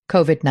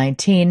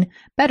COVID-19,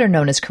 better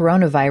known as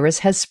coronavirus,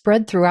 has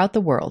spread throughout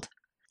the world.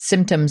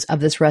 Symptoms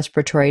of this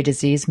respiratory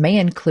disease may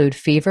include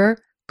fever,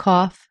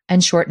 cough,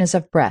 and shortness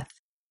of breath.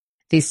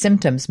 These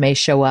symptoms may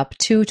show up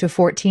 2 to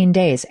 14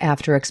 days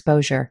after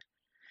exposure.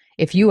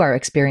 If you are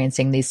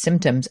experiencing these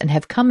symptoms and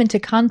have come into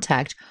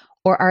contact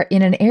or are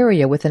in an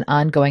area with an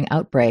ongoing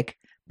outbreak,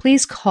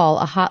 please call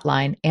a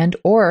hotline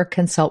and/or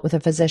consult with a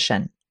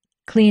physician.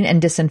 Clean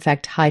and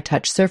disinfect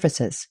high-touch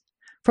surfaces.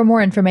 For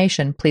more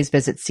information, please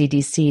visit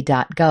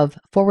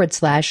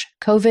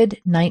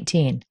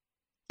cdc.gov/COVID-19.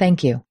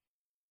 Thank you.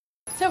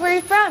 So where are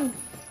you from?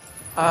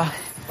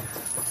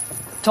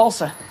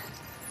 Tulsa.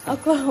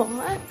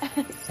 Oklahoma?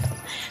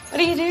 What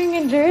are you doing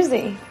in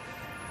Jersey?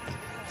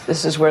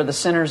 This is where the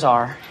sinners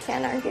are.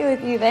 Can't argue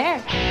with you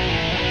there.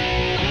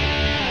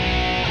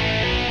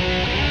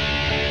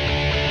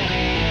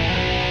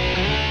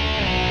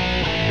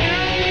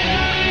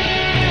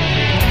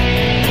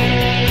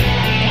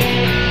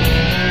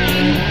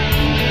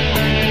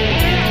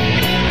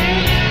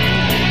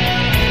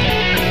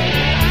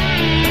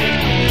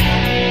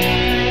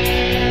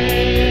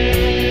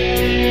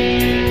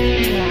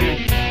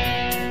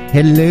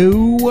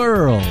 Hello,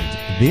 world.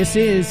 This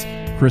is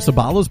Chris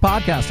Abalo's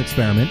podcast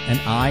experiment, and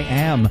I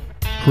am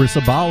Chris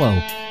Abalo.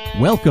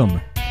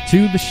 Welcome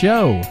to the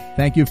show.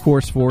 Thank you, of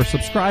course, for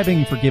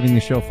subscribing, for giving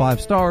the show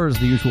 5 stars,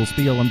 the usual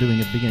spiel I'm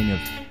doing at the beginning of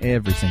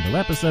every single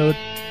episode,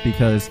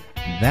 because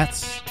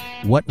that's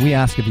what we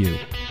ask of you,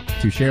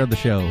 to share the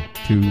show,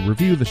 to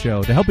review the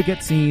show, to help it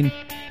get seen,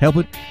 help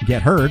it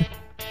get heard,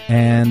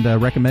 and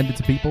recommend it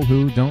to people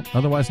who don't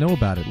otherwise know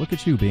about it. Look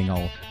at you being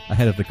all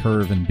ahead of the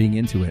curve and being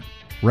into it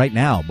right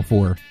now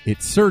before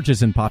it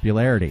surges in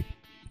popularity.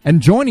 And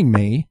joining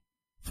me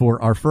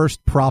for our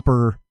first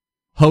proper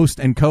host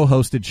and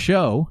co-hosted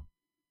show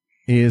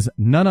is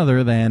none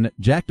other than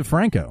Jack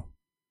DeFranco.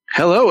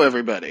 Hello,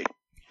 everybody.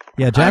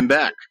 Yeah, Jack, I'm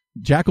back.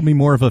 Jack will be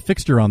more of a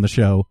fixture on the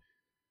show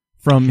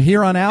from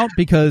here on out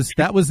because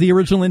that was the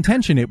original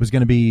intention. It was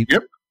going to be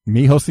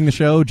me hosting the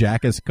show,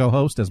 Jack as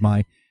co-host, as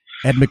my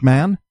Ed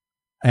McMahon.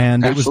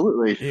 And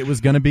Absolutely. it was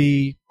going to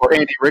be... Or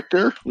Andy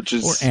Richter, or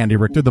Andy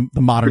Richter, the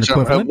modern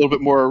equivalent. I'm a little bit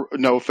more,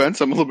 no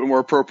offense, I'm a little bit more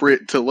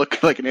appropriate to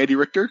look like an Andy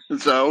Richter,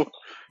 so...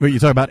 Wait, you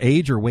talking about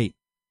age or weight?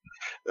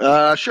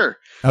 Sure.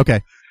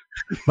 Okay.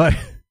 But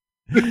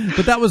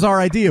that was our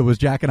idea, was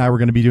Jack and I were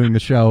going to be doing the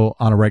show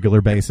on a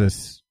regular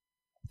basis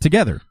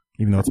together.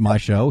 Even though it's my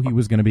show, he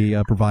was going to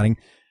be providing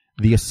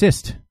the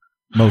assist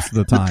most of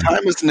the time. The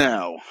time is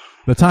now.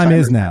 The time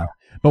is now.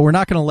 But we're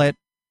not going to let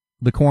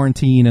the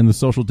quarantine and the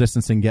social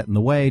distancing get in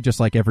the way, just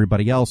like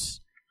everybody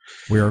else.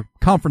 We're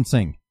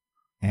conferencing.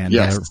 And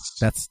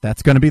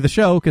that's going to be the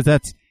show, because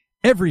that's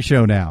every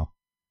show now.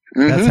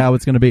 Mm-hmm. That's how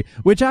it's going to be.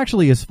 Which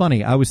actually is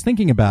funny. I was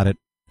thinking about it,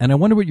 and I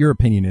wonder what your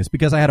opinion is,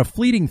 because I had a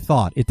fleeting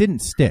thought. It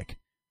didn't stick.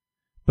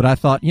 But I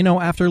thought,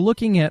 after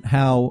looking at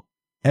how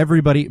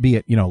everybody, be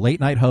it, late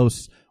night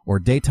hosts or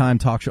daytime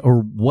talk show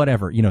or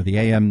whatever, the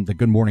AM, the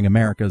Good Morning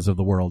Americas of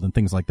the world and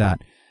things like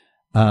that,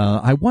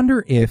 I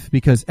wonder if,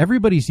 because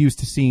everybody's used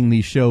to seeing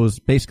these shows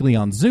basically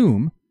on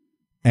Zoom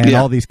and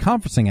all these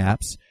conferencing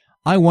apps,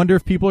 I wonder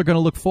if people are going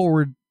to look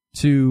forward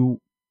to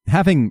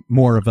having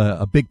more of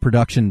a big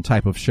production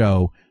type of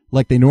show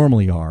like they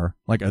normally are.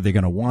 Like, are they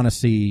going to want to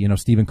see,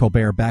 Stephen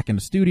Colbert back in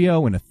the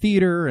studio, in a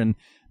theater, and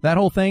that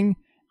whole thing?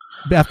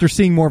 After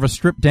seeing more of a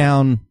stripped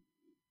down,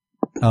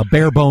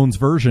 bare bones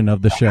version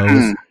of the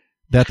shows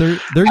that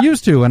they're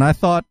used to. And I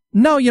thought,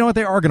 no, you know what?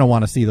 They are going to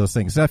want to see those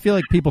things. I feel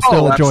like people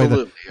still enjoy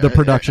the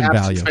production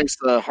value. Makes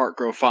the heart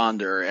grow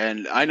fonder.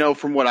 And I know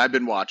from what I've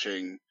been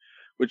watching,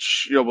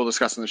 which, we'll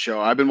discuss in the show,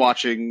 I've been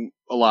watching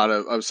a lot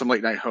of some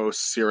late night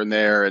hosts here and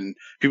there, and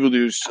people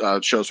do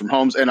shows from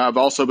homes. And I've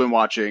also been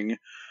watching,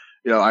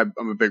 I'm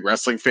a big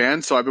wrestling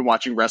fan, so I've been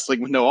watching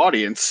wrestling with no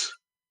audience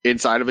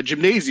inside of a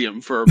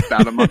gymnasium for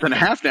about a month and a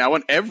half now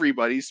on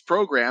everybody's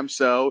program.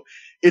 So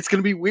it's going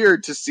to be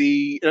weird to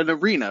see an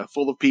arena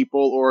full of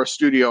people or a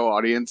studio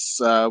audience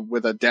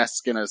with a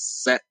desk and a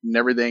set and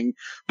everything.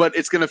 But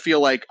it's going to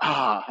feel like,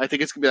 I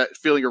think it's going to be that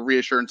feeling of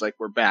reassurance, like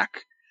we're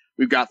back.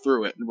 We've got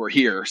through it and we're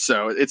here.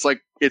 So it's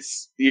like,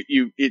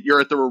 you're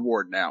at the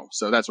reward now.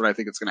 So that's what I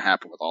think it's going to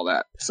happen with all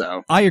that.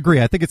 So I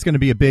agree. I think it's going to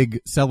be a big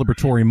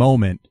celebratory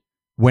moment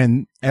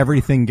when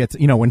everything gets,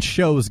 when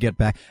shows get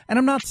back. And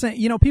I'm not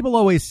saying, people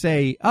always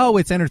say, oh,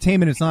 it's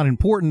entertainment, it's not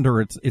important,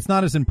 or it's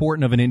not as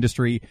important of an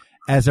industry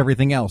as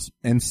everything else.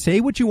 And say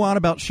what you want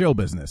about show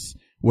business,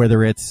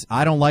 whether it's,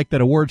 I don't like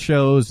that award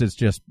shows, it's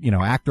just,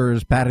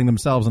 actors patting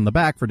themselves on the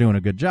back for doing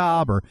a good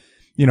job, or,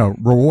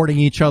 rewarding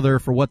each other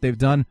for what they've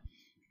done.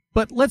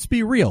 But let's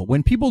be real.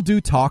 When people do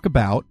talk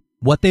about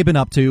what they've been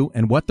up to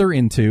and what they're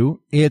into,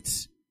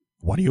 it's,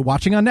 what are you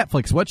watching on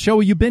Netflix? What show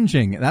are you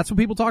binging? That's what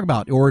people talk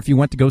about. Or if you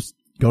went to go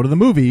to the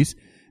movies,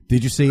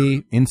 did you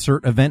see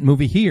insert event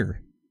movie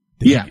here?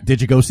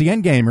 Did you go see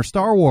Endgame or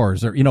Star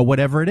Wars or,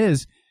 whatever it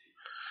is?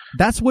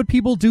 That's what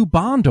people do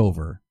bond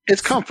over.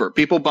 It's comfort.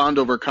 People bond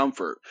over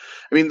comfort.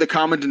 I mean, the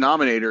common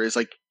denominator is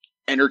like,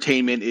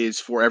 entertainment is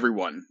for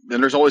everyone.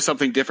 And there's always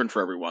something different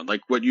for everyone.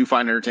 Like what you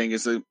find entertaining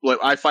is what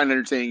I find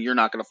entertaining, you're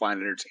not going to find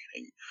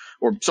entertaining,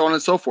 or so on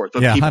and so forth.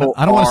 But yeah, people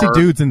I don't want to see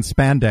dudes in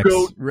spandex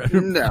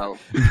no.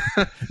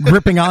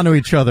 gripping onto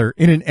each other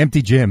in an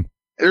empty gym.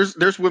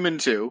 There's women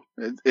too.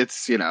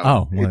 It's, you know.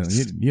 Oh, well,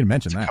 you didn't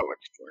mention that.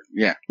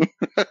 Yeah.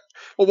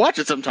 Well, watch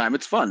it sometime.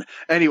 It's fun.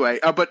 Anyway,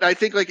 but I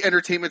think like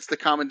entertainment's the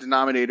common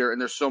denominator, and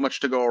there's so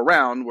much to go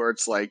around where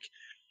it's like,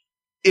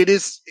 it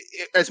is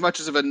as much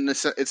as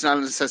it's not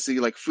a necessity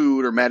like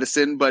food or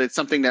medicine, but it's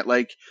something that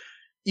like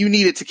you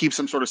need it to keep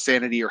some sort of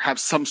sanity or have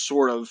some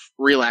sort of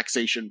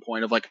relaxation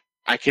point of like,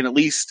 I can at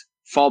least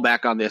fall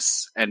back on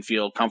this and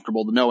feel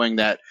comfortable knowing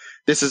that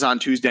this is on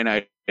Tuesday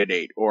night at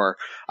 8, or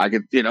I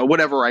could, you know,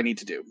 whatever I need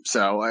to do.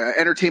 So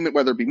entertainment,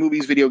 whether it be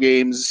movies, video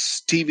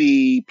games,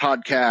 TV,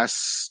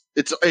 podcasts,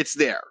 it's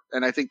there.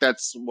 And I think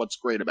that's what's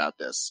great about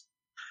this.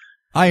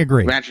 I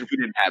agree. Imagine if we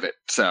didn't have it.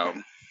 So.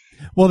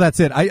 Well, that's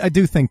it. I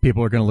do think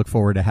people are going to look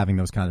forward to having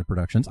those kinds of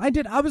productions.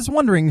 I was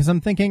wondering, because I'm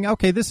thinking,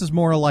 okay, this is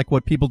more like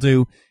what people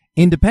do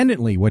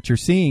independently. What you're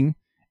seeing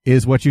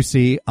is what you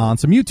see on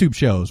some YouTube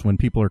shows when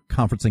people are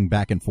conferencing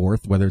back and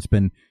forth, whether it's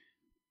been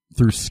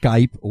through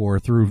Skype or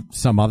through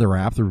some other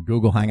app, through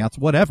Google Hangouts,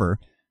 whatever,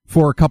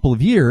 for a couple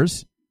of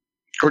years.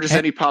 Or just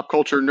any pop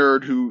culture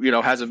nerd who, you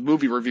know, has a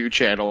movie review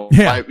channel.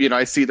 Yeah.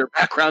 I see their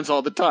backgrounds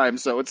all the time.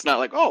 So it's not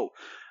like, oh,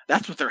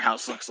 that's what their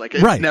house looks like.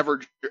 It's right.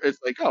 It's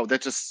like, oh,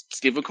 that's just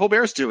Stephen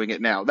Colbert's doing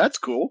it now. That's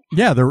cool.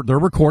 Yeah, they're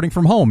recording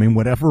from home in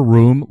whatever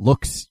room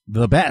looks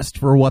the best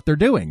for what they're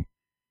doing.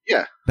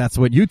 Yeah. That's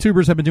what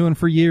YouTubers have been doing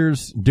for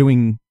years.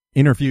 Doing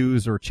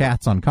interviews or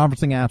chats on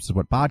conferencing apps is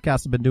what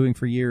podcasts have been doing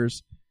for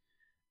years.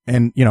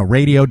 And, you know,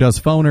 radio does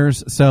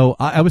phoners. So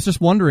I was just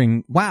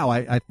wondering, wow,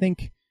 I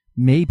think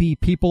maybe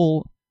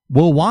people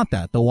will want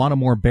that. They'll want a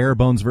more bare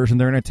bones version of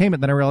their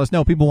entertainment. Then I realized,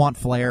 no, people want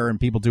flair and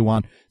people do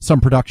want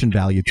some production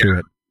value to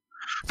it.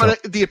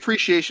 But the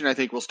appreciation, I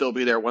think, will still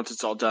be there once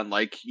it's all done.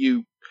 Like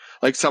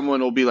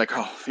someone will be like,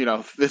 oh, you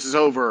know, this is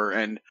over,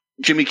 and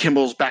Jimmy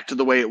Kimmel's back to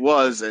the way it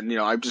was, and you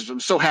know, I'm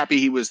so happy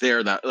he was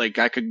there that like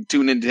I could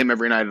tune into him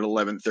every night at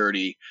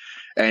 11:30,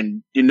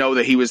 and you know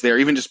that he was there,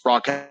 even just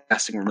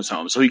broadcasting from his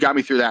home. So he got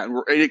me through that,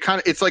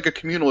 and it's like a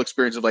communal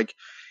experience of like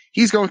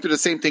he's going through the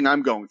same thing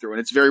I'm going through, and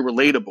it's very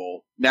relatable.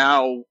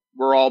 Now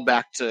we're all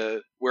back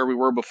to where we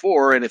were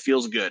before, and it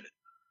feels good.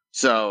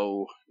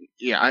 So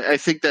yeah, I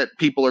think that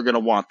people are going to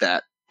want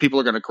that. People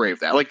are going to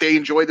crave that. Like they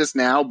enjoy this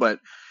now, but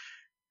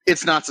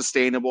it's not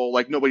sustainable.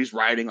 Like nobody's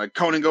writing like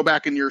Conan, go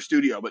back in your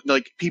studio, but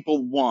like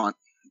people want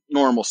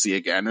normalcy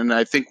again. And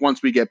I think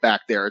once we get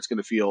back there, it's going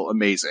to feel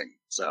amazing.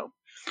 So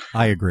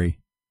I agree.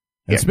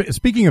 Yeah.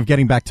 Speaking of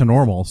getting back to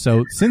normal.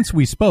 So since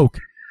we spoke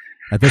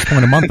at this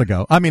point a month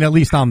ago, I mean, at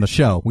least on the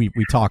show, we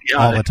talk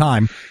all the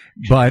time,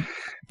 but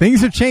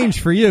things have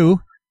changed for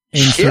you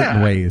in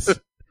certain ways.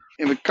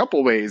 In a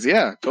couple ways.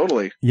 Yeah,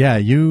 totally. Yeah.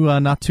 You,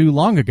 not too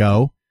long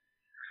ago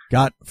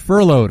got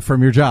furloughed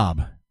from your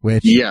job,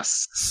 which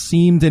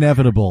seemed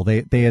inevitable.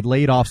 They had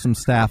laid off some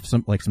staff,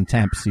 some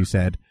temps, you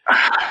said,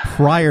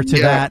 prior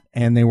to that,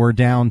 and they were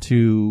down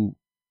to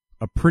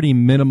a pretty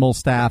minimal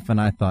staff. And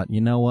I thought,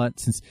 you know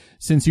what,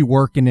 since you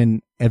work in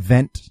an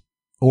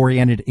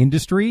event-oriented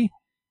industry,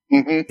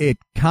 it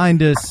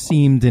kind of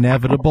seemed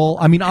inevitable.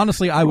 I mean,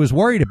 honestly, I was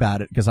worried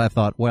about it because I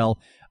thought, well,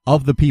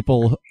 of the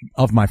people,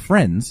 of my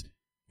friends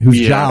whose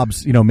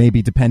jobs, you know, may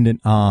be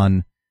dependent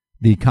on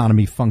the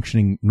economy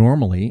functioning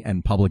normally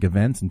and public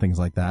events and things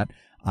like that,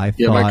 I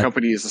thought, my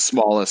company is the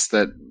smallest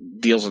that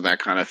deals with that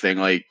kind of thing.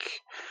 Like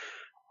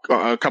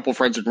a couple of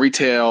friends in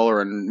retail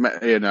or in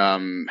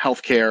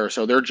healthcare,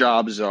 so their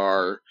jobs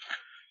are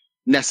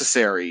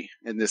necessary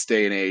in this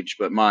day and age.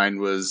 But mine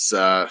was,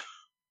 it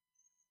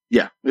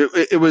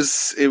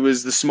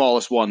was the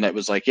smallest one that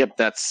was like, yep,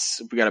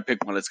 we got to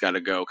pick one that's got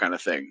to go, kind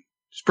of thing.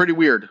 It's pretty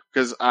weird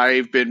because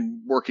I've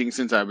been working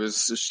since I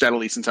was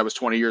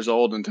 20 years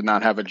old, and to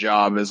not have a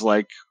job is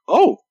like,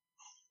 oh,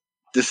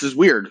 this is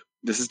weird.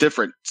 This is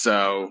different.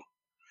 So,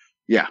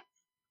 yeah.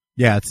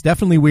 Yeah, it's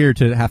definitely weird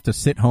to have to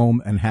sit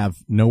home and have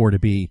nowhere to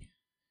be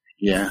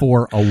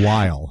for a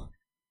while.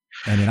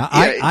 I mean,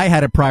 I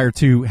had it prior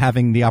to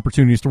having the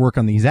opportunities to work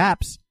on these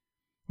apps,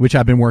 which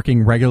I've been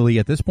working regularly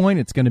at this point.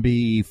 It's going to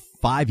be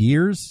 5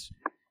 years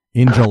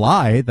in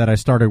July that I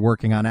started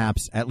working on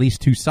apps, at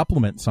least to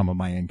supplement some of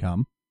my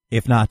income,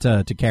 if not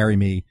to carry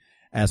me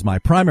as my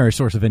primary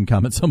source of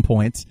income at some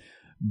points.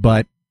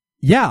 But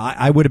yeah,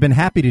 I would have been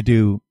happy to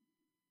do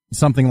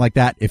something like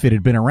that if it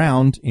had been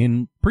around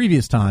in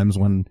previous times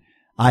when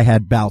I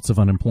had bouts of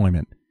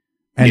unemployment.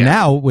 And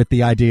now with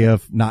the idea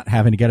of not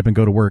having to get up and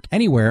go to work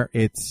anywhere,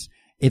 it's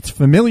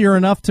familiar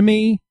enough to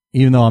me,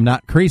 even though I'm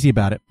not crazy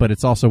about it, but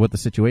it's also what the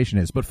situation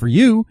is. But for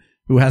you,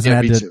 who hasn't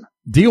had to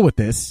deal with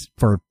this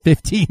for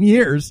 15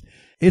 years,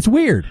 it's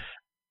weird.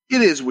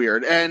 It is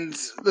weird. And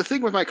the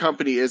thing with my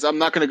company is I'm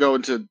not going to go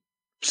into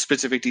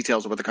specific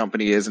details of what the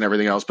company is and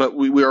everything else, but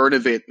we are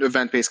an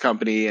event-based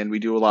company, and we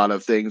do a lot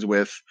of things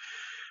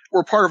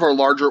we're part of our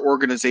larger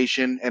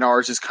organization, and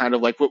ours is kind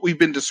of like what we've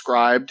been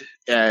described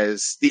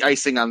as the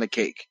icing on the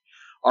cake.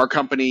 Our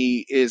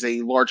company is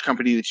a large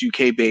company that's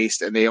UK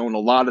based, and they own a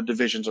lot of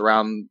divisions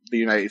around the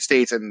United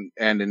States and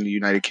in the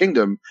United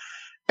Kingdom.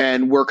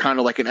 And we're kind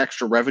of like an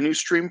extra revenue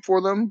stream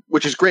for them,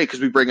 which is great because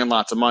we bring in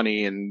lots of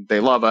money and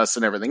they love us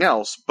and everything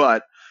else.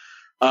 But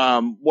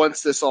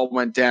once this all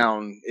went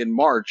down in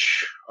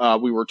March,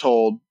 we were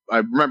told, I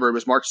remember it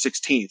was March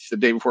 16th, the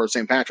day before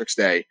St. Patrick's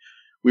Day,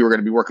 we were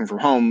going to be working from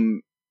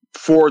home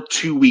for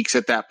 2 weeks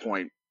at that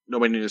point.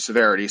 Nobody knew the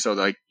severity. So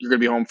like, you're going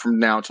to be home from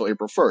now until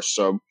April 1st.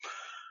 So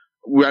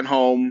we went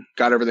home,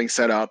 got everything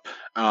set up.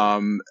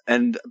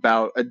 And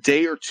about a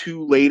day or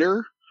two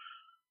later,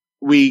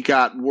 we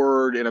got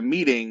word in a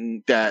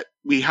meeting that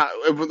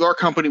with our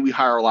company, we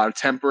hire a lot of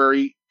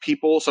temporary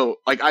people. So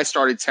like I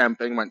started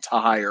temp and went to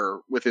hire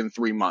within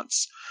 3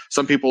 months.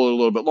 Some people are a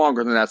little bit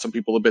longer than that. Some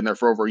people have been there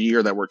for over a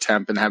year that were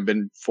temp and have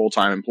been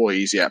full-time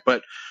employees yet.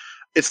 But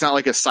it's not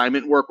like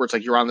assignment work where it's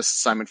like you're on this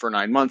assignment for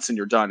 9 months and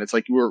you're done. It's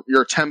like you're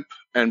a temp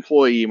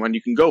employee. When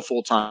you can go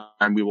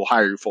full-time, we will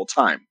hire you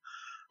full-time.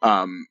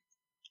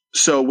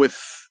 So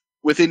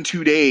within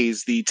 2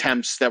 days, the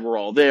temps that were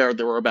all there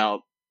were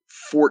about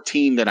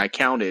 14 that I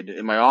counted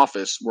in my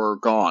office were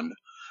gone.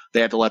 They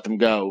had to let them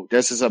go.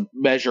 This is a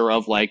measure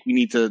of like,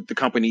 the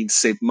company needs to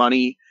save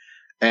money,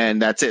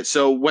 and that's it.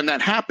 So when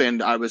that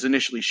happened, I was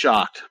initially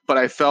shocked, but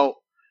I felt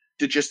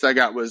the gist I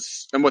got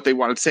was, and what they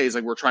wanted to say is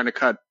like, we're trying to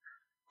cut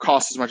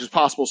costs as much as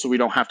possible so we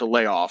don't have to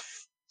lay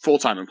off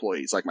full-time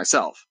employees like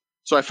myself.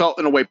 So I felt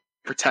in a way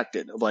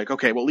protected of like,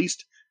 okay, well, at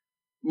least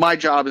my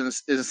job in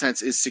a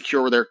sense is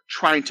secure. They're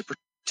trying to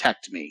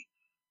protect me.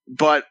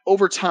 But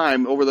over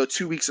time, over the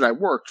 2 weeks that I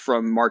worked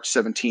from March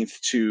 17th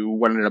to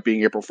what ended up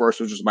being April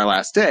 1st, which was my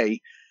last day,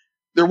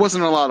 there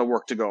wasn't a lot of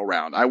work to go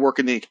around. I work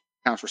in the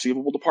accounts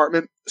receivable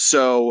department.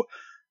 So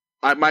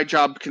my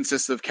job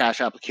consists of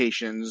cash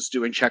applications,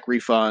 doing check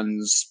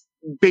refunds,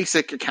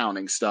 basic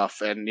accounting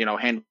stuff, and,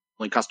 handling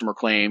customer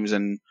claims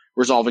and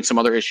resolving some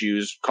other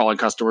issues, calling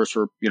customers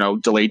for,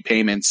 delayed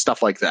payments,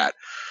 stuff like that.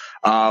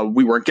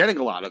 We weren't getting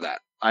a lot of that.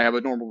 I have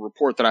a normal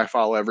report that I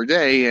follow every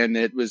day, and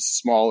it was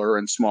smaller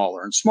and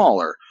smaller and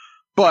smaller.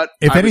 But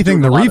if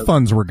anything, the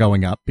refunds were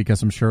going up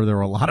because I'm sure there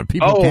were a lot of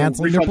people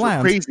canceling their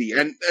plans. Were crazy,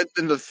 and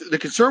the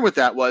concern with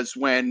that was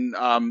when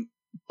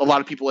a lot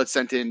of people had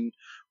sent in.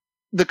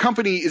 The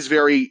company is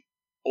very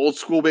old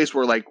school based,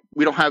 where like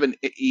we don't have an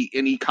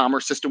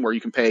e-commerce system where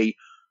you can pay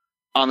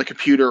on the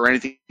computer or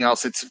anything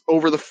else. It's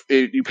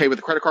you pay with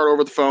a credit card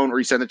over the phone, or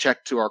you send a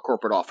check to our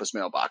corporate office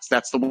mailbox.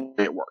 That's the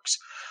way it works.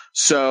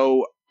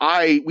 So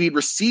we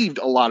received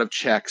a lot of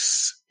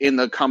checks in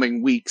the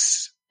coming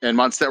weeks and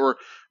months that were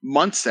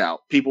months out.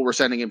 People were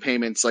sending in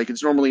payments. Like,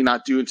 it's normally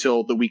not due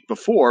until the week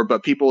before,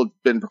 but people have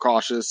been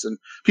precautious and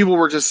people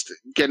were just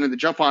getting the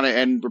jump on it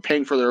and were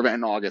paying for their event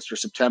in August or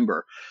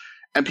September.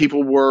 And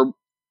people were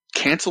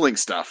canceling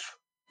stuff.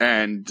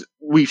 And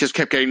we just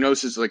kept getting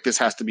notices like, this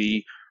has to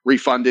be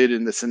refunded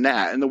and this and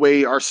that. And the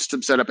way our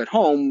system's set up at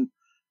home,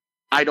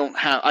 I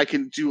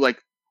can do like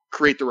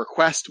create the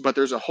request, but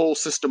there's a whole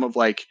system of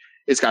like,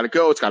 it's got to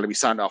go. It's got to be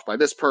signed off by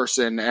this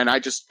person. And I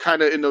just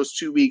kind of in those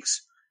 2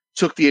 weeks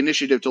took the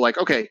initiative to like,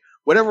 okay,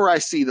 whatever I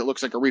see that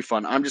looks like a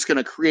refund, I'm just going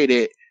to create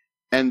it.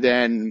 And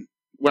then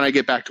when I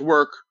get back to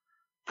work,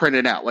 print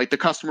it out. Like, the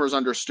customers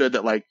understood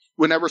that like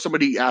whenever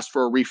somebody asked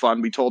for a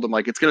refund, we told them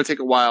like, it's going to take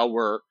a while.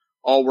 We're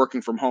all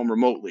working from home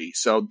remotely.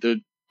 So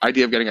the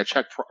idea of getting a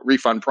check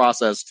refund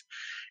processed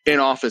in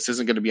office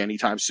isn't going to be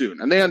anytime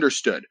soon. And they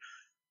understood.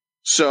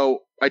 So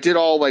I did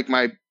all like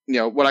my,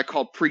 what I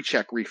call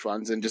pre-check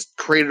refunds and just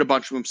created a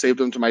bunch of them, saved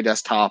them to my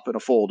desktop in a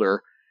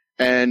folder.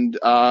 And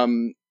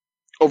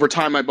over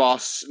time, my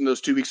boss in those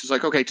 2 weeks was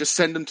like, okay, just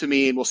send them to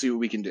me and we'll see what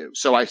we can do.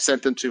 So I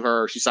sent them to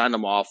her. She signed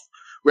them off.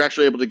 We were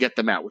actually able to get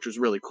them out, which was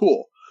really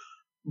cool.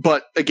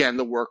 But again,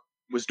 the work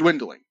was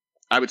dwindling.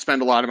 I would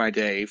spend a lot of my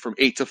day from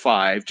 8 to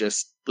 5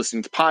 just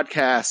listening to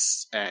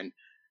podcasts and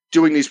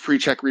doing these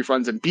pre-check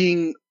refunds and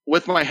being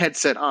with my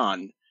headset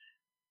on,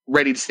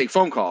 ready to take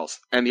phone calls.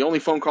 And the only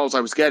phone calls I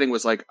was getting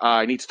was like,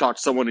 I need to talk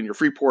to someone in your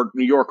Freeport,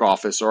 New York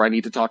office, or I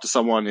need to talk to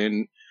someone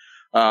in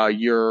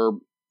your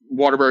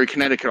Waterbury,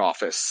 Connecticut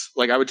office.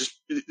 Like,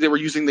 they were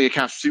using the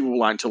accounts receivable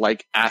line to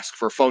like ask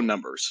for phone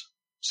numbers.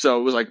 So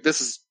it was like,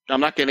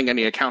 I'm not getting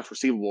any accounts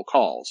receivable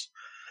calls.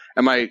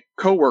 And my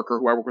coworker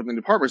who I work with in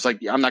the department is like,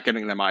 yeah, I'm not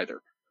getting them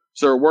either.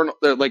 So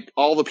like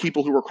all the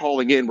people who were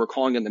calling in were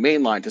calling in the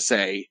main line to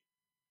say,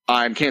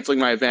 I'm canceling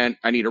my event.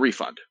 I need a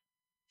refund.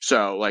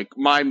 So like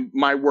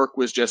my work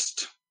was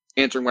just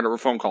answering whatever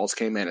phone calls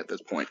came in at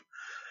this point.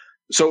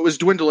 So it was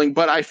dwindling,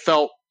 but I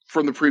felt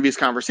from the previous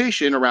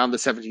conversation around the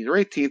 17th or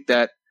 18th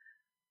that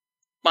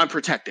I'm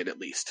protected at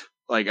least.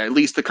 Like, at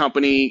least the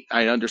company,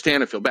 I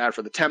understand, I feel bad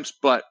for the temps,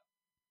 but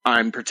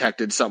I'm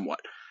protected somewhat.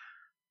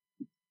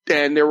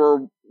 And there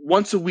were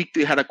once a week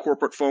they had a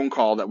corporate phone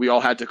call that we all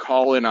had to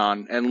call in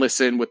on and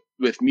listen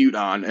with mute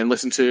on and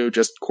listen to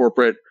just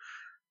corporate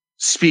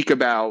speak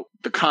about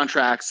the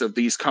contracts of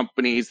these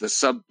companies.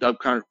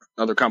 The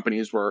other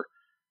companies were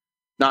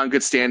not in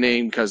good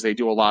standing because they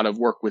do a lot of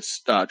work with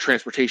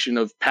transportation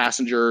of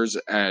passengers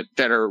that's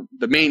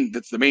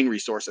the main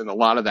resource. And a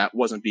lot of that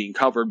wasn't being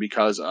covered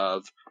because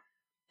of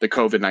the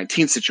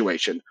COVID-19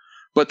 situation.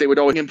 But they would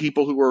always get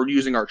people who were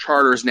using our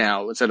charters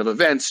now instead of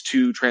events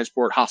to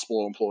transport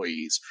hospital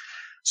employees.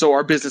 So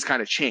our business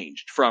kind of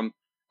changed from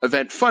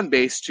event fund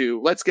based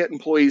to let's get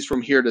employees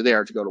from here to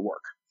there to go to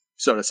work,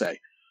 so to say.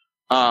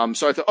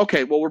 So I thought,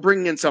 okay, well, we're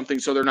bringing in something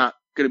so they're not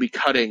going to be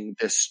cutting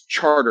this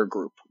charter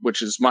group,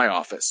 which is my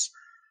office.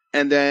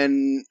 And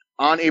then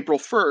on April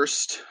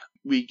 1st,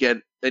 we get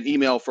an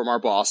email from our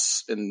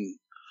boss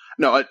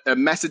a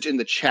message in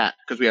the chat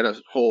because we had a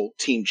whole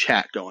team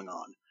chat going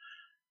on.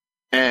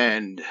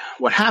 And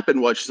what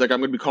happened was she's like, I'm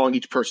going to be calling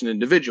each person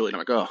individually. And I'm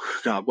like, oh,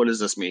 God, what does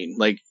this mean?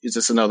 Like, is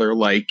this another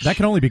like... That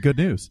can only be good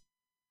news.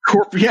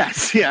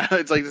 Yes, yeah.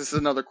 It's like this is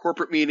another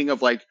corporate meeting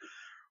of like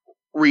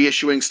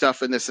reissuing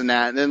stuff and this and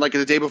that. And then like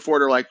the day before,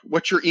 they're like,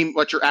 what's your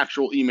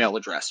actual email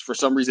address? For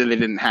some reason, they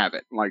didn't have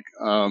it. I'm like,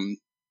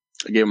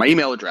 I gave him my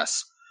email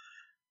address.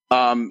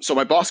 So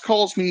my boss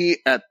calls me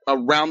at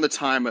around the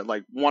time at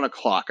like 1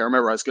 o'clock. I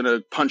remember I was going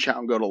to punch out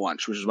and go to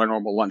lunch, which is my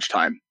normal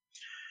lunchtime.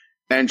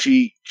 And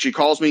she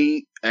calls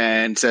me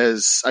and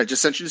says, I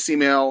just sent you this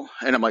email.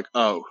 And I'm like,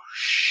 oh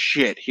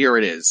shit, here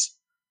it is.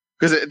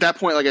 Because at that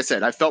point, like I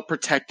said, I felt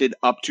protected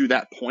up to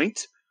that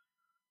point.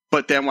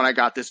 But then when I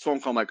got this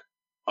phone call, I'm like,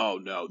 oh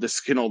no,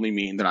 this can only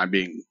mean that I'm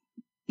being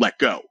let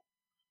go.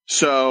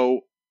 So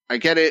I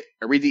get it.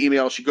 I read the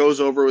email. She goes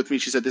over with me.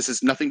 She said, this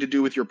has nothing to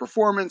do with your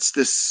performance.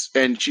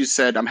 And she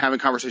said, I'm having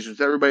conversations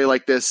with everybody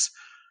like this.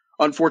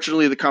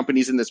 Unfortunately, the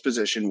company's in this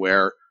position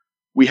where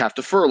we have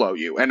to furlough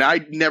you. And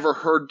I'd never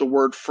heard the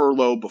word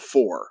furlough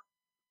before.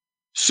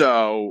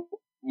 So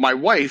my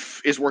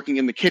wife is working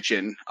in the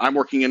kitchen. I'm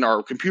working in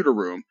our computer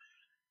room.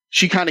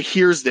 She kind of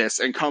hears this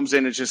and comes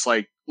in and just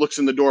like looks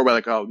in the doorway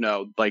like, oh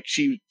no, like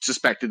she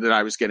suspected that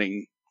I was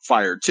getting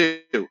fired too.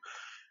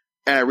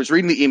 And I was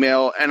reading the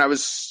email and I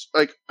was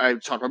like, I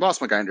talked to my boss,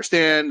 I'm like, I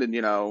understand. And,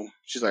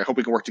 she's like, I hope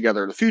we can work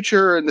together in the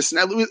future. And this and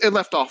that, it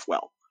left off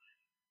well.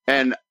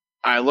 And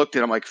I looked at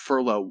it, I'm like,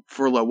 furlough,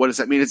 what does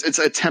that mean? It's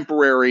a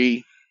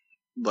temporary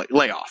like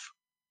layoff,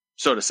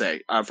 so to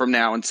say, from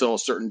now until a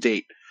certain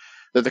date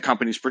that the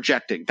company's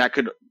projecting. That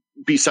could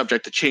be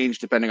subject to change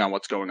depending on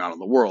what's going on in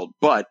the world.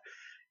 But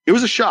it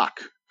was a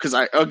shock because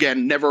I,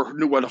 again, never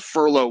knew what a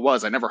furlough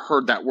was. I never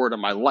heard that word in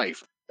my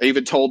life. I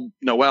even told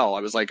Noelle,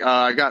 I was like,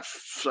 I got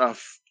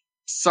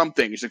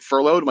something. He's like,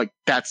 furloughed? I'm like,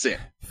 that's it.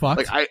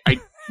 Fucked? Like,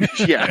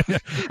 yeah.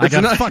 I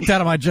got fucked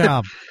out of my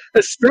job.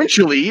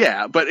 Essentially,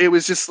 yeah. But it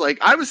was just like,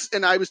 I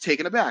was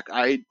taken aback.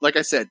 Like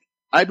I said,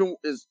 I'm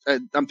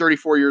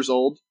 34 years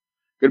old,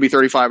 going to be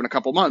 35 in a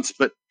couple months,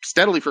 but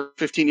steadily for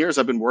 15 years,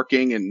 I've been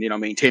working and,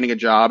 maintaining a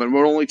job and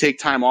would only take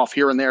time off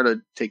here and there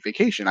to take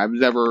vacation. I've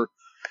never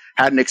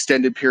had an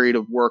extended period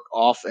of work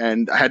off.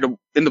 And I had to,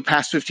 in the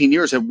past 15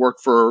 years, have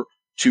worked for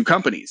 2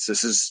 companies.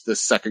 This is the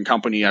second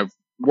company I've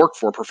worked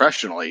for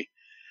professionally.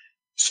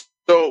 So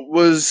it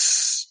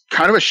was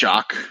kind of a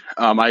shock.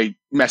 I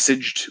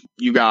messaged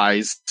you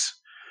guys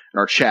in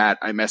our chat.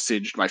 I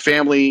messaged my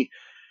family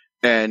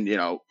and,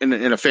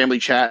 in a family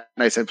chat,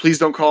 and I said, please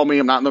don't call me.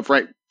 I'm not in the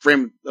right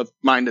frame of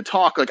mind to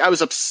talk. Like I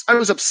was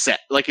upset.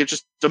 Like it's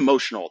just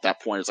emotional at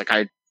that point. It's like,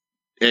 I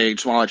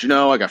just want to let you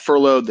know I got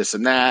furloughed, this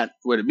and that.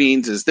 What it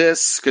means is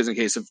this, because in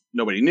case if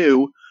nobody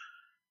knew.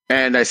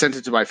 And I sent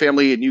it to my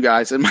family and you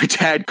guys, and my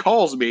dad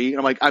calls me. And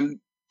I'm like,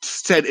 I'm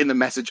said in the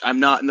message, I'm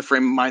not in the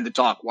frame of mind to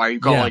talk. Why are you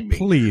calling me?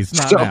 Please,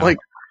 not so now. I'm like,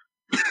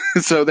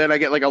 so then I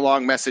get like a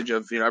long message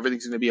of,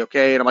 everything's going to be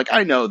okay. And I'm like,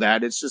 I know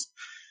that. It's just,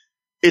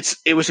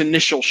 it was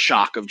initial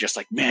shock of just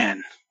like,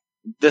 man,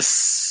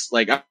 this,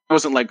 like, I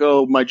wasn't like,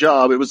 oh, my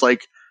job. It was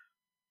like,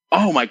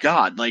 oh my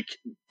God, like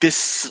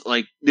this,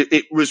 like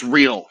it was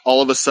real.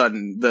 All of a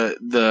sudden,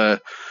 the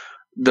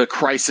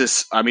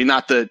crisis. I mean,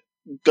 not the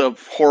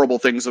horrible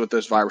things with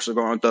this virus are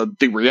going on.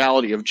 The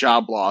reality of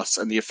job loss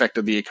and the effect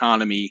of the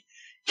economy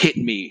hit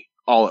me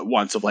all at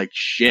once. Of like,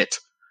 shit,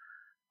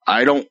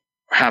 I don't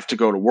have to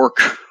go to work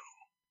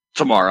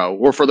tomorrow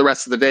or for the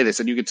rest of the day. They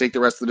said you can take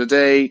the rest of the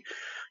day.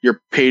 You're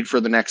paid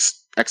for the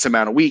next X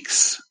amount of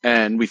weeks,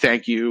 and we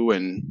thank you.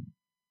 And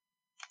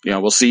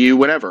we'll see you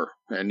whenever.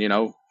 And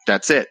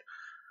that's it.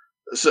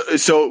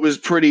 So it was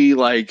pretty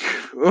like,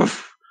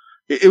 oof.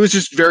 It was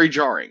just very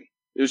jarring.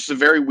 It was just a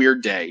very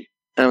weird day.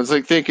 And I was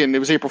like thinking it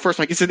was April 1st.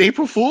 I'm like, is it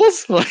April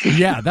Fool's? Like,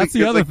 yeah, that's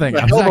the other like, thing.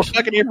 A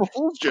fucking April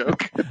Fool's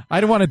joke. I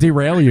didn't want to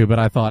derail you, but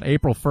I thought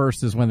April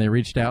 1st is when they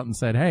reached out and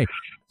said, hey,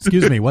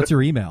 excuse me, what's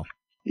your email?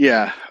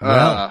 Yeah.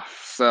 Well.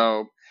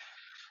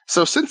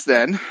 So since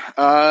then,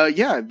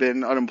 I've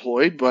been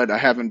unemployed, but I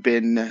haven't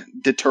been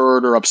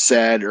deterred or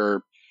upset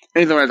or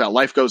anything like that.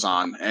 Life goes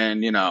on,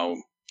 and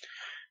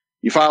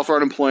you file for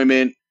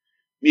unemployment.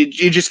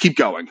 You just keep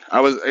going. I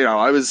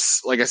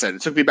was like I said,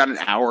 it took me about an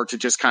hour to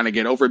just kind of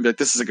get over it, but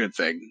this is a good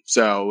thing.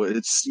 So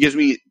it gives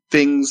me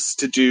things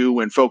to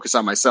do and focus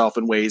on myself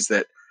in ways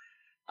that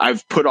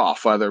I've put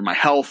off, either my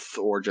health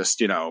or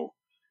just,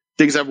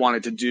 things I've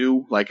wanted to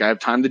do, like I have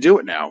time to do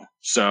it now.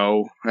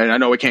 So, and I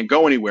know I can't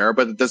go anywhere,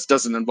 but this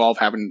doesn't involve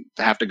having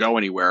to have to go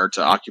anywhere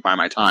to occupy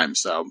my time.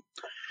 So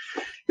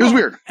it was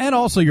weird. And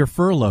also you're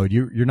furloughed.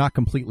 You're not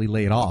completely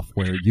laid off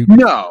where you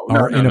No.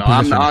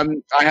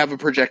 I have a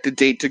projected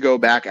date to go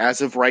back as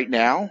of right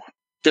now.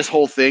 This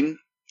whole thing,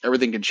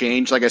 everything can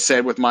change. Like I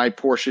said, with my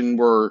portion,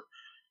 we're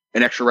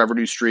an extra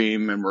revenue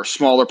stream and we're a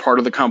smaller part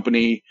of the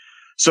company.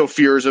 So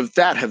fears of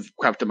that have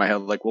crept in my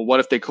head. Like, well,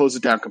 what if they close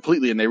it down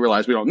completely and they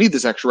realize we don't need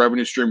this extra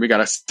revenue stream? We got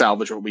to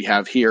salvage what we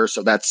have here.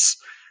 So that's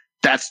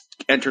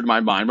entered my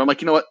mind. But I'm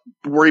like, you know what?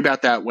 Worry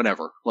about that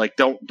whenever. Like,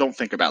 don't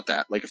think about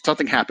that. Like, if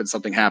something happens.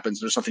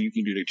 There's something you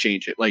can do to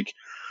change it. Like,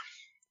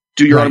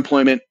 do your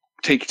unemployment,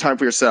 take time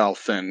for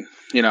yourself, and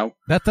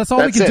that's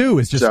all we can do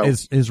is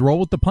just is roll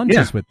with the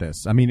punches with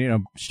this. I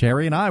mean,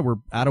 Sherry and I were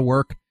out of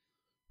work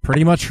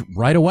pretty much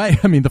right away.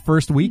 I mean, the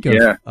first week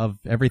of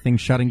everything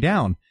shutting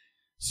down.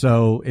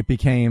 So it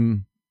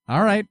became,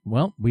 all right,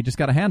 well, we just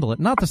got to handle it.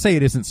 Not to say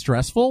it isn't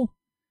stressful.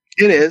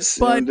 It is.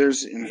 But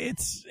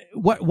it's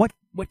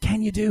what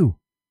can you do?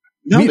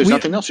 No, there's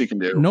nothing else you can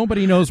do.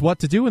 Nobody knows what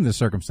to do in this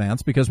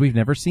circumstance because we've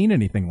never seen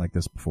anything like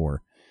this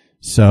before.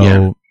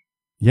 So,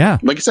 yeah.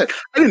 Like I said,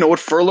 I didn't know what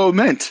furlough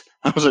meant.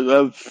 I was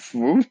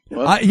like,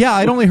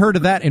 I'd only heard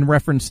of that in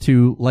reference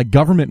to like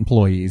government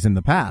employees in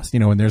the past,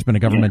 when there's been a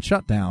government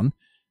shutdown,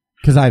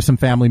 because I have some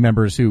family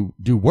members who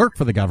do work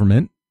for the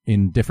government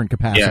in different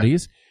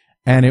capacities.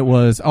 And it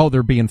was,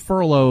 they're being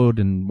furloughed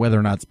and whether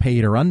or not it's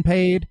paid or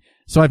unpaid.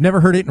 So I've never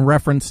heard it in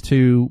reference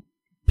to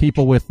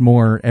people with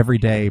more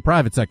everyday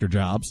private sector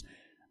jobs,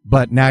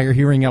 but now you're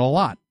hearing it a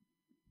lot.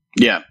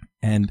 Yeah.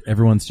 And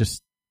everyone's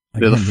just,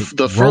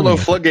 the furlough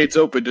floodgates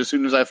opened as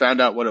soon as I found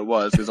out what it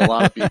was, because a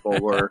lot of people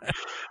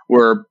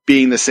were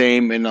being the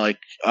same in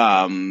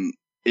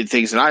in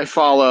things that I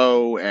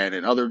follow and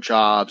in other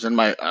jobs, and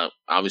my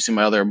obviously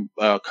my other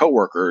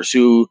coworkers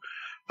who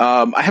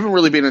I haven't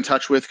really been in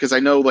touch with, because I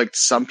know like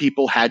some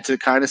people had to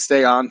kind of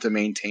stay on to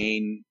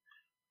maintain.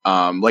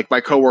 Like my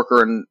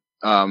coworker in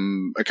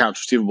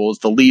accounts receivable is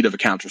the lead of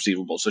accounts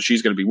receivable, so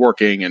she's going to be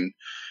working and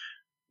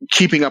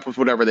keeping up with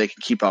whatever they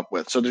can keep up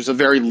with. So there's a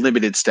very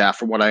limited staff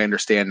from what I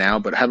understand now,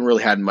 but I haven't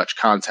really had much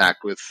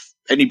contact with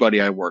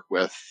anybody I work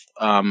with.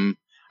 I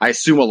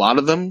assume a lot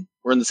of them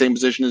were in the same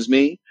position as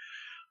me,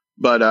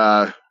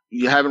 but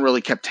you haven't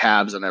really kept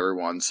tabs on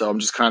everyone. So I'm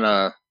just kind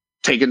of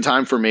taking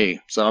time for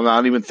me. So I'm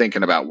not even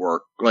thinking about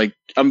work. Like,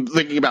 I'm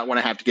thinking about when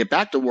I have to get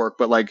back to work,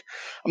 but like,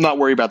 I'm not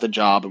worried about the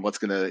job and what's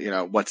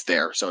what's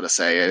there, so to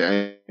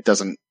say. It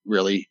doesn't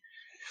really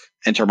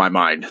enter my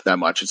mind that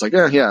much. It's like,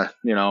 I'm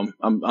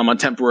on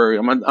temporary,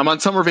 I'm on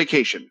summer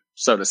vacation,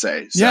 so to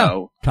say.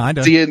 So kind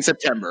of see you in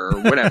September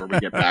or whenever we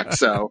get back.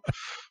 So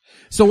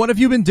what have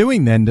you been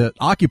doing then to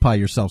occupy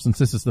yourself, since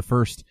this is the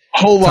first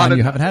whole lot time of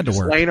you haven't had to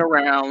work? Laying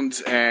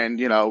around and,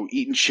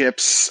 eating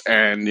chips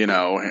and,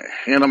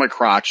 hand on my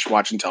crotch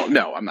watching television.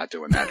 No, I'm not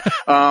doing that.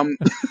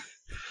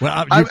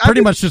 Well, you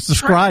pretty much just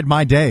described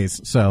my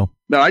days, so.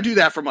 No, I do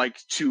that from like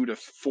 2 to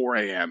 4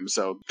 a.m.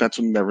 So that's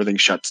when everything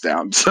shuts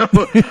down. So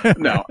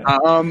no,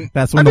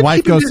 that's when the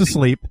wife goes to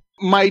sleep.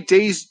 My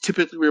days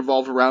typically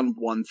revolve around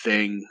one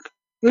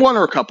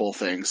or a couple of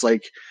things.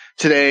 Like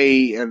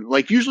today, and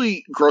like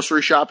usually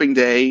grocery shopping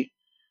day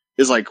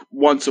is like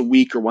once a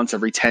week or once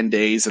every 10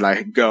 days that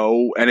I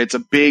go, and it's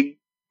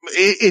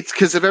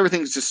because of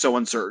everything's just so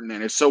uncertain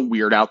and it's so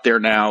weird out there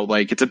now.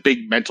 Like, it's a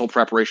big mental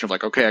preparation of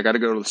like, okay, I got to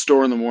go to the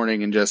store in the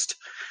morning and just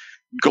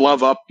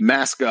glove up,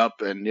 mask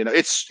up, and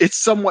it's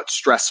somewhat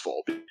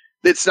stressful.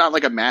 It's not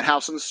like a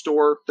madhouse in the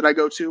store that I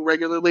go to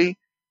regularly,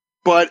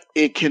 but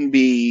it can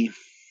be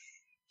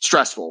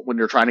stressful when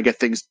you're trying to get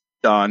things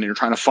done and you're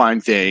trying to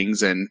find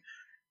things. And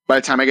by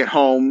the time I get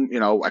home,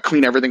 I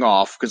clean everything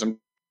off because I'm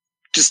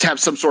just have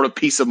some sort of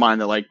peace of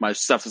mind that like my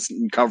stuff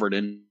isn't covered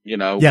in,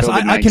 Yes,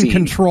 I can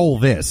control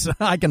this.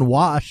 I can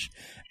wash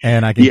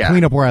and I can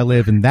clean up where I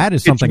live, and that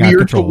is something I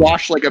control. It's weird to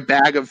wash like a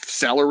bag of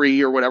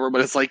celery or whatever,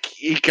 but it's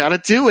like, you gotta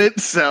do it,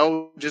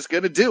 so just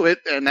gonna do it,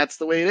 and that's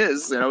the way it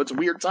is. It's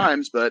weird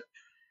times, but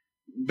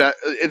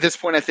at this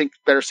point I think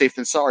better safe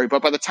than sorry.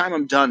 But by the time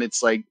I'm done,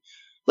 it's like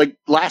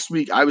last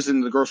week I was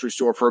in the grocery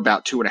store for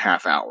about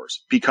 2.5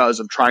 hours because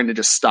of trying to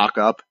just stock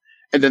up,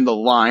 and then the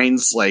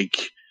lines, like,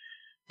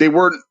 they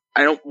weren't,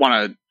 I don't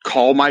want to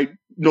call my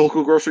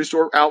local grocery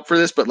store out for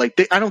this, but like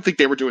I don't think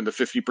they were doing the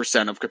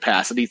 50% of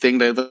capacity thing.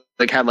 They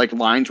like had like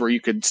lines where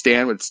you could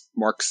stand with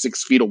marked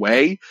 6 feet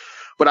away,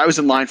 but I was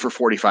in line for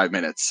 45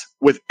 minutes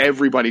with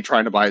everybody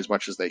trying to buy as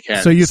much as they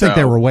can. So you think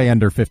they were way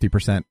under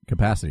 50%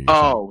 capacity?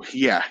 Oh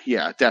yeah,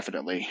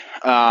 definitely.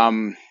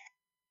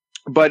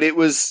 But it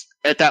was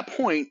at that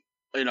point,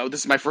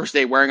 this is my first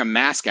day wearing a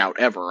mask out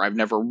ever. I've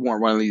never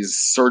worn one of these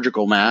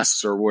surgical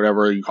masks or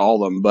whatever you call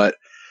them, but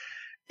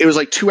it was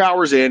like 2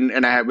 hours in,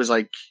 and I was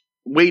like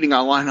waiting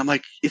online. I'm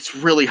like, it's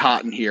really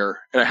hot in here,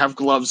 and I have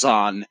gloves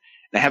on, and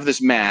I have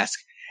this mask.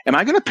 Am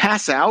I going to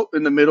pass out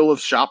in the middle of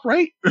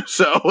ShopRite?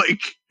 So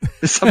like,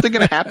 Is something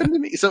going to happen to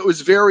me? So it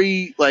was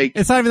very like,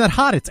 it's not even that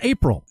hot. It's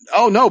April.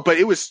 Oh no, but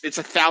it's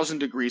 1,000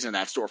 degrees in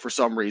that store for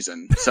some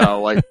reason.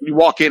 So like you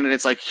walk in and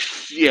it's like,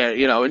 yeah,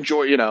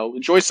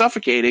 enjoy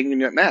suffocating in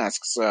your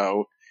mask.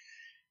 So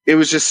it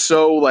was just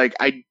so like,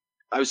 I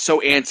was so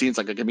antsy. It's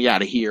like, get me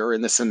out of here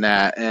and this and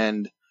that.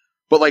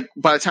 But like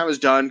by the time I was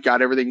done,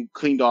 got everything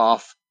cleaned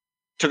off,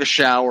 took a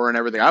shower and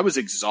everything, I was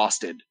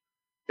exhausted.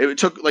 It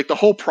took like the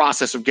whole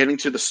process of getting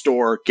to the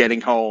store,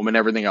 getting home and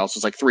everything else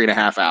was like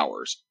 3.5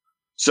 hours.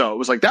 So it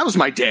was like, that was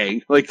my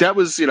day. Like that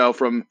was,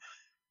 from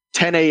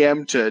 10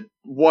 a.m. to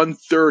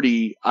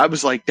 1:30. I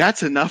was like,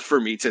 that's enough for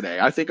me today.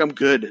 I think I'm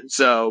good.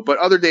 So, but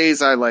other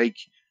days I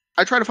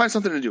try to find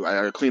something to do. I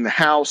either clean the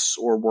house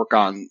or work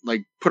on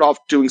like put off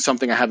doing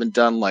something I haven't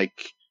done,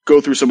 like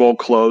go through some old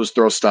clothes,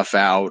 throw stuff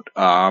out.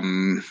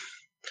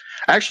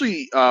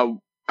 Actually,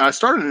 I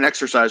started an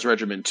exercise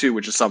regimen too,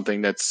 which is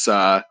something that's,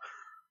 I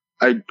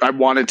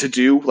wanted to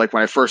do. Like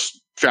when I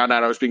first found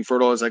out I was being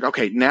fertile, I was like,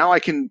 okay, now I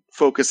can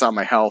focus on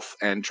my health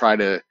and try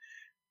to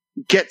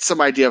get some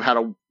idea of how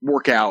to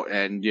work out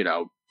and,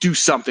 do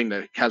something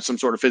to have some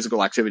sort of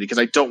physical activity because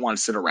I don't want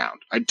to sit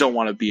around. I don't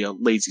want to be a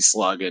lazy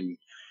slug and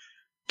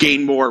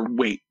gain more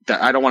weight.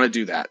 I don't want to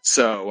do that.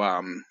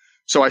 So,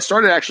 so I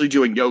started actually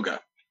doing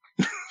yoga.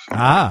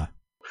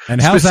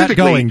 And how's that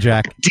going,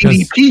 Jack?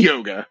 DDP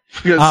yoga.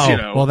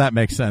 Because, well, that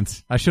makes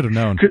sense. I should have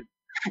known.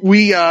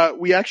 We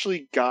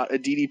actually got a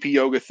DDP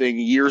yoga thing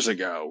years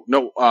ago.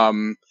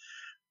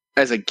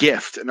 As a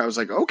gift. And I was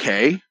like,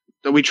 okay.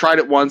 We tried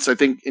it once, I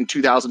think in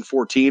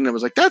 2014. And I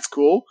was like, that's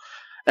cool.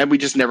 And we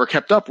just never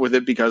kept up with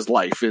it because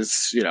life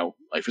is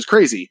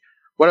crazy.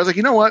 But I was like,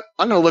 you know what?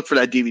 I'm going to look for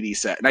that DVD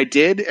set. And I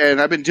did. And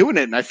I've been doing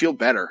it and I feel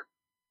better.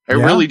 I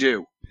really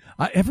do.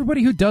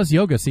 Everybody who does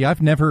yoga, see,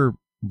 I've never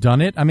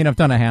done it. I mean, I've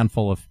done a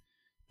handful of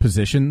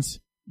positions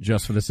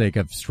just for the sake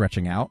of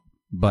stretching out.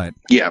 But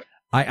yeah,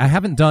 I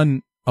haven't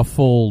done a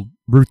full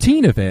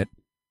routine of it,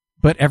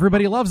 but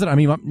everybody loves it. I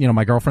mean,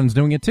 my girlfriend's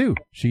doing it too.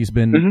 She's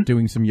been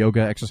doing some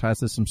yoga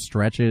exercises, some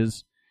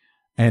stretches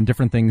and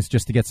different things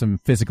just to get some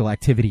physical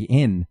activity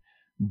in.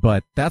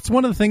 But that's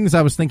one of the things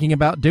I was thinking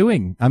about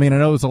doing. I mean, I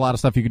know there's a lot of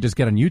stuff you could just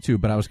get on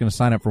YouTube, but I was going to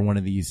sign up for one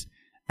of these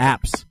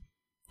apps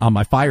on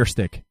my Fire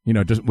Stick,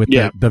 just with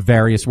the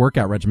various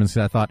workout regimens.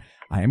 I thought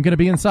I am going to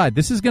be inside.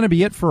 This is going to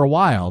be it for a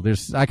while.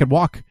 I could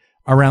walk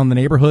around the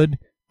neighborhood,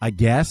 I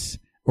guess.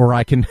 Or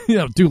I can,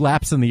 do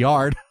laps in the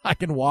yard. I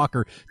can walk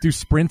or do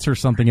sprints or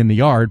something in the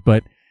yard.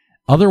 But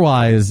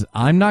otherwise,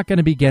 I'm not going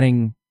to be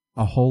getting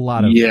a whole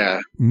lot of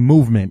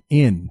movement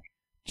in.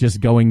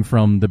 Just going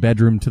from the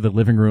bedroom to the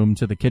living room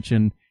to the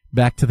kitchen,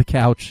 back to the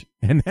couch,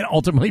 and then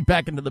ultimately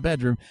back into the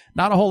bedroom.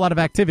 Not a whole lot of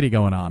activity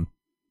going on.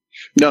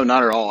 No,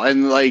 not at all.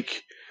 And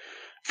like,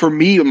 for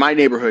me, in my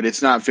neighborhood,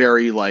 it's not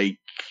very like,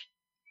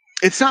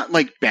 it's not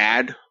like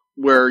bad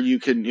where you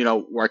can,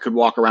 where I could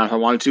walk around if I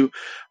wanted to,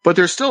 but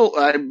there's still,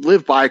 I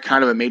live by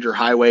kind of a major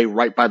highway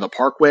right by the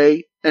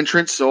Parkway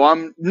entrance. So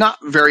I'm not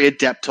very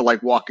adept to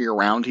like walking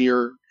around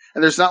here.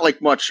 And there's not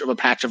like much of a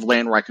patch of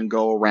land where I can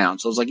go around.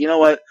 So I was like, you know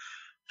what,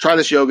 try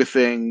this yoga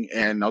thing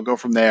and I'll go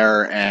from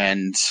there.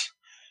 And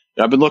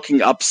I've been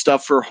looking up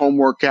stuff for home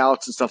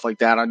workouts and stuff like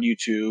that on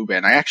YouTube.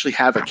 And I actually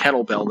have a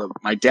kettlebell that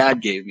my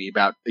dad gave me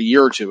about a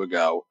year or two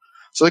ago.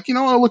 So like,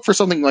 I'll look for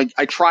something like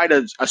I tried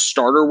a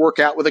starter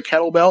workout with a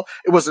kettlebell.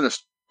 It wasn't a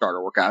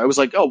starter workout. It was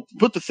like, oh,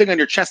 put the thing on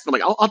your chest. I'm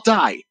like, I'll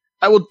die.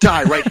 I will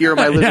die right here in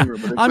my living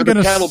room. I'm going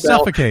to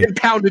suffocate and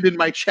pound it in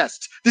my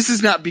chest. This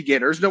is not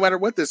beginners, no matter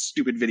what this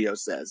stupid video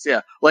says. Yeah.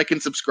 Like and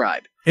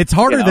subscribe. It's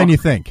harder than you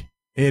think.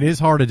 It is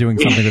harder doing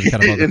something with a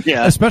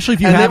kettlebell. Especially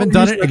if you haven't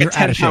done it and you're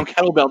out of shape.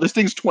 Kettlebell. This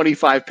thing's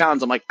 25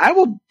 pounds. I'm like, I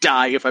will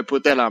die if I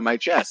put that on my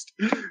chest.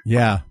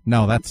 Yeah.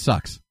 No, that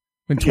sucks.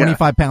 When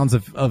 25 pounds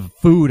of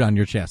food on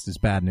your chest is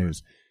bad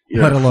news,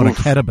 let alone a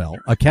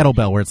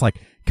kettlebell where it's like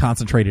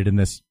concentrated in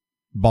this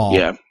ball.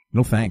 Yeah.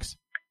 No thanks.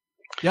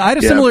 Yeah, I had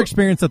a similar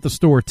experience at the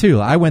store too.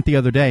 I went the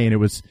other day and it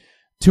was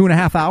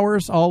 2.5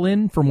 hours all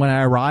in from when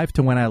I arrived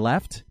to when I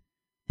left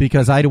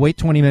because I had to wait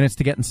 20 minutes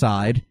to get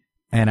inside.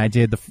 And I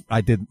did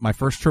my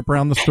first trip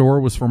around the store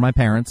was for my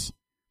parents.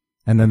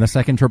 And then the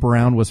second trip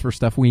around was for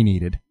stuff we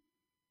needed.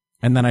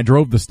 And then I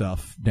drove the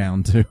stuff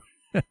down to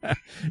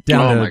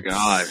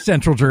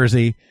Central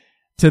Jersey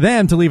to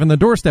them to leave on the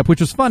doorstep,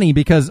 which was funny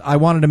because I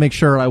wanted to make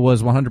sure I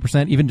was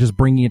 100% even just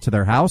bringing it to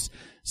their house.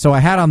 So I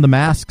had on the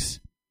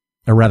masks,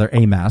 or rather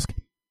a mask,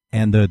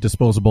 and the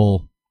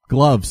disposable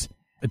gloves.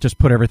 I just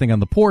put everything on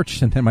the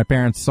porch, and then my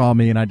parents saw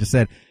me, and I just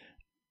said,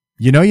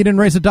 you didn't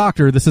raise a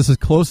doctor. This is as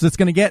close as it's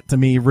going to get to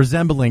me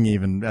resembling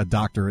even a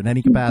doctor in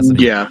any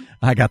capacity. Yeah.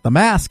 I got the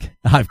mask.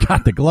 I've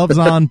got the gloves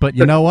on, but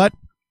you know what?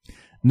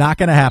 Not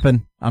going to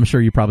happen. I'm sure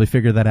you probably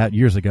figured that out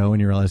years ago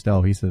and you realized,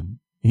 oh,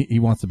 he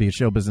wants to be a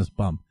show business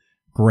bum.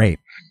 Great.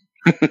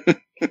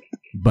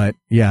 But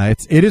yeah,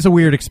 it is a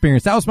weird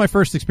experience. That was my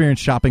first experience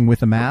shopping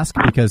with a mask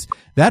because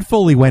that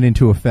fully went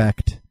into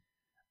effect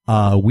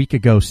a week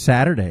ago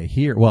Saturday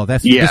here. Well,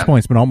 at this point,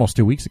 it's been almost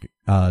 2 weeks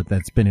ago,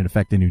 that's been in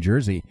effect in New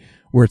Jersey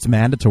where it's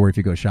mandatory if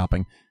you go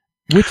shopping,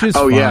 which is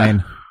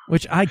fine,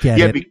 which I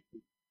get it.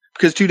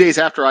 because 2 days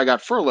after I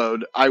got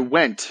furloughed, I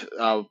went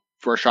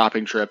for a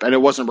shopping trip, and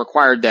it wasn't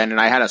required then, and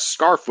I had a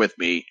scarf with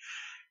me,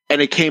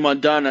 and it came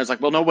undone. I was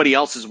like, well, nobody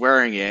else is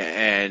wearing it,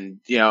 and,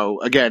 you know,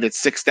 again, it's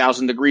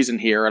 6,000 degrees in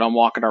here, and I'm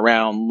walking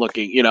around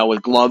looking, you know,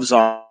 with gloves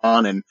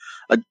on, and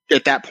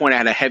at that point I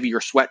had a heavier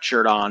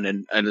sweatshirt on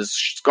and a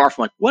scarf.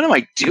 I'm like, what am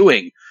I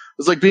doing? It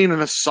was like being in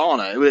a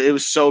sauna. It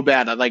was so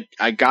bad.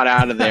 I got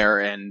out of there,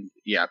 and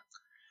yeah.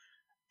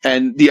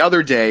 And the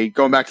other day,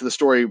 going back to the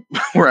story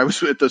where I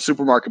was at the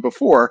supermarket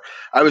before,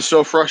 I was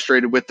so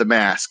frustrated with the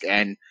mask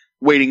and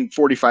waiting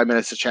 45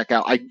 minutes to check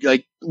out.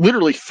 I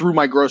literally threw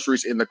my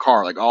groceries in the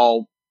car, like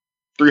all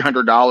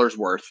 $300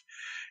 worth,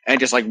 and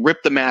just like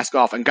ripped the mask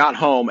off and got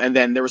home. And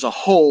then there was a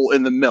hole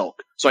in the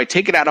milk. So I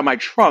take it out of my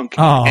trunk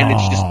and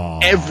it's just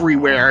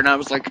everywhere. And I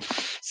was like,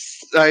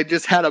 I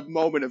just had a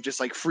moment of just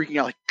like freaking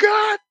out, like,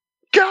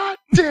 God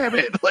damn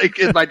it. Like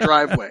in my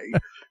driveway.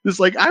 It's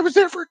like, I was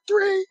there for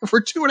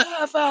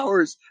 2.5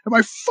 hours and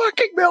my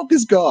fucking milk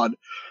is gone.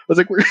 I was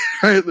like,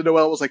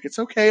 Noelle was like, it's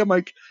okay. I'm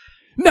like,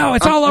 no,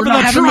 it's all over the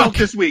having trunk. Milk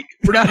this week.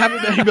 We're not having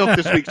any milk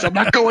this week, so I'm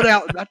not going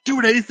out. I'm not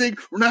doing anything.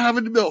 We're not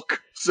having the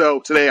milk.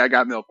 So today I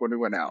got milk when we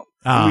went out.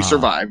 And we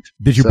survived.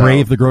 Did you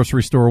brave the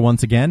grocery store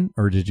once again,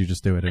 or did you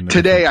just do it?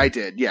 Today I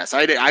did. Yes,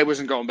 I did. I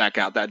wasn't going back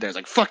out that day. I was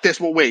like, fuck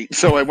this, we'll wait.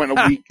 So I went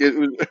a week. It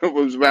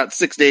was about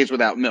 6 days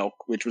without milk,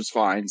 which was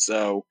fine.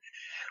 So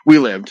we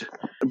lived.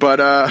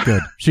 But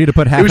good. She'd have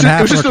put half it was and half.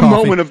 It was just a coffee.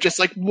 moment of just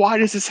like, why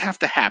does this have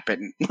to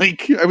happen?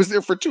 Like, I was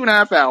there for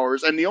 2.5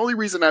 hours, and the only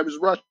reason I was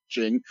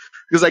rushing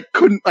because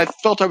I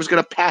felt I was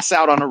going to pass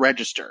out on a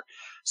register.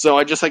 So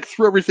I just like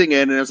threw everything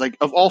in, and it was like,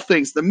 of all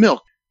things, the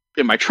milk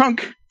in my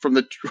trunk from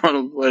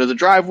the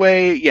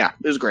driveway. Yeah,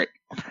 it was great.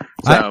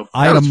 So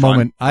I had a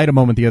moment. I had a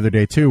moment the other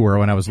day too, where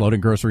when I was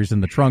loading groceries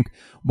in the trunk,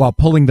 while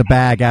pulling the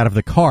bag out of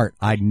the cart,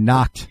 I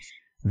knocked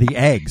the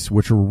eggs,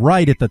 which were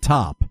right at the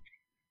top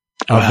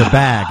of the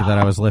bag that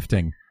I was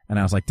lifting. And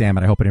I was like, damn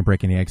it, I hope I didn't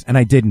break any eggs. And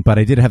I didn't, but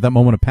I did have that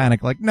moment of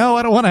panic, like, no,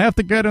 I don't want to have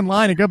to get in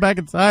line and go back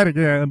inside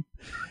again.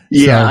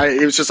 Yeah,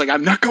 it was just like,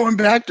 I'm not going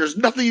back. There's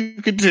nothing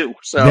you can do.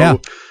 So yeah,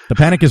 the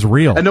panic is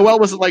real. And Noelle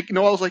was like,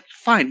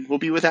 fine, we'll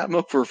be without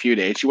milk for a few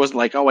days. She wasn't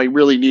like, oh, I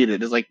really need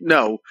it. It's like,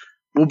 no,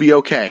 we'll be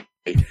okay.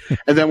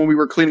 And then when we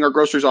were cleaning our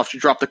groceries off, she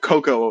dropped the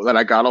cocoa that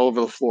I got all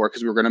over the floor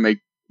because we were going to make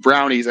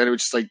brownies, and it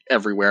was just like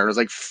everywhere. And I was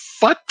like,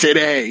 fuck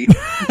today.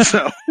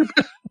 So,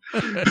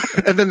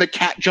 and then the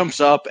cat jumps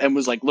up and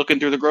was like looking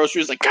through the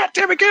groceries, like, God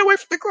damn it, get away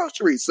from the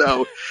groceries.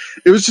 So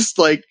it was just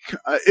like,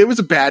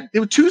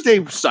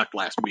 Tuesday sucked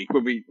last week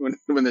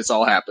when this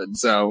all happened.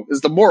 So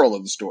is the moral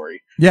of the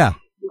story. Yeah.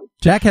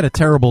 Jack had a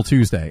terrible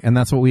Tuesday, and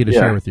that's what we had to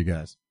share with you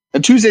guys.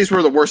 And Tuesdays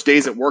were the worst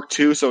days at work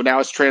too, so now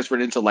it's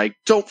transferred into like,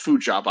 don't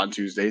food shop on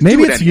Tuesdays.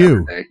 Maybe it's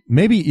you.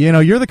 Maybe,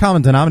 you're the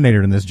common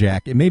denominator in this,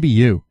 Jack. It may be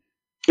you.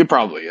 It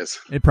probably is.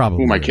 It probably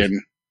Who am I is. kidding?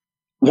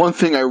 One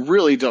thing I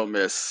really don't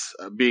miss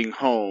being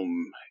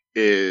home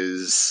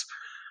is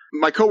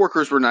my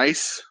coworkers were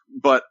nice,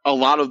 but a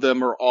lot of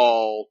them are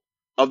all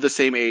of the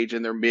same age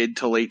in their mid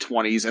to late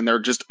 20s, and they're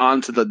just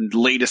on to the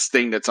latest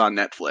thing that's on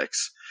Netflix.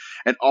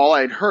 And all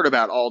I'd heard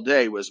about all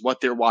day was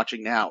what they're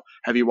watching now.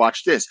 Have you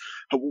watched this?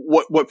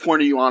 What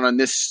point are you on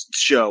this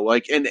show?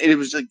 Like, and it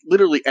was like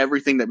literally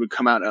everything that would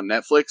come out on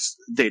Netflix,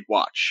 they'd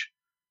watch.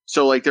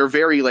 So like, they're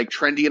very like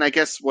trendy, and I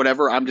guess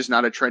whatever, I'm just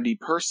not a trendy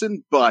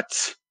person,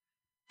 but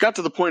got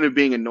to the point of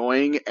being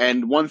annoying.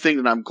 And one thing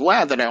that I'm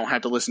glad that I don't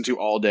have to listen to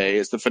all day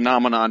is the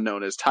phenomenon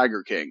known as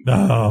Tiger King.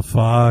 Oh,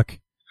 fuck.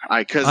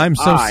 I'm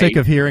so sick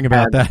of hearing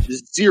about that.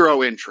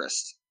 Zero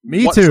interest.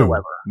 Me whatsoever.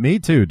 too. Me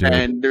too, dude.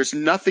 And there's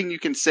nothing you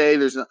can say.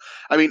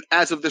 I mean,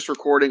 as of this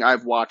recording,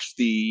 I've watched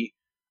the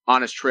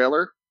honest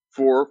trailer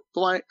for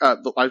I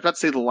was about to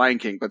say the Lion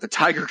King, but the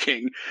Tiger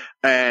King.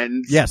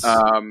 And yes,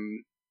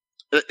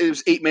 it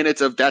was 8 minutes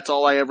of that's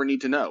all I ever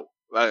need to know.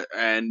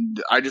 And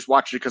I just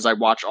watched it because I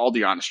watch all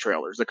the honest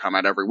trailers that come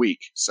out every week.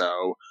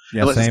 So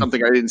unless it's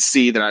something I didn't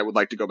see, then I would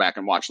like to go back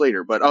and watch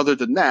later. But other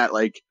than that,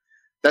 like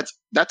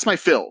that's my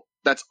fill.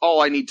 That's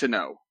all I need to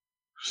know.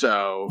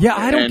 So yeah,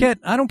 I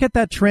don't get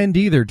that trend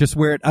either. Just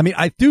where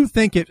I do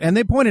think it, and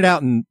they pointed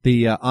out in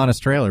the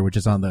honest trailer, which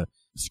is on the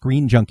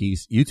Screen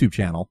Junkies YouTube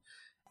channel.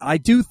 I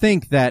do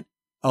think that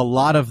a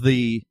lot of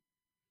the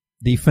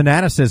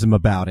fanaticism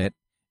about it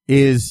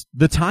is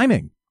the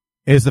timing,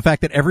 is the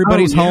fact that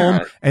everybody's home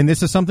and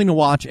this is something to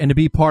watch and to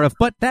be part of.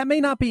 But that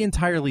may not be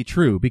entirely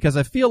true, because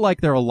I feel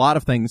like there are a lot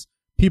of things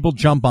people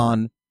jump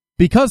on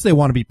because they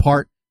want to be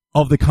part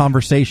of the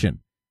conversation.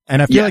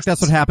 And I feel like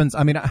that's what happens.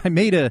 I mean, I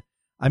made a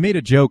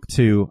joke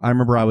too. I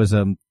remember I was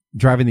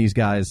driving these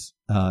guys,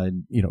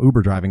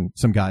 Uber driving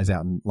some guys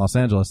out in Los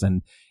Angeles,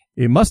 and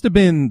it must have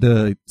been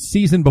the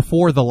season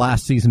before the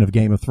last season of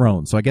Game of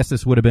Thrones. So I guess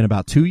this would have been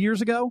about 2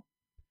 years ago.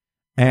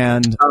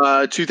 And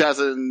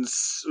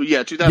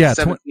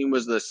 2017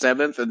 was the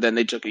 7th, and then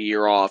they took a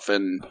year off,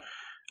 and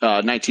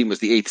 19 was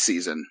the 8th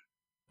season.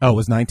 Oh, it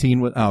was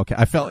 19? Okay.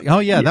 I felt,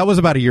 that was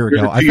about a year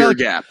ago. I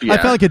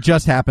felt like it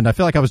just happened. I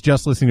feel like I was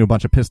just listening to a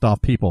bunch of pissed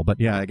off people,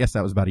 but yeah, I guess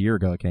that was about a year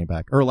ago it came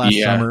back. Or last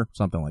summer,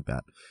 something like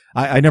that.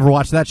 I never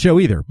watched that show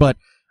either. But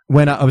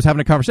when I was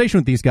having a conversation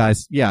with these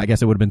guys, yeah, I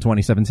guess it would have been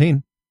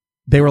 2017.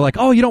 They were like,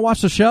 "Oh, you don't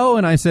watch the show?"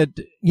 And I said,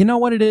 "You know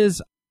what it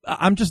is?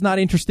 I'm just not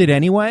interested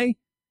anyway."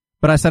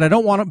 But I said, I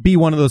don't want to be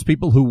one of those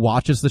people who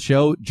watches the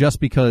show just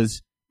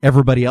because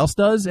everybody else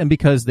does and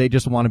because they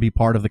just want to be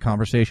part of the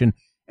conversation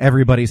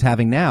everybody's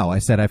having now. I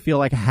said, I feel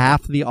like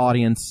half the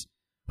audience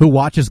who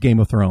watches Game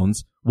of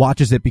Thrones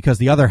watches it because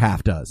the other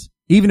half does.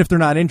 Even if they're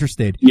not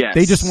interested, yes.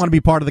 They just want to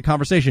be part of the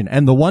conversation.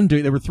 And the one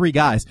dude, there were 3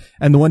 guys,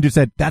 and the one dude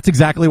said, that's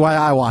exactly why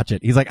I watch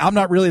it. He's like, I'm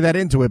not really that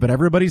into it, but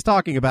everybody's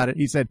talking about it.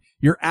 He said,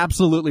 you're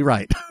absolutely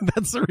right.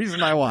 That's the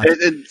reason I watch it.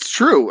 It's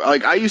true.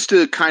 Like, I used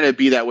to kind of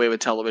be that way with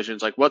television.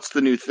 It's like, what's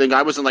the new thing?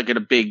 I wasn't like a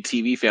big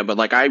TV fan, but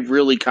like, I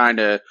really kind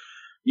of,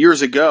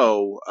 years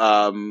ago,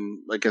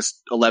 like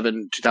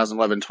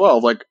 2011,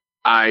 12, like,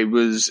 I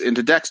was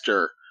into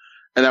Dexter.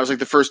 And that was like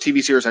the first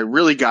TV series I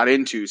really got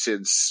into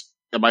since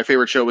my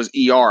favorite show was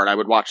ER, and I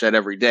would watch that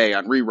every day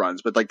on reruns.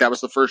 But like that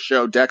was the first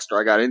show, Dexter,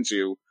 I got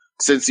into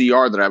since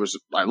ER that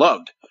I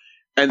loved.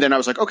 And then I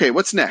was like, okay,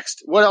 what's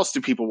next? What else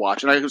do people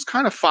watch? And I was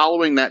kind of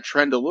following that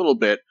trend a little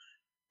bit.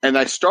 And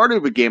I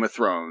started with Game of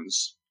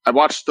Thrones. I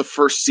watched the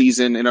first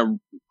season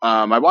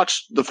I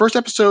watched the first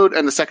episode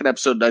and the second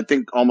episode, I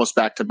think almost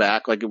back to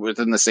back, like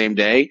within the same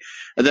day.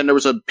 And then there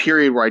was a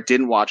period where I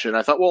didn't watch it. And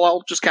I thought, well,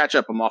 I'll just catch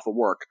up. I'm off of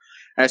work.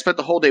 And I spent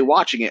the whole day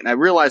watching it, and I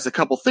realized a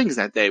couple things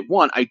that day.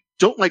 One, I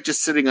don't like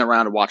just sitting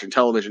around and watching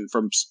television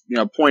from,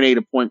 point A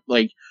to point,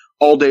 like,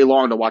 all day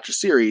long to watch a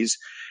series.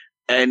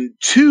 And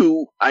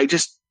 2, I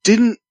just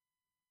didn't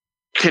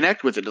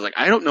connect with it. Like,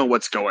 I don't know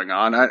what's going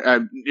on.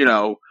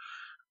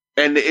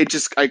 And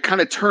I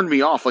kind of turned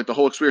me off, like the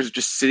whole experience of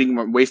just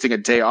sitting, wasting a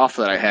day off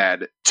that I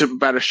had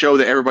about a show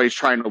that everybody's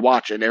trying to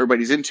watch and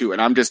everybody's into,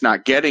 and I'm just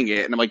not getting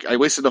it. And I'm like, I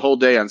wasted the whole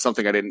day on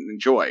something I didn't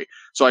enjoy.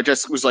 So I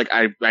just was like,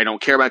 I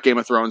don't care about Game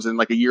of Thrones. And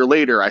like a year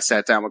later, I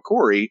sat down with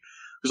Corey,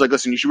 who's like,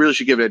 listen, you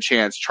should give it a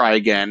chance, try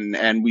again.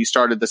 And we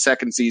started the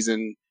second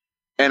season,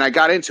 and I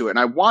got into it, and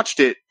I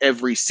watched it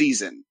every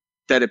season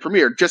that it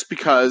premiered just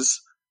because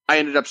I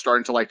ended up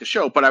starting to like the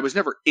show, but I was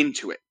never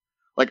into it.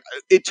 Like,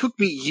 it took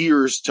me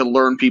years to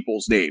learn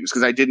people's names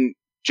because I didn't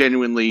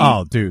genuinely.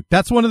 Oh, dude,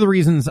 that's one of the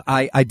reasons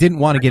I didn't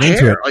want to get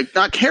into it. Like,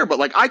 not care, but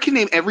like, I can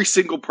name every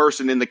single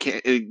person in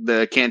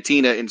the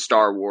cantina in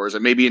Star Wars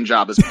and maybe in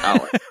Jabba's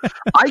palace.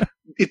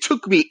 It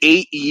took me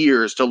 8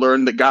 years to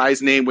learn the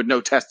guy's name with no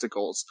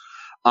testicles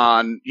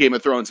on Game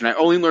of Thrones, and I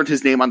only learned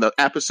his name on the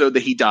episode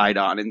that he died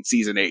on in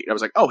season 8. I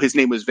was like, oh, his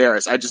name was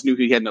Varys. I just knew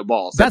he had no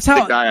balls. That's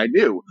the guy I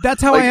knew.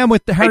 That's how I am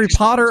with the Harry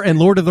Potter and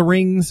Lord of the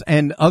Rings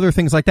and other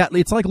things like that.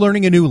 It's like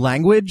learning a new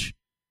language.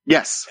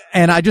 Yes.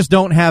 And I just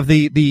don't have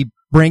the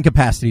brain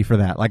capacity for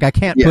that. Like, I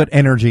can't put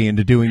energy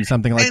into doing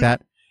something like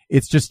that.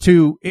 It's just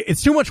too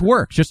much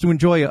work just to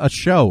enjoy a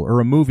show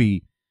or a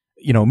movie,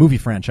 movie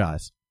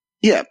franchise.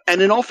 Yeah,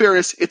 and in all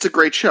fairness, it's a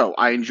great show.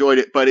 I enjoyed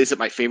it, but is it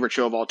my favorite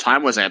show of all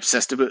time? Was I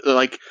obsessed with it?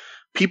 Like,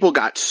 people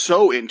got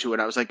so into it.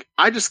 I was like,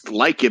 I just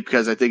like it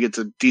because I think it's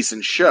a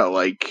decent show.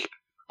 Like,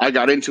 I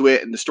got into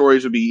it, and the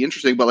stories would be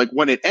interesting, but like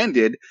when it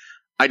ended,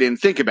 I didn't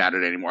think about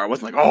it anymore. I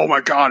wasn't like, oh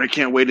my god, I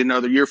can't wait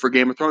another year for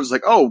Game of Thrones. It's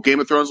like, oh, Game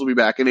of Thrones will be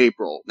back in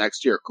April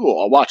next year. Cool,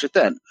 I'll watch it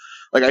then.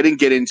 Like, I didn't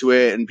get into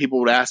it, and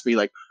people would ask me,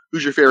 like,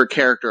 who's your favorite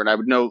character? And I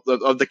would know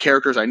of the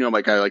characters I knew. I'm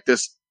like, I like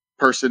this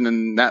person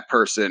and that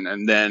person,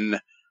 and then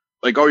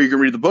like, oh, you can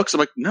read the books? I'm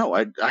like, no,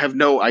 I have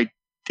no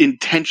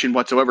intention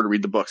whatsoever to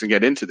read the books and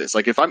get into this.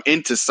 Like, if I'm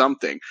into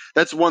something,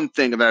 that's one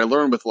thing that I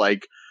learned with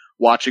like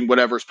watching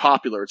whatever's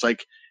popular. It's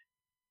like,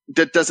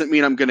 that doesn't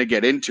mean I'm going to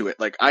get into it.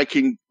 Like, I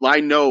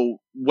know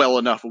well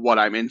enough of what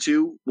I'm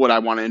into, what I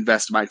want to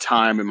invest my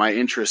time and my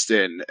interest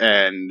in.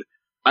 And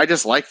I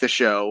just like the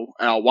show,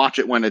 and I'll watch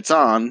it when it's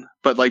on.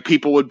 But like,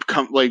 people would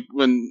come, like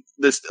when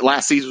this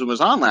last season was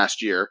on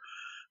last year,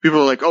 people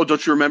are like, oh,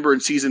 don't you remember in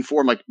season 4?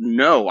 I'm like,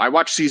 no, I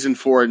watched season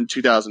 4 in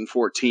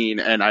 2014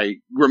 and I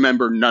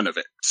remember none of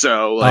it.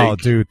 So like, oh,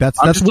 dude, that's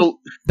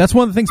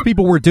one of the things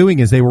people were doing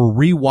is they were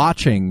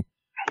rewatching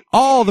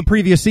all the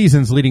previous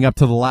seasons leading up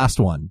to the last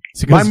one.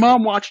 My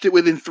mom watched it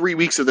within 3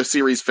 weeks of the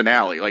series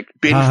finale, like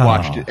binge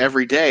watched it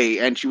every day.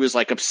 And she was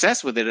like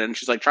obsessed with it. And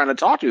she's like trying to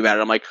talk to me about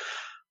it. I'm like,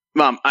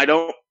 Mom, I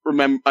don't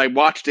remember. I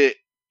watched it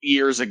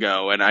years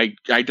ago, and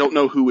I don't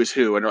know who is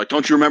who. And they're like,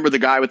 don't you remember the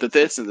guy with the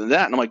this and the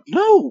that? And I'm like,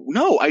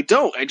 no, I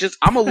don't.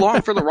 I'm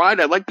along for the ride.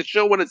 I like the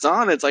show when it's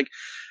on. It's like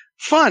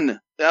fun.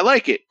 I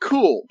like it.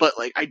 Cool. But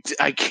like,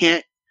 I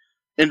can't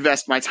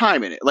invest my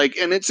time in it. Like,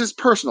 and it's just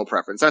personal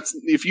preference. That's,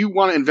 if you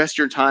want to invest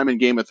your time in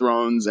Game of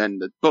Thrones and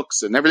the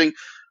books and everything,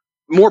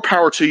 more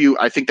power to you.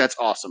 I think that's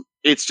awesome.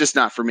 It's just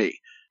not for me.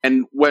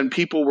 And when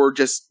people were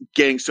just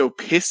getting so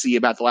pissy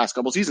about the last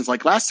couple seasons,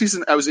 like last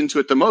season, I was into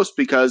it the most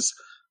because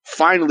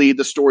finally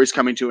the story's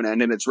coming to an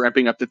end and it's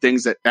ramping up to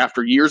things that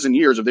after years and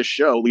years of this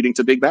show leading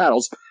to big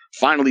battles,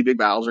 finally big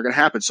battles are going to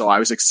happen. So I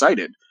was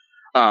excited.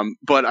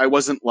 But I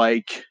wasn't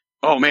like,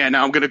 oh man,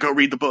 now I'm going to go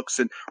read the books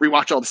and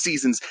rewatch all the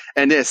seasons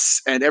and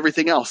this and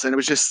everything else. And it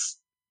was just,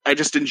 I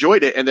just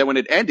enjoyed it. And then when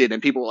it ended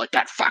and people were like,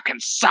 that fucking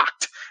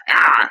sucked.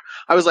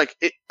 I was like,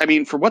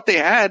 for what they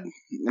had,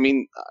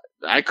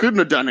 I couldn't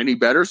have done any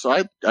better.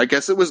 So I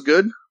guess it was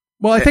good.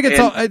 Well, I think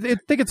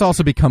it's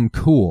also become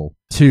cool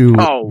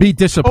to be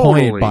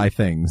disappointed by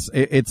things.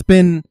 It's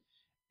been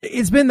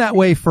that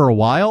way for a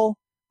while.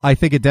 I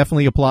think it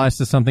definitely applies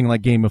to something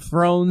like Game of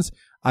Thrones.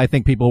 I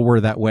think people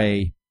were that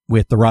way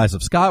with The Rise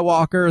of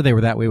Skywalker. They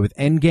were that way with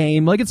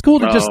Endgame. Like, it's cool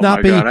to just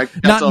not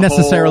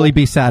necessarily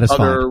be satisfied.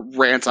 Other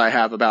rants I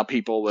have about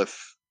people with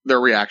their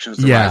reactions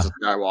to Rise of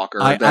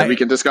Skywalker that we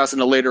can discuss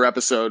in a later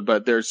episode,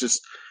 but there's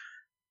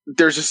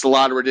just a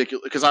lot of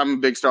ridiculous, because I'm a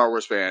big Star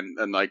Wars fan,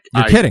 and like,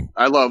 You're kidding.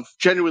 I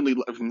genuinely,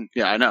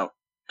 yeah, I know.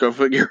 Go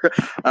figure.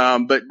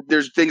 But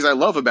there's things I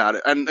love about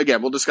it. And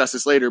again, we'll discuss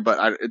this later,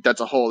 but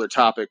that's a whole other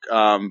topic.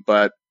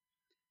 But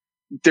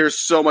there's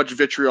so much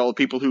vitriol of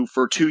people who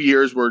for 2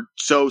 years were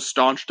so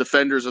staunch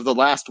defenders of the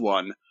last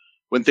one.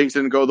 When things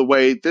didn't go the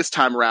way this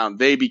time around,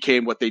 they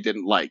became what they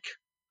didn't like.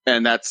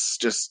 And that's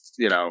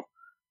just,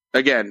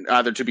 again,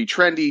 either to be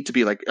trendy, to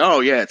be like,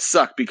 oh yeah, it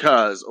sucked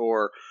because,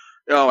 or,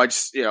 oh, I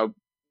just,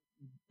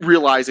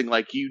 realizing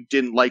like you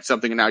didn't like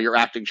something and now you're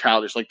acting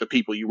childish like the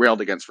people you railed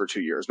against for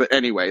 2 years. But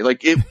anyway,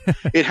 like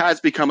it has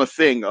become a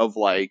thing of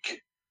like,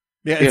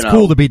 yeah, it's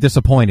cool to be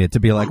disappointed, to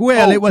be like,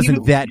 well, it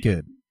wasn't that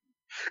good.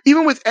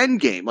 Even with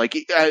Endgame, like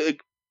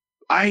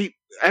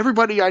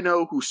everybody I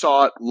know who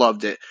saw it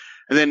loved it.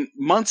 And then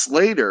months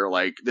later,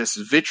 like this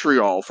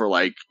vitriol for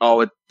like,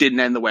 oh, it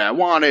didn't end the way I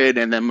wanted.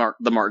 And then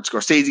the Martin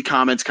Scorsese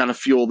comments kind of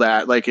fuel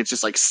that. Like, it's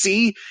just like,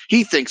 see,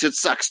 he thinks it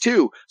sucks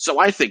too. So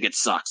I think it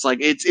sucks. Like,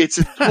 it's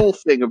a whole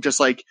thing of just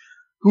like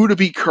who to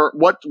be current.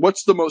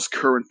 What's the most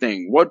current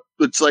thing?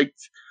 It's like,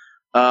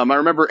 I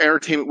remember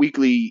Entertainment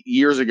Weekly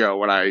years ago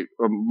when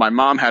my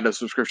mom had a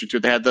subscription to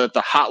it. They had the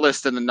hot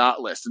list and the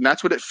not list. And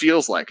that's what it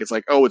feels like. It's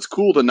like, oh, it's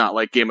cool to not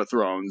like Game of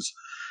Thrones.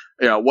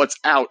 What's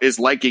out is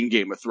liking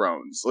Game of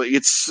Thrones. Like,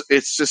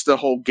 it's just a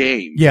whole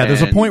game. Yeah,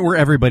 there's a point where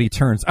everybody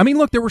turns. I mean,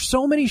 look, there were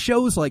so many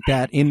shows like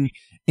that in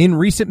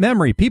recent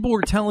memory. People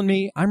were telling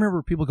me, I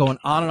remember people going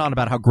on and on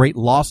about how great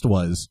Lost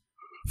was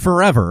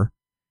forever.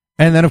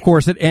 And then, of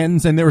course, it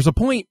ends, and there was a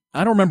point,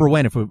 I don't remember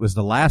when, if it was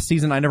the last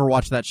season, I never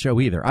watched that show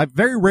either. I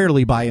very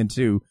rarely buy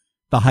into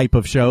the hype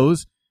of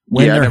shows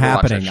when they're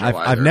happening.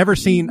 I've never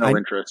seen... No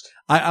interest.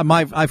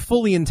 I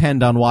fully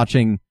intend on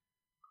watching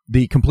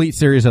the complete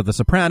series of The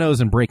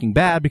Sopranos and Breaking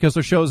Bad because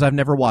they're shows I've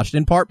never watched,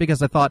 in part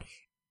because I thought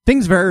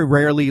things very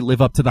rarely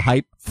live up to the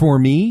hype for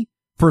me,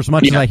 for as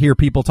much as I hear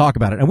people talk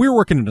about it. And we were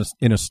working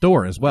in a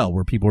store as well,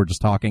 where people were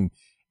just talking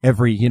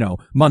every,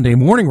 Monday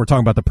morning we're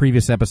talking about the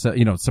previous episode,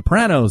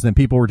 Sopranos, and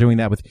people were doing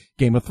that with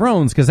Game of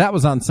Thrones because that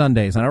was on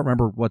Sundays. I don't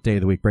remember what day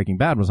of the week Breaking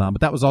Bad was on,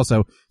 but that was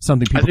also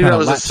something people I think that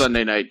was a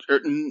Sunday night.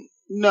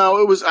 No,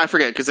 it was, I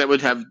forget, because that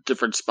would have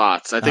different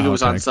spots. I think it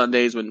was on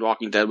Sundays when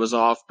Walking Dead was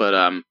off,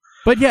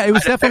 but yeah, it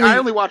was definitely... I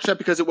only watched that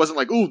because it wasn't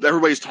like, ooh,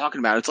 everybody's talking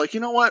about it. It's like,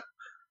 you know what?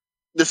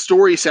 The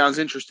story sounds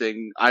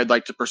interesting. I'd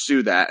like to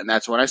pursue that. And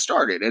that's when I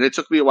started. And it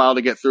took me a while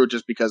to get through it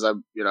just because of,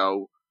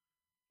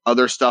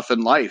 other stuff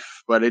in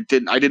life. But I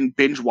didn't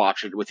binge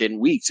watch it within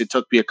weeks. It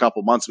took me a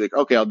couple months to be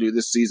like, okay, I'll do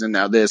this season,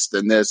 now this,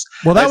 then this.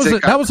 Well, that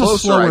was a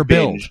slower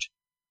build.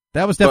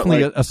 That was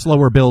definitely a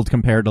slower build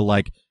compared to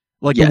like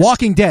The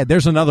Walking Dead,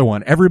 there's another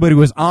one. Everybody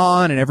was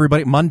on,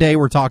 and Monday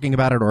we're talking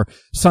about it, or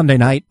Sunday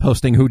night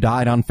posting who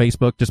died on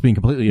Facebook, just being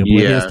completely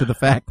oblivious to the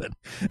fact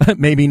that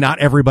maybe not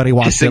everybody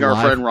watched it live.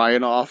 Our friend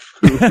Ryan off.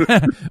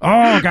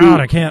 Oh, God,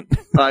 I can't.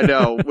 I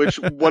know, which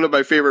one of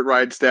my favorite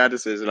Ryan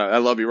statuses, and I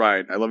love you,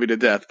 Ryan. I love you to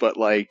death, but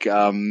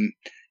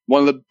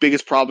one of the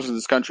biggest problems in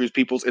this country is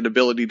people's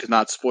inability to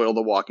not spoil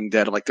The Walking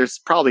Dead. I'm like, there's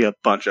probably a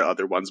bunch of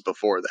other ones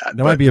before that.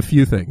 There might be a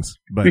few things,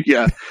 but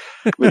yeah,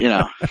 but,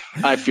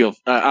 I feel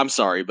I'm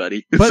sorry,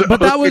 buddy. But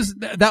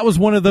that was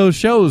one of those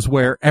shows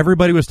where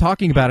everybody was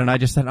talking about it, and I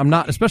just said, I'm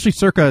not, especially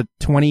circa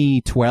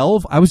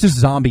 2012. I was just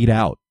zombied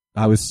out.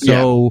 I was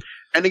so. Yeah.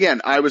 And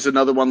again, I was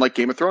another one like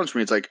Game of Thrones for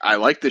me. It's like, I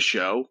like this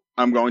show.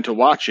 I'm going to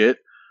watch it.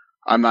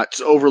 I'm not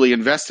overly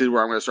invested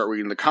where I'm going to start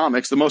reading the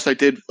comics. The most I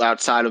did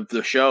outside of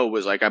the show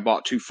was like I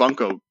bought 2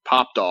 Funko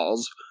Pop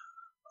dolls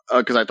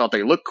because I thought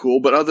they looked cool.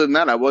 But other than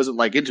that, I wasn't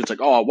like into it. It's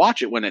like, oh, I'll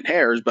watch it when it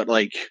airs. But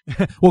like,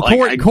 well,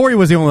 Corey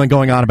was the only one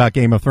going on about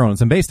Game of Thrones,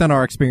 and based on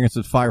our experience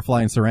with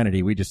Firefly and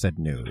Serenity, we just said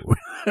no.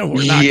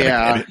 We're not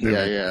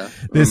yeah.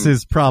 This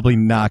is probably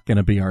not going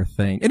to be our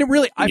thing. And it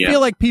really, I feel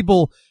like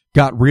people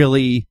got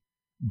really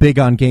big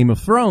on Game of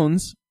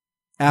Thrones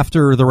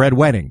after the Red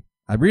Wedding.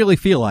 I really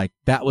feel like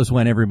that was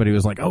when everybody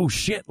was like, oh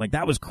shit, like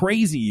that was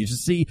crazy. You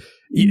just see,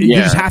 you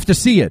just have to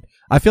see it.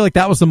 I feel like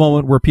that was the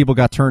moment where people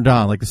got turned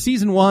on. Like the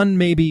season 1,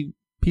 maybe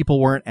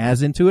people weren't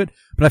as into it,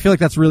 but I feel like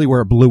that's really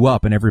where it blew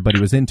up and everybody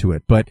was into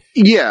it. But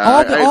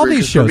all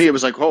these shows. For me, it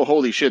was like, oh,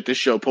 holy shit, this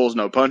show pulls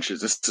no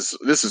punches.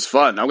 This is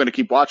fun. I'm going to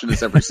keep watching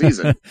this every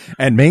season.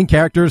 And main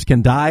characters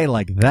can die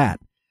like that.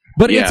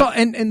 But it's all,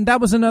 and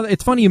that was another,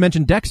 it's funny you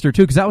mentioned Dexter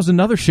too, because that was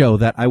another show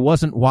that I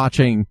wasn't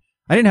watching.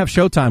 I didn't have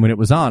Showtime when it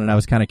was on, and I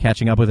was kind of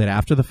catching up with it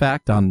after the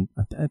fact on,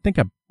 I think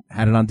I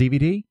had it on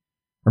DVD,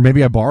 or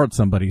maybe I borrowed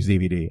somebody's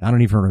DVD. I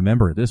don't even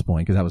remember at this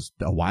point because that was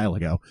a while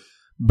ago.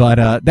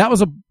 But, that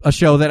was a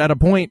show that at a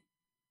point,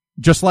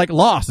 just like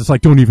Lost, it's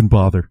like, don't even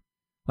bother.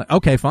 Like,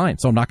 okay, fine.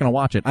 So I'm not going to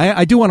watch it.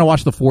 I do want to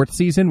watch the 4th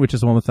season, which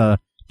is the one with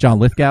John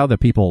Lithgow that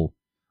people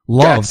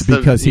loved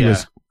because he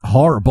was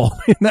horrible.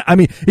 I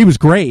mean, he was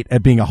great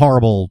at being a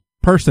horrible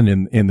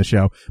person in the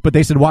show, but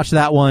they said watch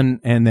that one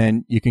and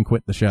then you can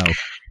quit the show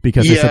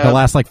because they said the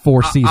last like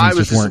 4 seasons I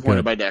was just weren't disappointed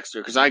good. by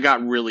Dexter because I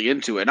got really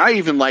into it. And I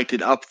even liked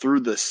it up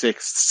through the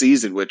 6th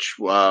season, which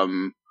I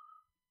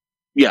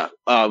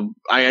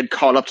had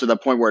caught up to the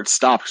point where it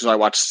stopped because I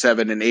watched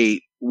 7 and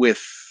 8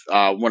 with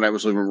when I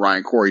was living with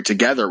Ryan Corey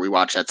together. We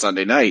watched that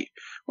Sunday night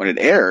when it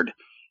aired.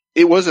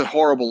 It was a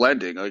horrible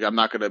ending. Like, I'm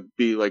not going to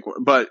be like,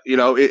 but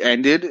it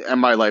ended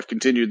and my life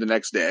continued the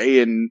next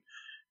day and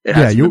it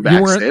hasn't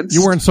been back since.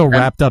 You weren't so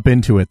wrapped up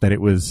into it that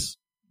it was.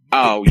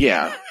 Oh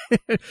yeah.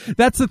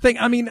 That's the thing.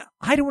 I mean,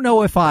 I don't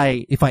know if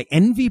I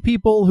envy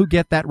people who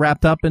get that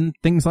wrapped up in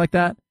things like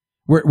that,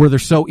 where they're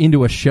so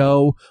into a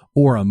show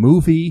or a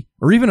movie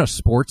or even a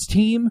sports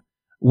team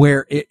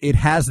where it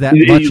has that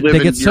much.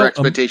 Your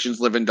expectations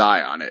live and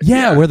die on it.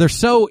 Yeah, where they're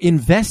so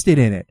invested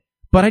in it.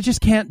 But I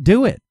just can't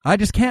do it. I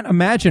just can't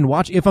imagine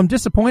if I'm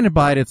disappointed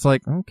by it, it's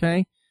like,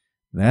 okay,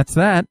 that's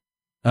that.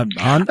 On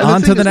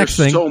to the next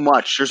thing. So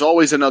much. There's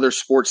always another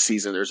sports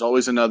season. There's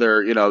always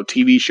another,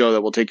 TV show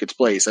that will take its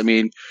place. I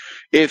mean,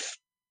 if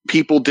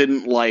people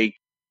didn't like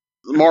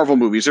Marvel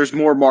movies, there's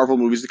more Marvel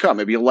movies to come.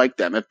 Maybe you'll like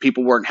them. If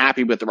people weren't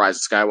happy with The Rise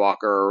of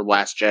Skywalker or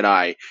Last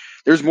Jedi,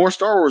 there's more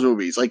Star Wars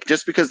movies. Like,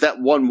 just because that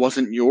one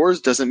wasn't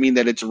yours doesn't mean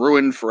that it's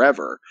ruined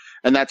forever.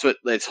 And that's what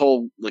this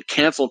whole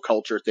cancel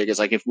culture thing is.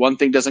 Like, if one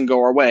thing doesn't go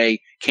our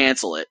way,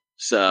 cancel it.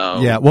 So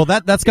yeah, well,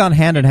 that's gone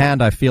hand in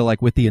hand, I feel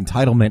like, with the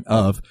entitlement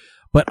of.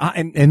 But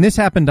and this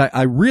happened,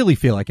 I really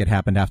feel like it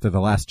happened after The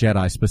Last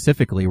Jedi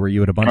specifically, where you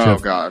had a bunch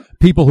of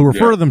people who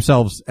refer to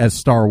themselves as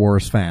Star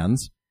Wars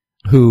fans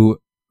who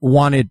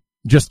wanted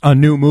just a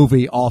new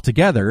movie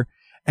altogether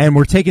and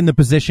were taking the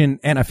position,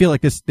 and I feel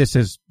like this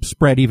has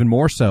spread even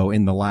more so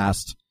in the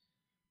last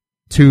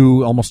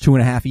almost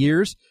 2.5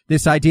 years,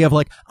 this idea of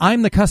like,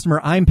 I'm the customer,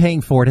 I'm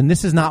paying for it, and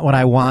this is not what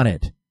I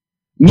wanted.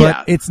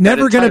 But it's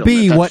never going to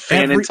be what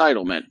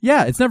entitlement.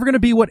 Yeah, it's never going to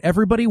be what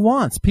everybody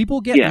wants.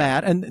 People get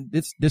mad, and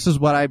this is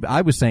what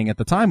I was saying at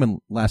the time when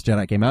Last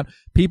Jedi came out.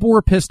 People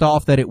were pissed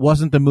off that it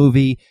wasn't the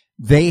movie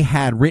they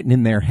had written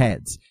in their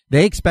heads.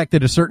 They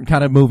expected a certain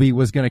kind of movie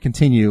was going to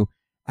continue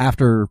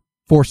after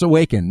Force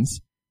Awakens,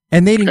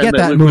 and they didn't get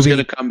that movie. Was going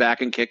to come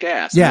back and kick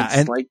ass.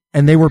 Yeah,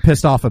 and they were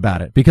pissed off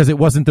about it because it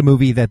wasn't the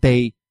movie that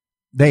they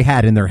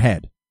had in their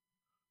head.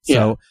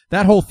 So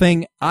that whole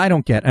thing, I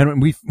don't get. And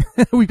we've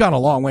gone a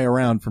long way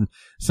around from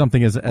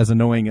something as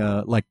annoying,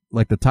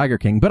 like the Tiger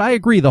King. But I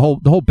agree, the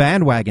whole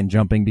bandwagon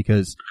jumping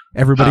because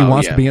everybody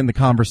wants to be in the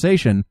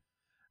conversation.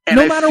 And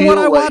no matter what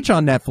I watch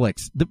on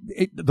Netflix,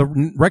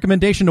 the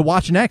recommendation to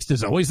watch next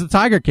is always the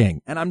Tiger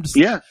King. And I'm just,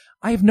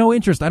 I have no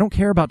interest. I don't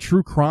care about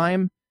true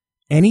crime.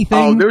 Anything?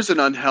 Oh, there's an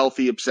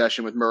unhealthy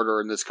obsession with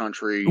murder in this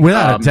country.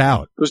 Without a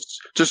doubt.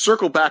 To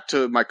circle back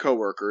to my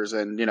coworkers,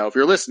 and if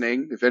you're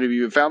listening, if any of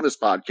you have found this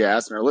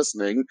podcast and are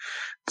listening,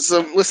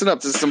 listen up.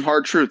 This is some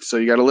hard truth, so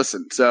you got to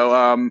listen.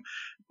 So,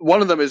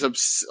 one of them is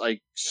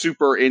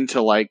super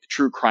into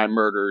true crime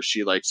murders.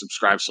 She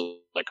subscribes to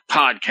a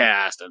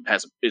podcast and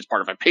is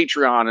part of a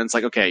Patreon. And it's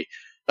like, okay,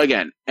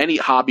 again, any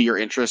hobby or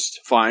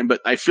interest, fine.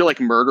 But I feel like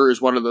murder is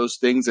one of those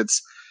things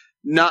that's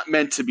not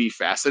meant to be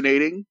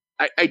fascinating.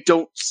 I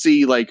don't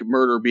see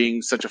murder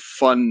being such a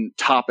fun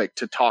topic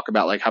to talk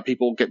about, how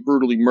people get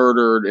brutally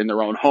murdered in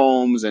their own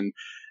homes. And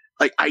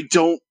I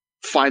don't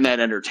find that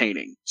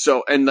entertaining.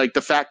 So, and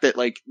the fact that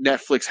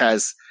Netflix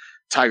has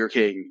Tiger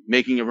King,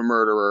 Making of a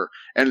Murderer,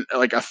 and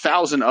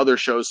 1,000 other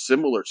shows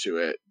similar to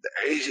it,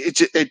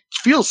 it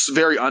feels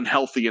very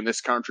unhealthy in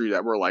this country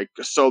that we're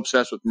so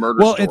obsessed with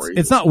murder stories. Well,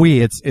 it's not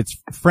it's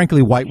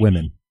frankly white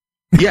women.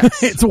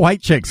 Yes. It's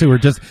white chicks who are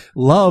just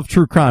love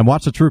true crime,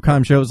 watch the true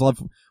crime shows, love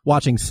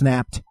watching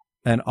Snapped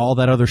and all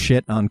that other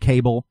shit on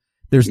cable.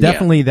 There's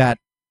definitely that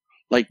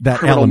that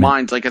Criminal element.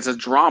 Minds, it's a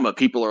drama.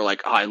 People are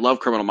like, oh, I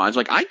love Criminal Minds.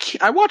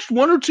 I watched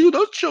 1 or 2.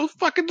 Those shows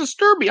fucking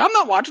disturb me. I'm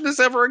not watching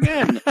this ever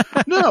again.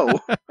 No.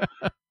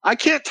 I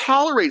can't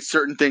tolerate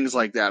certain things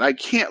like that. I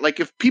can't,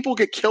 if people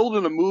get killed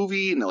in a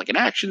movie and an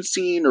action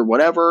scene or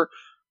whatever,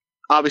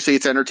 obviously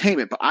it's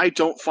entertainment, but I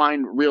don't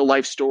find real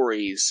life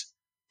stories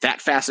that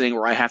fascinating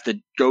where I have to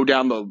go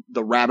down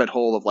the rabbit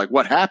hole of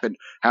what happened,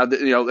 how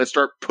let's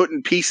start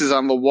putting pieces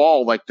on the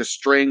wall, the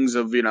strings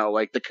of,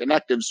 the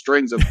connective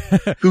strings of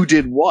who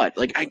did what.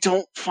 I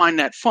don't find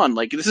that fun.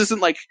 This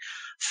isn't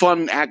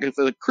fun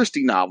Agatha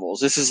Christie novels.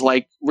 This is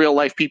real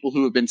life people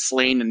who have been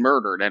slain and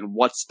murdered. And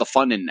what's the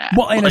fun in that?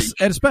 Well, and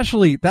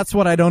especially that's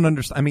what I don't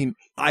understand. I mean,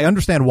 I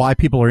understand why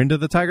people are into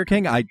the Tiger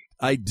King. I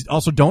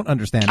also don't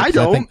understand it. I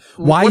don't.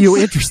 Why are you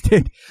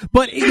interested?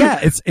 But yeah,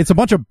 it's a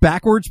bunch of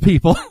backwards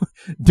people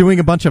doing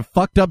a bunch of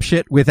fucked up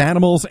shit with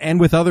animals and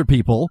with other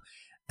people.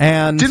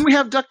 And didn't we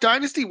have Duck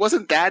Dynasty?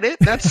 Wasn't that it?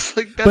 That's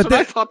what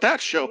I thought that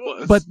show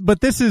was.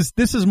 But this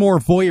is more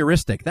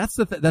voyeuristic.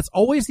 That's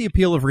always the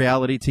appeal of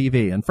reality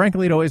TV, and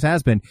frankly, it always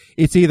has been.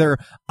 It's either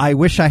I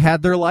wish I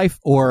had their life,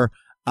 or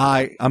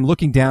I'm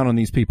looking down on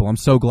these people. I'm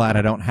so glad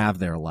I don't have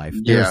their life.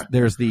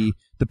 There's the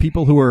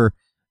people who are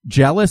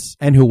jealous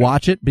and who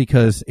watch it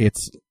because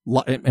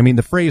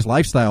the phrase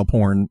lifestyle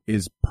porn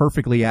is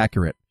perfectly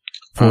accurate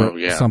for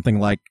something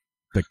like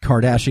the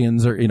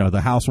Kardashians or,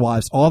 the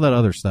housewives, all that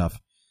other stuff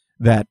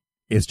that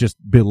is just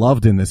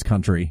beloved in this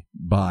country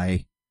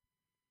by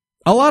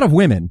a lot of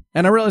women.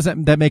 And I realize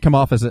that may come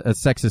off as a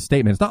sexist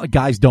statement. It's not like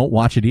guys don't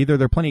watch it either.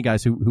 There are plenty of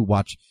guys who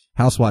watch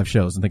housewife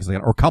shows and things like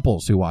that, or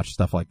couples who watch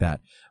stuff like that.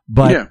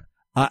 But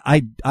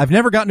I've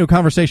never gotten into a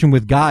conversation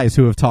with guys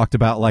who have talked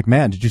about like,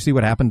 man, did you see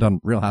what happened on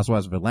Real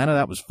Housewives of Atlanta?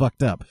 That was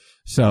fucked up.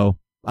 So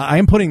I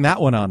am putting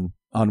that one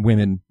on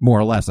women more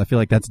or less. I feel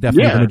like that's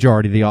definitely the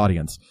majority of the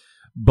audience.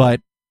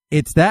 But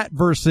it's that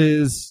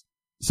versus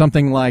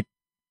something like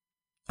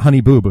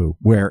Honey Boo Boo,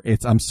 where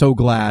I'm so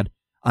glad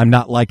I'm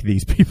not like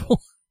these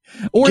people.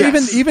 Or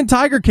even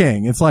Tiger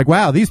King. It's like,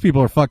 wow, these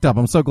people are fucked up.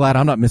 I'm so glad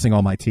I'm not missing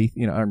all my teeth,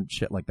 or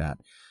shit like that.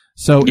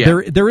 So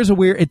there is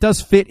it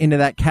does fit into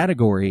that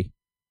category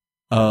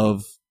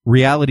of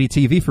reality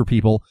TV for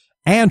people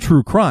and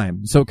true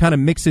crime. So it kind of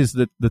mixes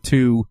the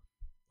two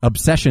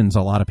obsessions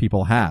a lot of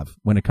people have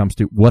when it comes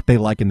to what they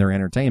like in their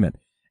entertainment.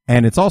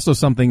 And it's also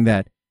something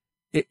that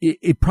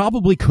it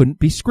probably couldn't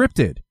be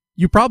scripted.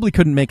 You probably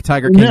couldn't make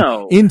Tiger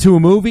King into a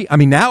movie. I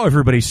mean, now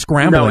everybody's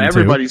scrambling. No,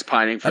 everybody's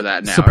pining for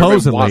that now.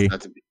 Supposedly.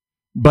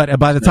 But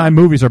by the time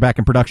movies are back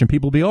in production,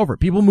 people will be over it.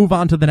 People move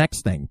on to the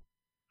next thing.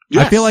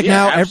 Yes, I feel like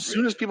now, as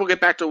soon as people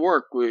get back to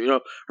work,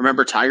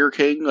 remember Tiger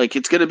King? Like,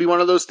 it's going to be one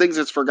of those things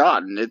that's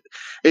forgotten.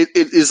 It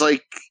is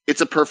like,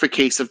 it's a perfect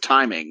case of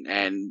timing,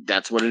 and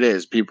that's what it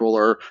is. People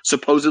are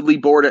supposedly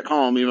bored at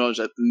home. There's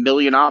a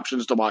million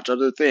options to watch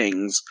other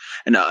things,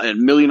 and a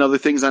million other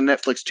things on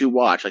Netflix to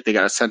watch. Like, they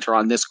got to center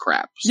on this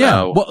crap. So.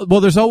 Yeah.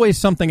 Well, there's always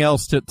something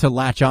else to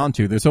latch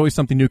onto. There's always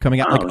something new coming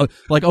out.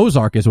 Like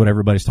Ozark is what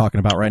everybody's talking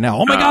about right now.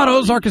 Oh my God,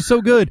 Ozark is so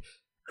good.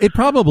 It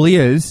probably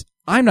is.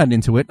 I'm not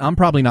into it. I'm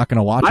probably not going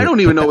to watch it. I don't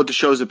even know what the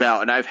show's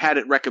about, and I've had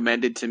it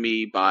recommended to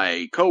me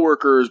by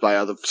coworkers,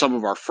 by some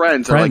of our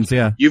friends. Like,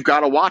 you've got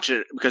to watch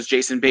it because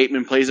Jason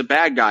Bateman plays a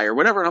bad guy or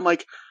whatever. And I'm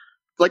like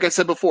I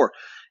said before,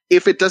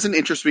 if it doesn't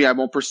interest me, I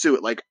won't pursue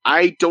it. Like,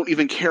 I don't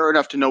even care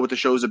enough to know what the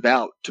show's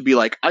about to be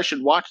like, I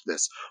should watch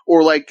this.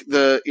 Or like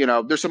there's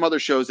some other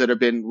shows that have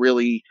been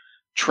really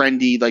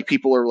trendy, like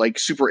people are like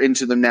super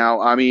into them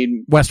now. I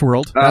mean,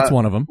 Westworld, that's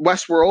one of them.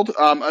 Westworld,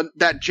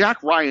 that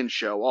Jack Ryan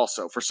show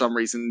also, for some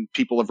reason,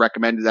 people have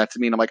recommended that to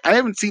me, and I'm like, I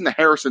haven't seen the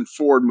Harrison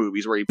Ford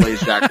movies where he plays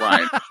Jack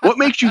Ryan. What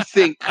makes you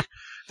think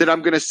that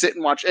I'm going to sit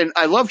and watch? And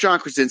I love John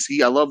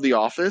Krasinski, I love The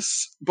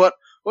Office, but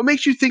what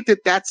makes you think that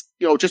that's,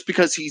 just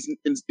because he's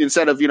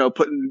instead of,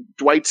 putting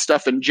Dwight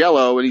stuff in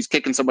Jell-O and he's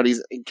kicking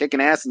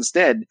ass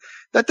instead,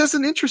 that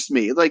doesn't interest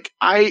me. Like,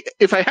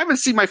 if I haven't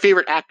seen my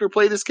favorite actor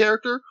play this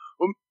character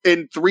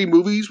in 3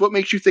 movies, what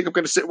makes you think I'm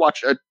going to sit and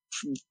watch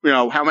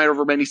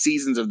however many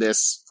seasons of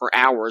this for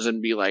hours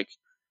and be like,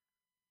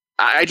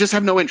 I just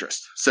have no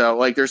interest. So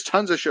like, there's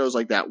tons of shows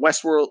like that.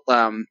 Westworld,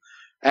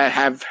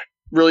 have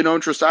really no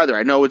interest either.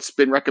 I know it's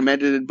been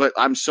recommended, but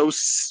I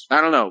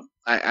don't know.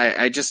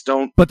 I just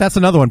don't. But that's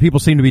another one. People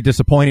seem to be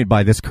disappointed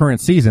by this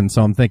current season.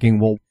 So I'm thinking,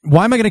 well,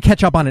 why am I going to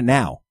catch up on it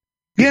now?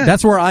 Yeah.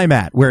 That's where I'm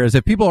at. Whereas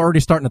if people are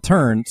already starting to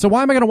turn, so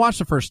why am I going to watch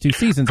the first 2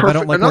 seasons if I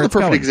don't like where it's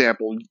going? Another perfect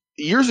example.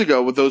 Years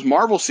ago with those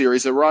Marvel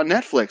series that were on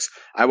Netflix,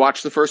 I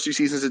watched the first 2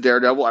 seasons of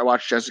Daredevil. I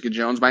watched Jessica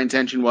Jones. My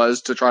intention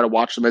was to try to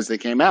watch them as they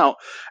came out.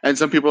 And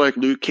some people are like,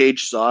 Luke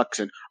Cage sucks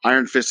and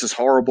Iron Fist is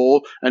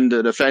horrible and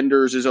The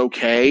Defenders is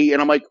okay.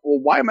 And I'm like, well,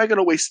 why am I going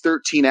to waste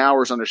 13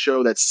 hours on a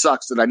show that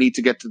sucks that I need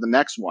to get to the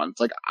next one? It's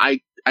like,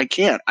 I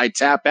can't. I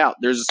tap out.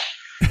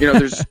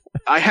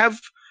 I have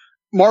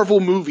Marvel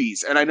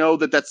movies, and I know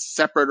that that's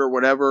separate or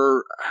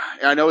whatever.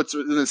 I know it's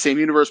in the same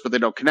universe, but they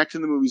don't connect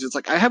in the movies. It's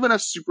like, I have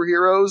enough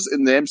superheroes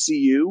in the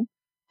MCU.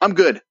 I'm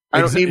good.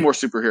 I don't need more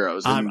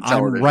superheroes. I'm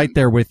right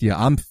there with you.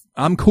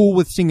 I'm cool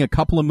with seeing a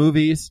couple of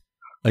movies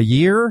a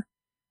year,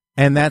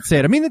 and that's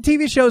it. I mean, the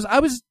TV shows, I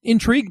was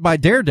intrigued by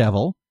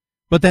Daredevil,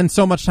 but then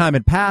so much time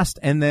had passed,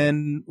 and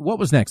then what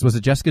was next? Was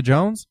it Jessica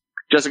Jones?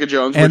 Jessica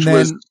Jones, and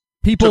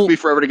which took me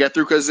forever to get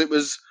through because it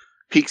was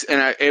peaks,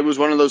 and it was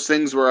one of those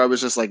things where I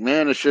was just like,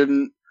 man, I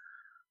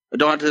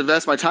don't have to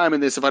invest my time in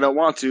this if I don't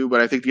want to,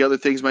 but I think the other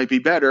things might be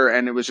better.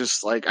 And it was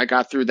just like, I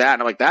got through that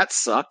and I'm like, that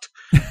sucked.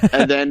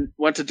 And then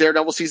went to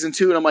Daredevil season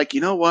 2 and I'm like,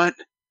 you know what?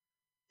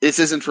 This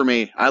isn't for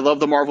me. I love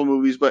the Marvel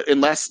movies, but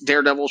unless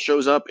Daredevil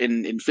shows up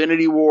in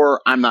Infinity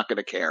War, I'm not going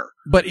to care.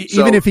 But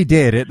even if he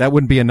did, that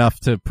wouldn't be enough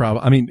to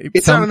probably, I mean,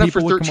 it's not enough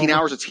for 13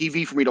 hours of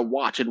TV for me to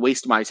watch and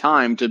waste my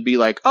time to be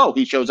like, oh,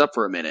 he shows up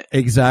for a minute.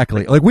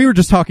 Exactly. Like we were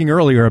just talking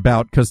earlier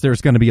about, because there's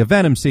going to be a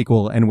Venom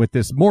sequel, and with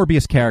this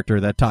Morbius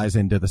character that ties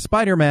into the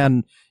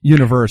Spider-Man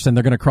universe, and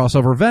they're going to cross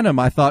over Venom,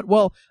 I thought,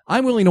 well,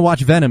 I'm willing to watch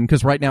Venom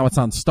because right now it's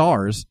on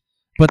Stars.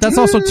 But that's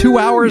also 2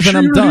 hours and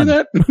I'm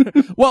done.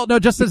 Well, no,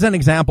 just as an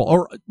example.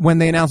 Or when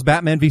they announced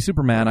Batman v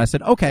Superman, I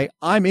said, okay,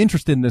 I'm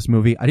interested in this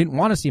movie. I didn't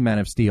want to see Man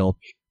of Steel,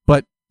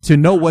 but to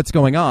know what's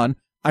going on,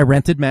 I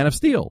rented Man of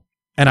Steel.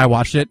 And I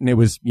watched it, and it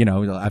was,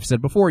 I've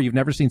said before, you've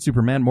never seen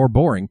Superman more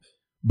boring.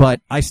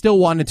 but I still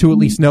wanted to at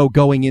least know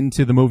going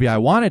into the movie I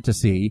wanted to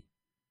see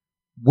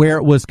where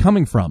it was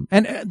coming from.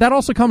 And that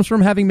also comes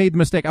from having made the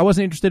mistake. I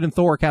wasn't interested in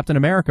Thor or Captain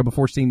America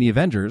before seeing the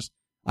Avengers.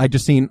 I'd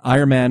just seen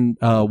Iron Man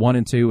 1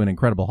 and 2 and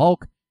Incredible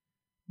Hulk.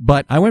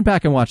 But I went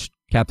back and watched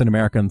Captain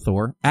America and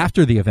Thor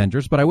after the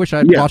Avengers, but I wish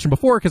I'd watched them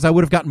before because I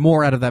would have gotten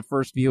more out of that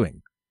first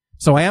viewing.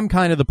 So I am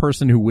kind of the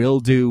person who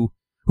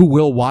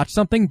will watch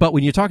something, but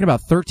when you're talking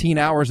about 13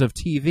 hours of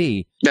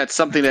TV... That's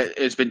something that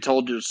has been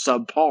told to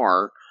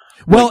subpar.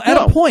 Well, like, at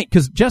a point,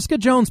 because Jessica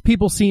Jones,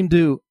 people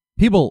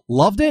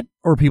loved it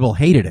or people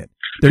hated it.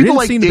 There people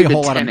didn't seem to be a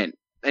whole lot of...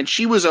 And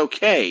she was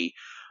okay,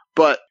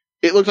 but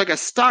it looked like a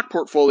stock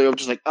portfolio of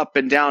just like up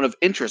and down of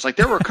interest. Like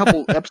there were a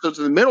couple episodes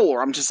in the middle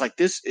where I'm just like,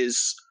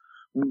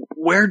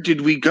 where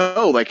did we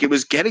go? Like it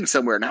was getting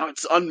somewhere. Now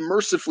it's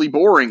unmercifully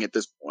boring at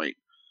this point.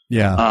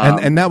 Yeah.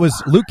 And that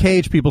was Luke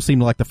Cage. People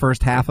seemed to like the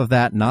first half of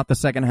that, not the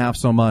second half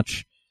so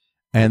much.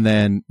 And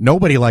then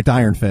nobody liked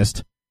Iron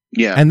Fist.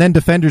 Yeah. And then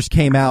Defenders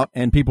came out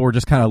and people were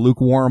just kind of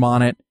lukewarm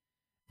on it.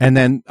 And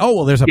then,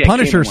 there's a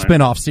Punisher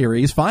spin-off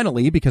series,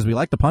 finally, because we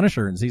like the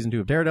Punisher in season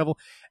 2 of Daredevil.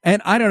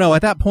 And I don't know,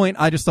 at that point,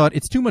 I just thought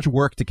it's too much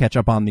work to catch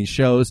up on these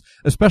shows,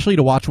 especially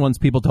to watch ones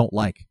people don't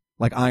like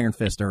Iron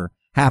Fist or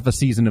half a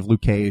season of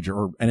Luke Cage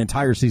or an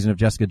entire season of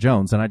Jessica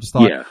Jones. And I just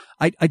thought,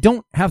 I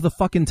don't have the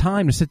fucking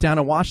time to sit down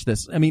and watch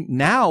this. I mean,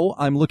 now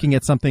I'm looking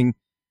at something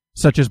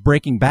such as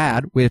Breaking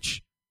Bad,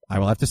 which I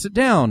will have to sit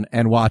down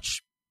and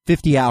watch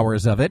 50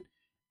 hours of it.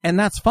 And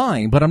that's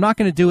fine, but I'm not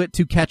going to do it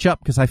to catch up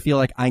because I feel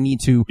like I need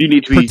to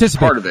participate. Be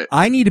part of it.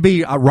 I need to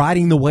be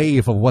riding the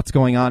wave of what's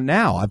going on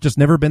now. I've just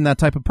never been that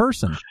type of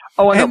person.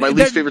 Oh, I know. My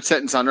least favorite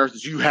sentence on earth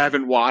is you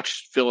haven't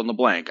watched fill in the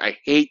blank. I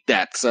hate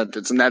that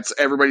sentence, and that's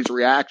everybody's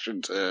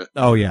reaction to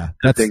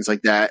things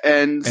like that.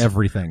 And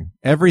everything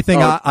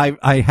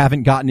I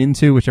haven't gotten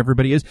into, which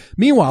everybody is.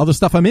 Meanwhile, the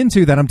stuff I'm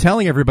into that I'm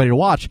telling everybody to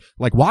watch,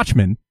 like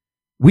Watchmen.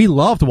 We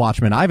loved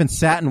Watchmen. I haven't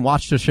sat and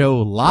watched a show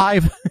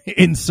live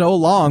in so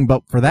long,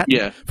 but for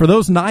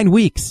those 9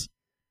 weeks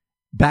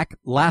back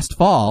last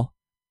fall,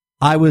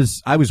 I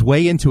was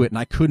way into it and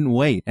I couldn't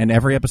wait. And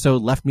every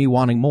episode left me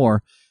wanting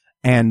more.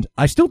 And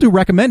I still do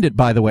recommend it,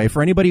 by the way,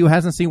 for anybody who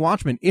hasn't seen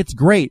Watchmen. It's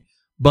great,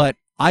 but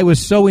I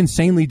was so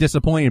insanely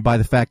disappointed by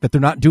the fact that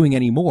they're not doing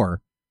any more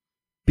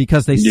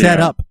because they set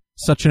up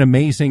such an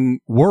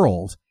amazing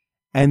world.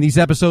 And these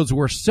episodes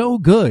were so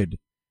good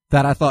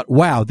that I thought,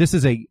 wow, this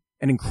is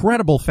an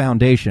incredible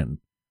foundation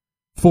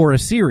for a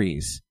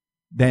series.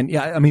 Then,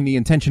 I mean, the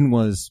intention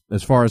was,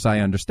 as far as I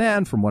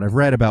understand from what I've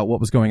read about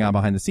what was going on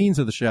behind the scenes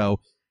of the show,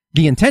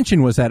 the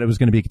intention was that it was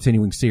going to be a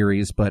continuing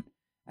series, but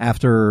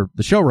after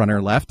the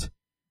showrunner left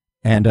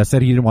and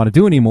said he didn't want to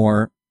do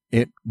anymore,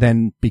 it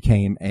then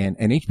became an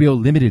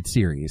HBO limited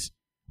series,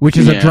 which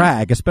is a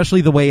drag,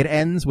 especially the way it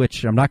ends,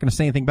 which I'm not going to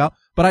say anything about,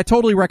 but I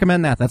totally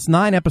recommend that. That's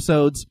 9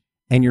 episodes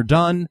and you're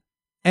done.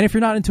 And if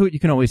you're not into it, you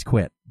can always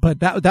quit.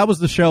 But that was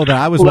the show that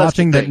I was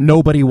watching that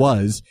nobody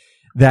was,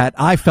 that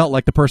I felt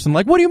like the person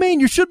like, what do you mean?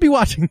 You should be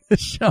watching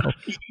this show.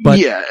 But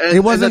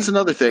it wasn't, and that's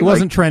another thing. It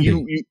wasn't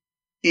trendy.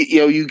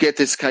 You get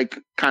this kind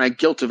of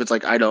guilt if it's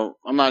like,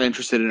 I'm not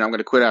interested in it. I'm going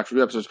to quit after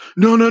 2 episodes.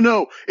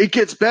 No. It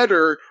gets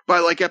better by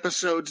like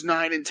episodes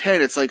 9 and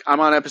 10. It's like,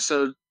 I'm on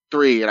episode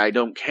 3 and I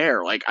don't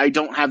care. Like, I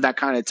don't have that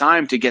kind of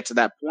time to get to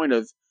that point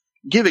of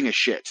giving a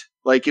shit.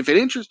 Like,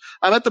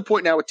 I'm at the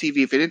point now with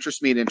TV, if it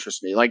interests me, it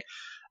interests me. Like,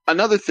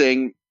 another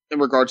thing in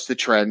regards to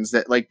trends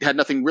that like had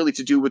nothing really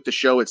to do with the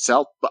show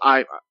itself, but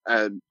I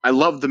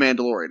loved The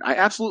Mandalorian. I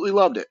absolutely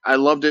loved it. I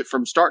loved it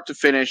from start to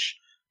finish,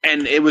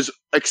 and it was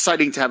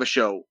exciting to have a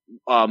show,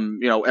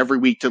 every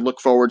week to look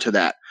forward to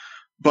that.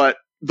 But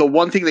the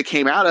one thing that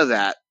came out of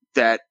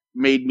that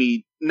made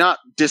me not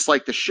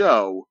dislike the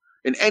show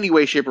in any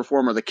way, shape, or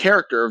form, or the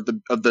character of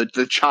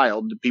the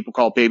child that people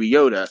call Baby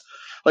Yoda,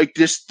 like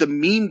just the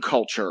meme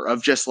culture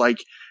of just like,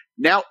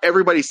 now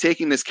everybody's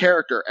taking this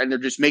character and they're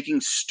just making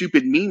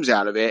stupid memes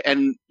out of it.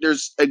 And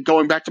there's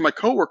going back to my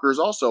coworkers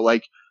also,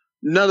 like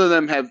none of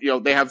them have,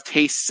 they have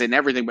tastes and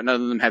everything, but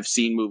none of them have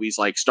seen movies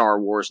like Star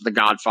Wars, The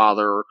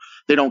Godfather.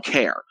 They don't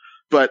care.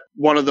 But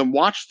one of them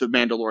watched The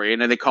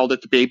Mandalorian and they called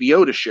it the Baby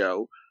Yoda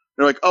show.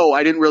 They're like,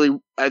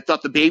 I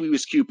thought the baby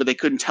was cute, but they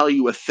couldn't tell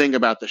you a thing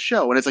about the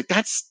show. And it's like,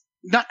 that's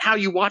not how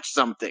you watch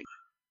something.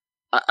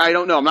 I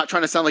don't know. I'm not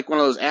trying to sound like one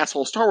of those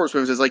asshole Star Wars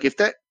fans. It's like,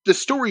 the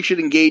story should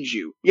engage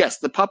you. Yes,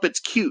 the puppet's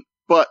cute,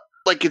 but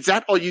like, is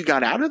that all you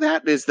got out of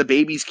that? Is the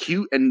baby's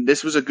cute and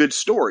this was a good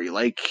story?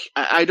 Like,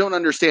 I don't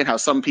understand how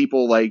some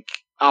people like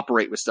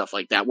operate with stuff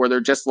like that, where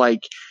they're just like,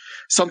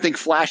 something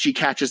flashy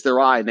catches their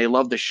eye and they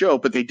love the show,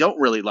 but they don't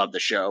really love the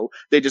show.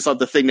 They just love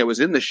the thing that was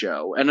in the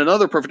show. And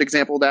another perfect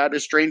example of that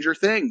is Stranger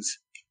Things.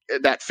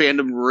 That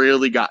fandom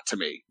really got to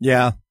me.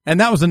 Yeah. And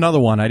that was another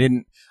one.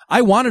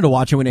 I wanted to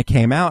watch it when it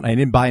came out. I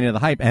didn't buy into the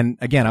hype. And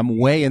again, I'm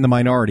way in the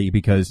minority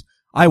because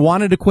I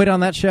wanted to quit on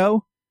that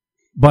show,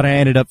 but I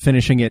ended up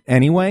finishing it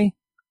anyway,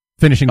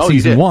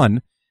 season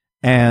 1.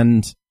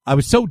 And I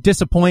was so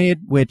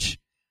disappointed, which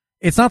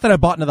it's not that I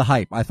bought into the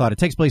hype. I thought it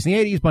takes place in the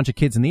 80s, bunch of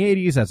kids in the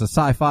 80s, has a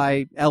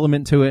sci-fi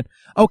element to it.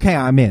 Okay,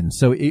 I'm in.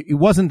 So it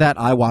wasn't that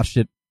I watched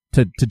it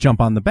to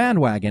jump on the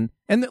bandwagon.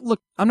 And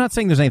look, I'm not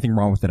saying there's anything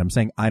wrong with it. I'm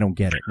saying I don't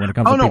get it when it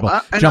comes to people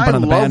jumping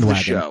on the bandwagon. The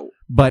show.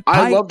 But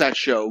I love that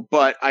show,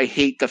 but I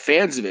hate the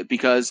fans of it,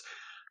 because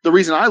the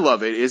reason I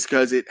love it is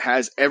because it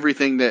has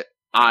everything that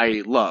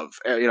I love.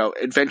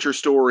 Adventure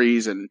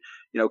stories and,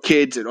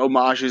 kids and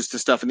homages to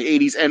stuff in the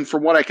 80s. And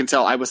from what I can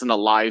tell, I wasn't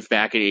alive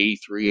back in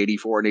 83,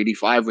 84, and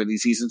 85 when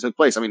these seasons took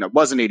place. I mean, I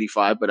wasn't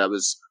 85, but I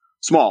was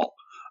small.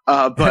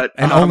 But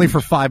only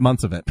for 5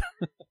 months of it.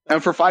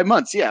 And for 5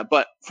 months, yeah.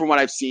 But from what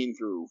I've seen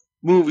through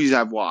movies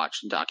I've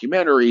watched and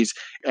documentaries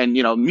and,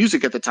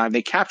 music at the time,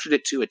 they captured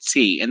it to a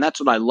T. And that's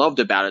what I loved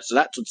about it. So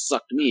that's what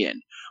sucked me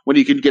in. When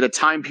you can get a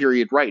time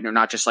period right and they're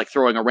not just like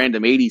throwing a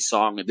random 80s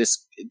song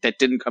that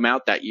didn't come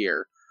out that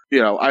year.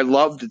 I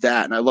loved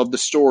that, and I loved the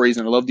stories,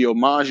 and I loved the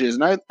homages,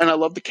 and I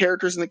loved the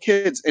characters and the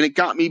kids, and it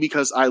got me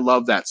because I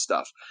love that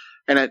stuff.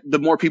 And the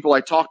more people I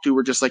talked to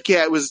were just like,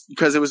 yeah, it was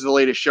because it was the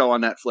latest show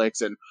on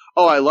Netflix, and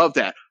oh, I love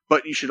that,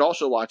 but you should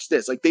also watch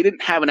this. Like, they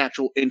didn't have an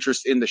actual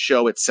interest in the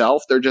show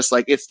itself. They're just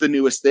like, it's the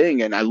newest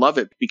thing, and I love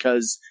it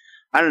because,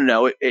 I don't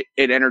know, it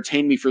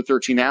entertained me for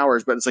 13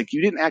 hours, but it's like,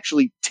 you didn't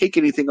actually take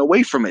anything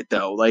away from it,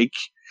 though. Like,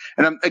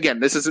 and again,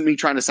 this isn't me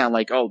trying to sound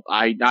like, oh,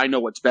 I know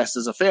what's best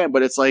as a fan,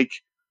 but it's like,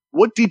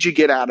 what did you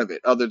get out of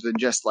it other than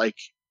just like,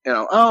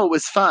 oh, it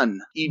was fun?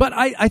 But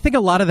I think a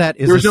lot of that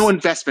is... There's no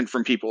investment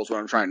from people is what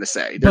I'm trying to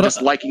say. They're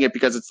just liking it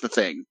because it's the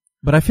thing.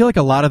 But I feel like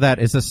a lot of that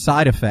is a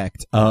side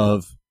effect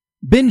of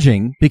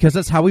binging, because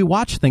that's how we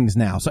watch things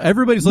now. So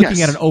everybody's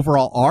looking at an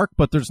overall arc,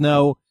 but there's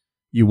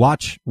you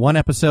watch one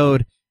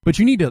episode, but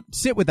you need to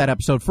sit with that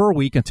episode for a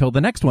week until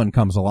the next one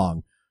comes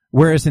along.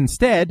 Whereas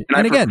instead,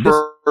 and again,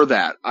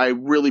 that. I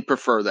really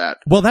prefer that.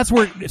 Well, that's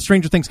where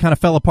Stranger Things kind of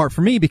fell apart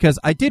for me, because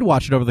I did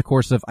watch it over the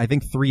course of, I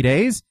think, 3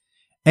 days.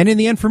 And in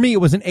the end, for me, it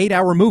was an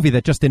 8-hour movie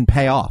that just didn't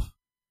pay off.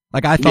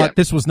 Like, I thought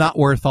this was not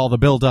worth all the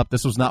build-up.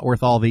 This was not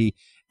worth all the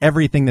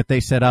everything that they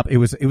set up. It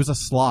was a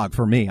slog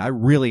for me. I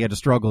really had to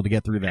struggle to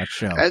get through that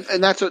show.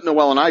 And that's what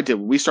Noelle and I did.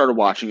 When we started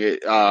watching it,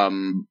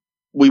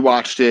 we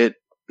watched it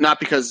not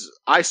because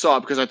I saw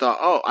it, because I thought,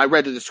 oh, I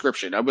read the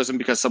description. It wasn't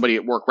because somebody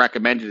at work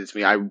recommended it to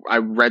me. I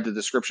read the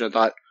description. I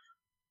thought,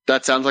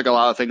 that sounds like a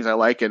lot of things I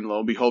like. And lo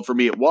and behold, for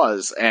me, it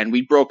was. And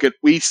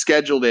we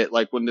scheduled it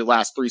like when the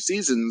last 3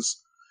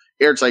 seasons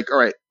aired. It's like, all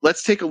right,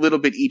 let's take a little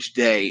bit each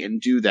day and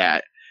do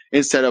that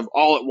instead of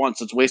all at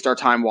once. Let's waste our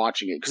time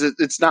watching it, because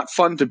it's not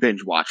fun to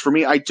binge watch. For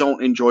me, I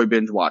don't enjoy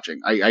binge watching.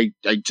 I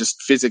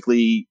just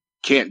physically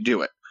can't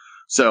do it.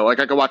 So, like,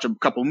 I could watch a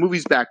couple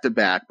movies back to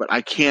back, but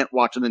I can't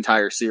watch an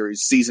entire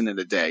season in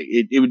a day.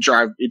 It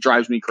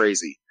drives me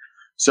crazy.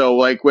 So,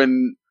 like,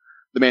 when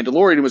The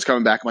Mandalorian was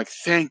coming back, I'm like,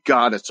 thank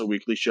God it's a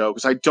weekly show,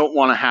 because I don't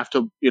want to have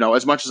to,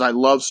 as much as I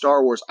love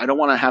Star Wars, I don't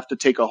want to have to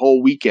take a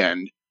whole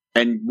weekend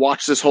and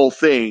watch this whole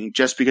thing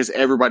just because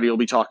everybody will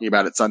be talking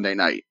about it Sunday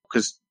night.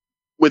 Because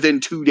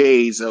within 2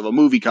 days of a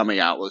movie coming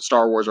out with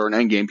Star Wars or an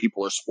Endgame,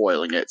 people are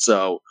spoiling it.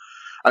 So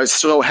I was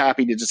so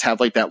happy to just have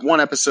like that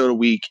one episode a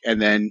week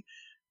and then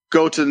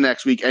go to the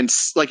next week and,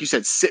 like you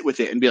said, sit with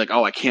it and be like,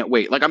 oh, I can't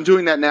wait. Like, I'm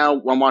doing that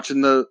now. I'm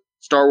watching the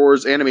Star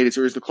Wars animated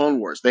series, The Clone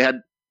Wars. They're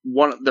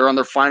on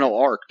their final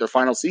arc, their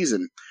final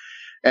season.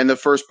 And the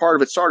first part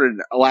of it started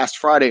last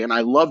Friday, and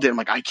I loved it. I'm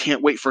like, I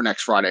can't wait for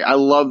next Friday. I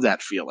love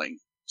that feeling.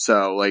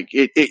 So, like,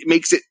 it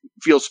makes it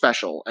feel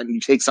special, and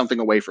you take something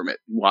away from it.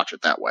 You watch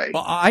it that way.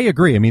 Well, I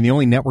agree. I mean, the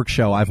only network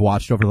show I've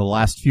watched over the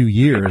last few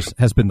years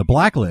has been The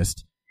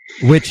Blacklist,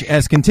 which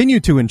has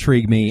continued to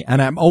intrigue me,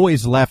 and I'm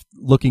always left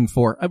looking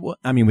for,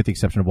 I mean, with the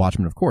exception of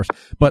Watchmen, of course,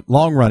 but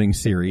long-running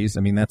series.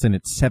 I mean, that's in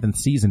its 7th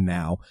season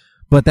now.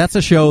 But that's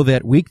a show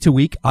that week to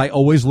week I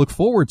always look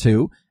forward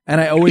to, and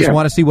I always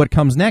want to see what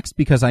comes next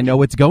because I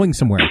know it's going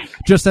somewhere.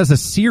 Just as a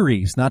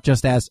series, not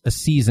just as a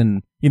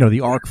season,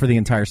 the arc for the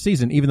entire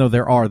season, even though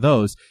there are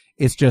those,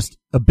 it's just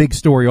a big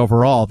story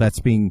overall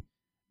that's being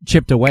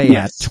chipped away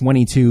at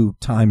 22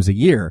 times a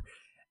year.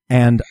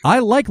 And I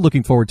like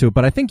looking forward to it,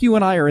 but I think you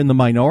and I are in the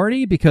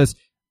minority because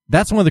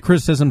that's one of the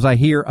criticisms I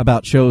hear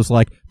about shows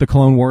like The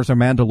Clone Wars or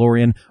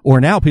Mandalorian,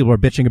 or now people are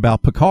bitching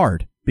about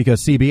Picard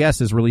because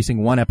CBS is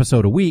releasing one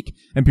episode a week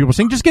and people are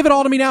saying, just give it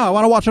all to me now. I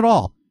want to watch it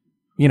all.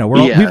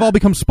 We've all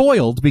become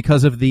spoiled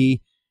because of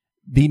the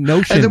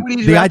notion,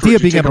 the idea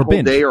of being able to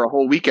binge. A whole day or a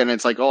whole weekend,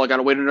 it's like, oh, I got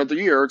to wait another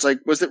year. It's like,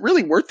 was it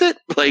really worth it?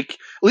 Like, at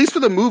least for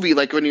the movie,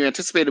 like when you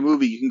anticipate a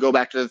movie, you can go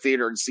back to the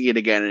theater and see it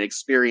again and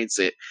experience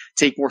it,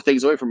 take more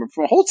things away from it.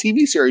 From a whole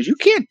TV series, you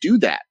can't do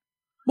that.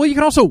 Well, you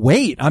can also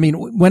wait. I mean,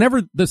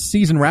 whenever the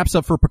season wraps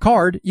up for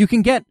Picard, you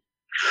can get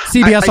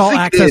CBS All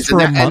Access for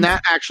a month. And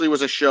that actually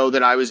was a show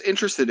that I was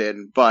interested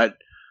in, but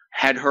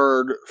had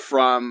heard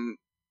from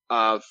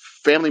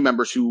family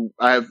members who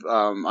I have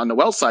on the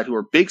Wells side who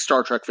are big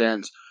Star Trek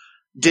fans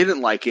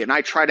didn't like it. And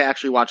I tried to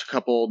actually watch a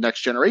couple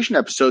Next Generation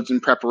episodes in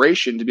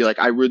preparation to be like,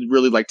 I would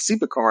really like to see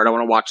Picard. I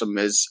want to watch them.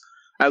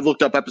 I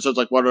looked up episodes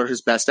like what are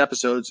his best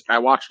episodes. I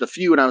watched a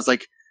few and I was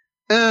like,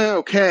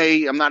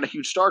 okay, I'm not a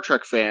huge Star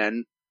Trek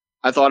fan.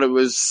 I thought it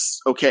was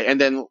okay. And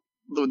then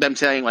them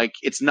saying like,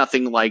 it's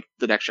nothing like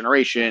the Next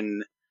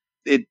Generation.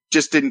 it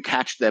just didn't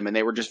catch them, and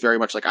they were just very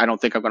much like, I don't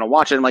think I'm going to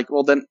watch it. I'm like,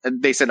 well, then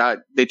they said,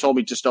 they told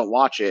me just don't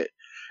watch it.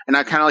 And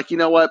I kind of like, you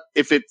know what?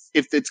 If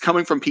it's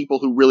coming from people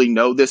who really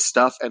know this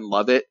stuff and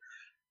love it,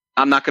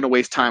 I'm not going to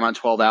waste time on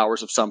 12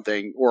 hours of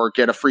something or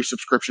get a free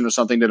subscription to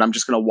something that I'm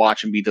just going to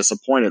watch and be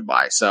disappointed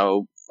by.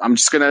 So I'm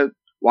just going to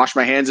wash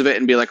my hands of it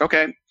and be like,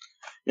 okay,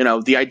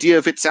 the idea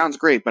of it sounds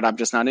great, but I'm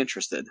just not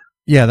interested.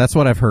 Yeah, that's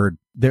what I've heard.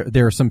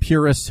 There are some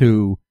purists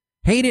who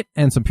hate it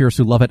and some purists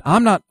who love it.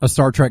 I'm not a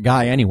Star Trek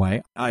guy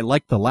anyway. I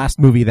liked the last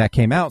movie that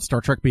came out,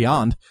 Star Trek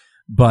Beyond,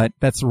 but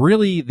that's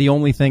really the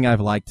only thing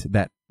I've liked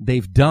that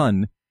they've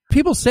done.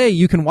 People say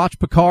you can watch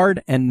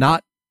Picard and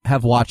not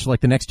have watched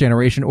like The Next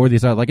Generation or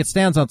these other, like it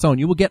stands on its own.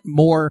 You will get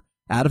more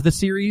out of the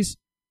series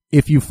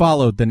if you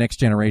followed the Next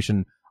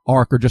Generation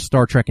arc or just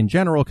Star Trek in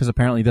general, because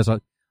apparently there's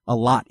a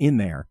lot in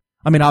there.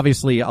 I mean,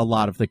 obviously a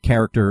lot of the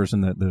characters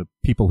and the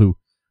people who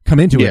come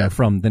into it are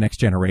from the Next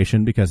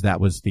Generation because that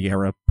was the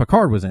era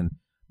Picard was in.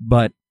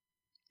 But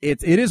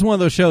it is one of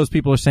those shows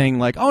people are saying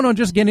like, oh no,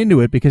 just get into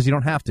it because you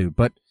don't have to.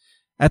 But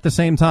at the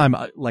same time,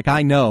 like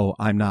I know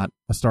I'm not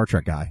a Star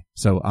Trek guy,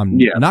 so I'm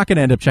not going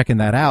to end up checking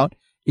that out,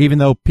 even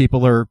though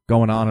people are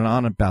going on and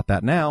on about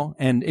that now.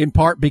 And in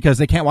part because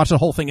they can't watch the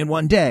whole thing in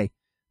one day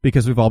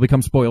because we've all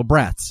become spoiled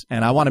brats.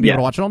 And I want to be able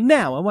to watch it all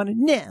now. I want it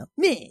now.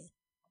 Me.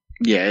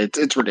 Yeah,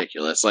 it's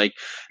ridiculous. Like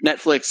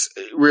Netflix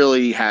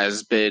really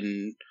has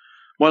been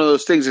one of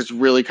those things that's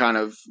really kind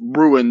of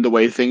ruined the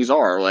way things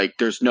are. Like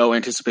there's no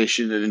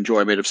anticipation and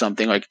enjoyment of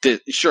something. Like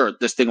sure,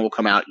 this thing will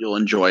come out, you'll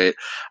enjoy it,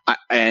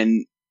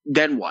 and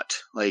then what?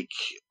 Like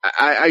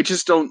I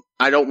just don't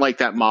like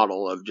that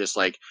model of just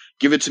like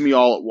give it to me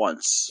all at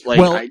once. Like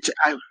well,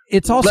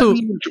 it's also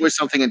let me enjoy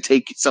something and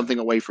take something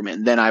away from it,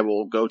 and then I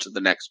will go to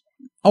the next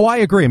one. Oh, I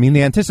agree. I mean,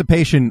 the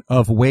anticipation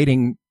of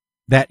waiting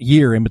that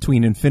year in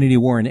between Infinity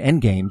War and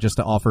Endgame, just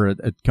to offer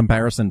a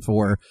comparison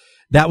for,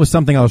 that was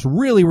something I was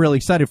really, really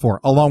excited for,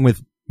 along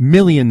with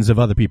billions of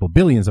other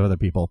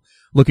people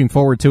looking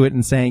forward to it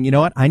and saying, you know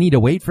what, I need to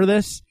wait for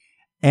this,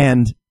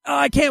 and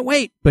I can't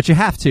wait, but you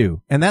have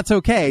to. And that's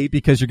okay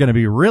because you're going to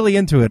be really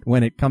into it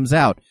when it comes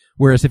out.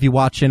 Whereas if you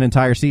watch an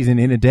entire season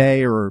in a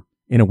day or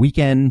in a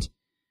weekend,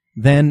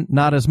 then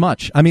not as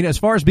much. I mean, as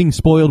far as being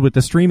spoiled with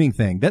the streaming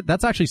thing,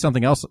 that's actually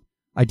something else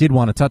I did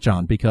want to touch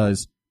on,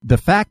 because the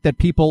fact that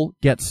people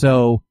get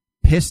so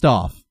pissed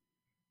off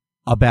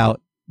about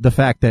the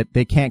fact that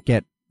they can't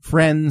get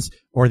Friends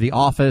or The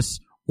Office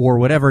or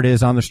whatever it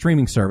is on the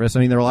streaming service. I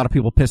mean, there are a lot of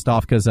people pissed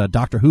off because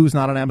Doctor Who's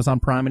not on Amazon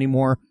Prime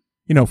anymore.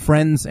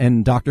 Friends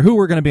and Doctor Who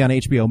are going to be on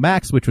HBO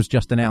Max, which was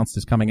just announced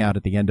is coming out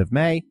at the end of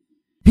May.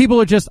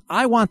 People are just,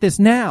 I want this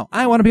now.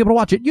 I want to be able to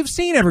watch it. You've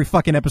seen every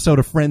fucking episode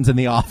of Friends and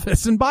The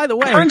Office. And by the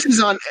way, Friends is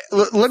on.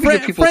 Let me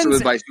give people some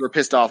advice who are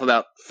pissed off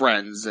about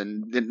Friends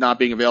and it not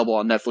being available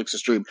on Netflix to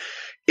stream.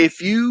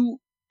 If you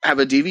have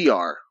a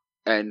DVR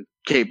and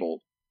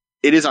cable,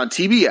 it is on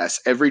TBS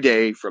every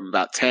day from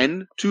about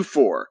 10 to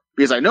 4.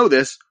 Because I know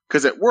this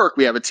because at work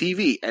we have a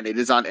TV and it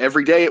is on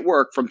every day at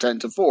work from 10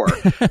 to 4.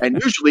 And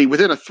usually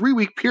within a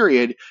 3-week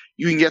period,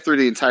 you can get through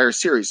the entire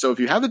series. So if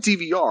you have a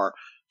DVR,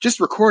 just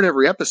record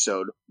every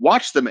episode,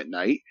 watch them at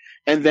night,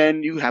 and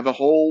then you have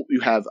 12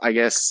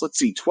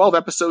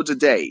 episodes a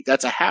day.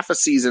 That's a half a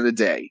season a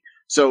day.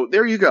 So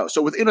there you go.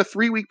 So within a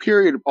 3-week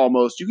period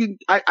almost, you can,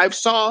 I've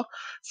saw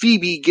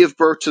Phoebe give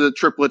birth to the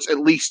triplets at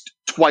least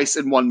twice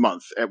in 1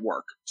 month at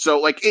work. So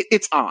like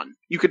it's on.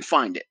 You can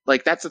find it.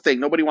 Like that's the thing.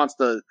 Nobody wants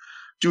to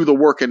do the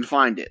work and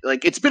find it.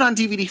 Like it's been on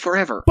DVD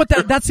forever. But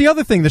that's the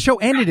other thing. The show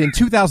ended in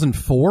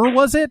 2004,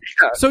 was it?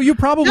 Yeah. So you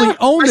probably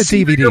own the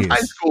DVDs. High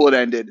school it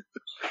ended.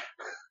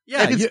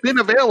 Yeah, and it's been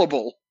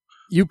available.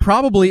 You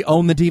probably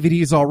own the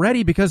DVDs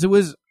already because it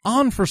was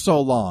on for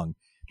so long.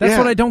 That's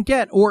what I don't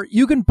get. Or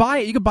you can buy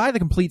it. You can buy the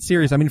complete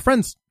series. I mean,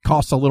 Friends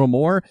costs a little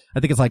more.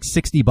 I think it's like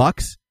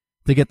 $60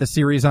 to get the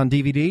series on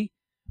DVD.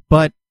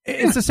 But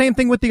it's the same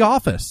thing with The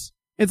Office.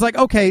 It's like,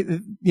 okay,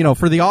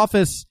 for The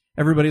Office,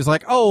 everybody's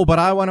like, oh, but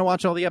I want to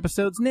watch all the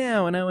episodes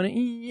now, and I want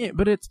to.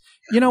 But it's,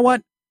 you know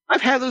what?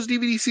 I've had those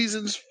DVD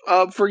seasons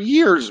for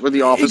years with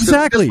The Office.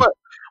 Exactly.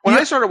 When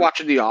I started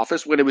watching The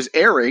Office, when it was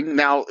airing,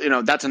 now,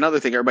 that's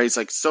another thing. Everybody's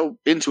like so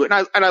into it.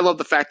 And I love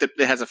the fact that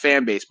it has a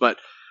fan base, but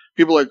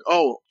people are like,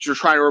 oh, you're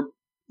trying to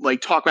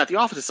like talk about The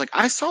Office. It's like,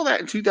 I saw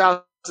that in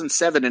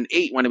 2007 and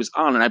 2008 when it was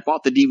on, and I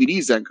bought the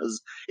DVDs then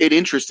because it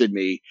interested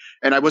me.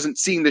 And I wasn't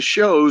seeing the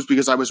shows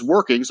because I was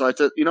working. So I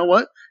thought, you know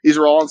what? These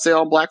are all on sale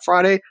on Black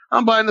Friday.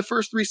 I'm buying the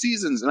first 3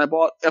 seasons. And I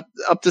bought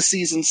up to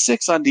season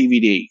 6 on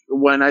DVD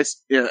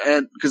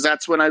and because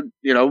that's when I,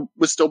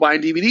 was still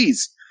buying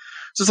DVDs.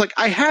 So it's like,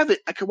 I have it.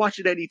 I can watch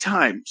it any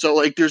time. So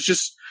like, there's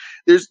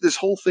this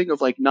whole thing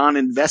of like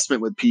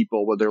non-investment with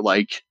people where they're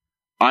like,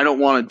 I don't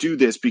want to do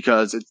this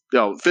because it's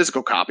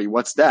physical copy.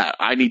 What's that?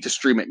 I need to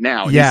stream it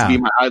now. It needs to be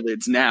in my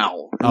eyelids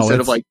now.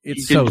 Instead of like,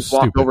 you can just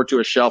walk over to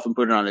a shelf and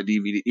put it on a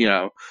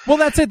DVD, Well,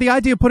 that's it. The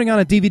idea of putting on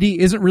a DVD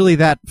isn't really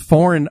that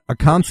foreign a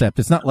concept.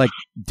 It's not like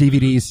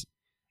DVDs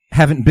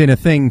haven't been a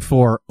thing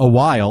for a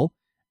while.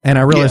 And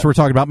I realize we're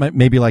talking about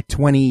maybe like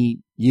 20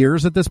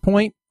 years at this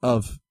point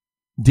of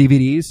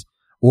DVDs.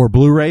 or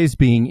Blu-rays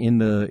being in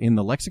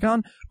the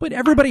lexicon, but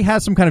everybody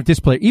has some kind of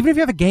display. Even if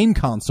you have a game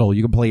console,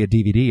 you can play a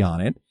DVD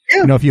on it.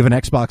 Yeah. You know, if you have an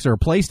Xbox or a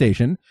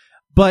PlayStation.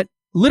 But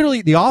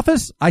literally, The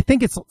Office, I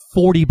think it's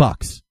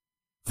 $40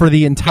 for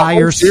the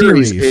entire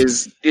series.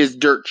 Is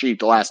dirt cheap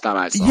the last time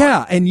I saw it.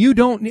 Yeah, and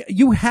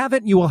you have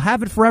it, you will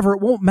have it forever.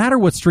 It won't matter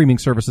what streaming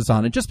service it's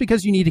on. And just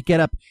because you need to get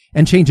up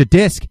and change a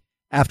disc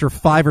after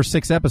 5 or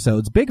 6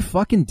 episodes, big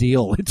fucking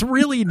deal. It's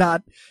really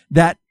not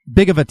that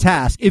big of a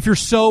task. If you're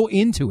so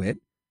into it,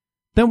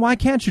 then why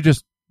can't you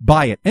just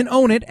buy it and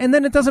own it, and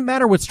then it doesn't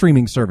matter what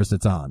streaming service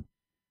it's on?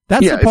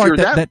 That's the part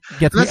that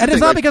gets me. And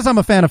it's not because I'm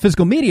a fan of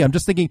physical media. I'm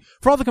just thinking,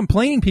 for all the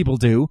complaining people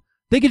do,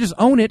 they could just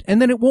own it,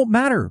 and then it won't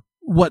matter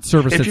what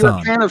service it's on. If you're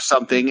a fan of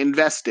something,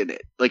 invest in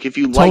it. Like, if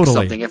you like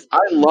something. If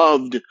I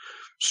loved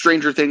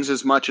Stranger Things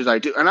as much as I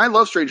do, and I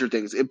love Stranger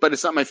Things, but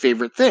it's not my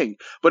favorite thing.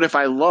 But if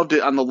I loved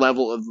it on the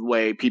level of the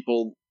way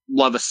people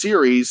love a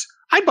series,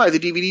 I'd buy the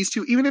DVDs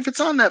too, even if it's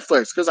on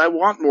Netflix, because I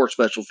want more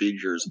special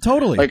features.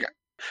 Totally. Like,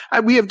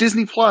 we have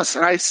Disney Plus,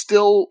 and I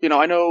still,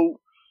 I know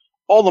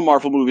all the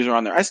Marvel movies are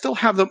on there. I still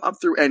have them up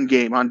through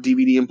Endgame on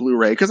DVD and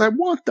Blu-ray because I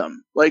want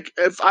them. Like,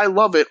 if I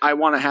love it, I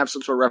want to have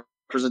some sort of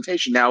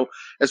representation. Now,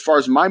 as far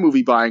as my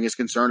movie buying is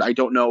concerned, I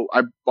don't know.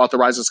 I bought The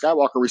Rise of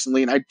Skywalker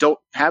recently, and I don't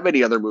have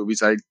any other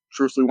movies I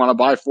truthfully want to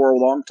buy for a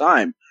long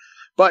time.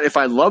 But if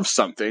I love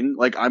something,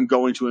 like, I'm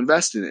going to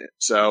invest in it.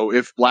 So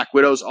if Black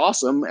Widow's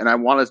awesome and I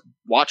want to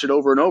watch it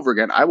over and over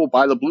again, I will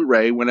buy the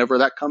Blu-ray whenever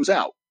that comes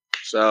out.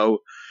 So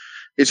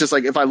it's just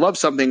like, if I love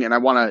something and I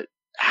want to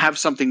have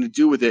something to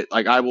do with it,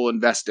 like, I will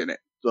invest in it.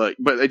 Like,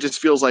 but it just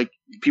feels like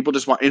people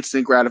just want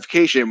instant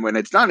gratification when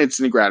it's not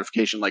instant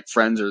gratification like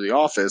Friends or The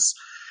Office.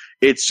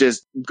 It's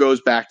just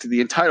goes back to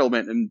the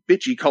entitlement and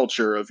bitchy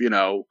culture of,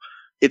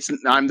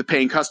 I'm the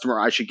paying customer.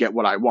 I should get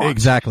what I want.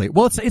 Exactly.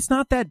 Well, it's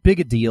not that big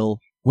a deal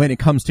when it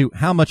comes to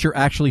how much you're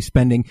actually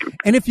spending.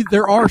 And if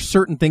there are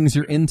certain things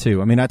you're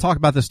into, I mean, I talked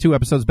about this 2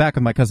 episodes back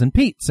with my cousin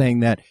Pete, saying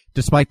that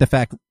despite the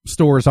fact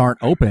stores aren't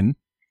open,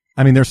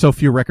 I mean, there's so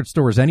few record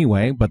stores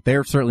anyway, but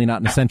they're certainly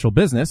not an essential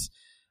business.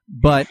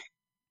 But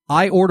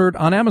I ordered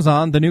on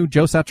Amazon the new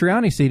Joe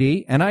Satriani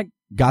CD, and I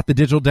got the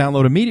digital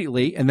download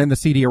immediately, and then the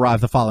CD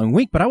arrived the following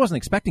week, but I wasn't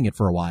expecting it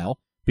for a while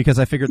because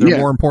I figured there are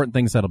more important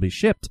things that'll be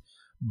shipped.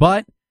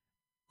 But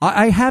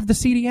I have the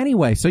CD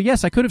anyway. So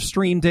yes, I could have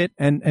streamed it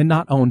and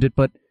not owned it,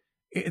 but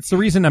it's the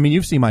reason. I mean,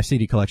 you've seen my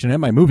CD collection and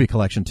my movie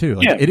collection too.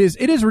 Like, it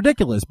is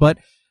ridiculous, but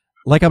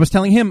like I was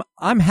telling him,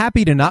 I'm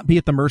happy to not be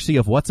at the mercy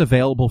of what's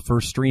available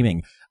for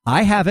streaming.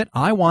 I have it.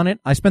 I want it.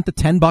 I spent the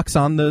 $10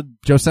 on the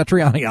Joe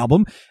Satriani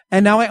album,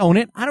 and now I own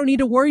it. I don't need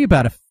to worry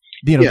about it.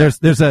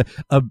 There's a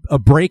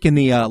break in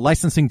the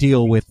licensing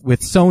deal with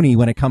Sony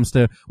when it comes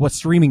to what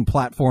streaming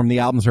platform the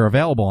albums are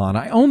available on.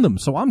 I own them,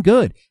 so I'm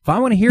good. If I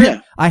want to hear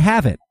it, I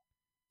have it.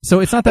 So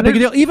it's not that big a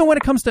deal. Even when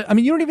it comes to, I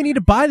mean, you don't even need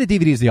to buy the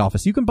DVDs of The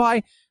Office. You can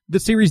buy the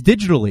series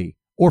digitally.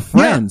 Or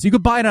Friends. You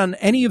could buy it on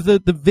any of the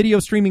video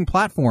streaming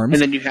platforms.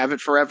 And then you have it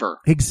forever.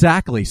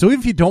 Exactly. So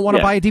if you don't want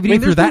to buy a DVD,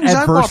 if you're that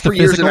adverse to physical...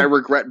 years and I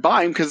regret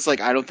buying because it's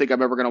like, I don't think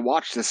I'm ever going to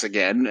watch this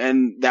again.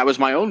 And that was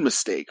my own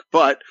mistake.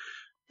 But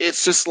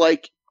it's just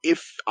like,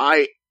 if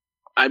I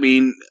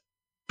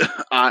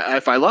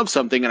love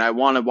something and I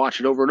want to watch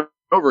it over and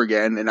over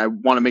again and I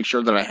want to make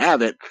sure that I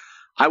have it,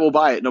 I will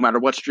buy it no matter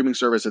what streaming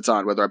service it's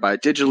on, whether I buy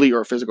it digitally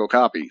or a physical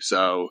copy.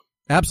 So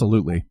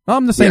absolutely.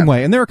 I'm the same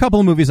way. And there are a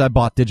couple of movies I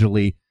bought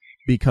digitally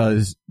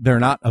because they're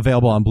not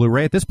available on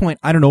Blu-ray. At this point,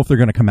 I don't know if they're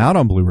going to come out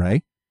on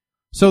Blu-ray.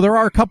 So there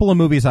are a couple of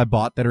movies I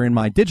bought that are in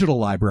my digital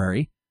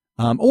library.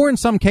 Or in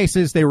some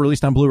cases, they were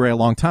released on Blu-ray a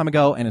long time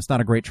ago, and it's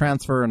not a great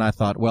transfer. And I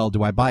thought, well,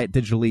 do I buy it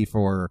digitally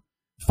for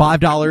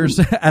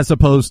 $5 as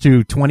opposed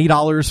to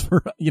 $20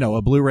 for,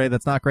 a Blu-ray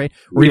that's not great?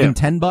 Or even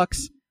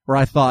 $10? Where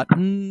I thought,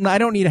 I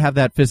don't need to have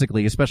that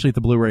physically, especially at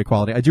the Blu-ray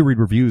quality. I do read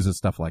reviews and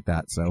stuff like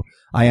that, so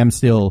I am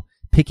still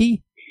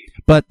picky.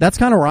 But that's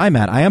kind of where I'm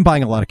at. I am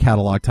buying a lot of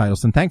catalog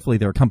titles, and thankfully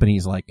there are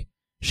companies like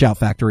Shout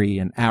Factory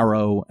and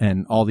Arrow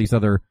and all these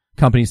other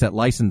companies that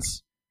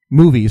license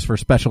movies for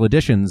special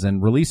editions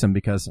and release them,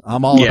 because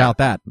I'm all about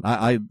that.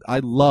 I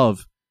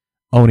love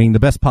owning the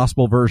best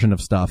possible version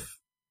of stuff,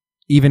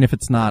 even if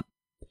it's not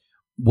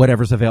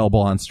whatever's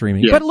available on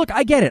streaming. But look,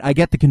 I get it. I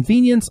get the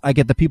convenience. I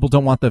get that people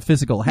don't want the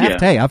physical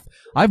heft. Hey,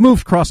 I've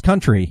moved cross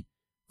country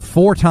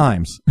 4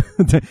 times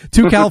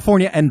to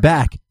California and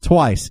back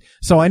twice.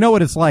 So I know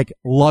what it's like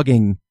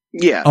lugging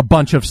a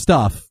bunch of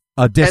stuff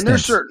a distance. And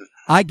there's certain.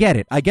 I get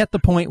it. I get the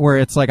point where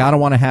it's like, I don't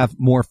want to have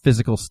more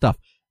physical stuff.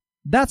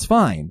 That's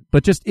fine.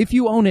 But just if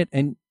you own it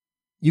and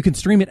you can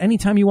stream it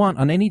anytime you want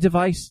on any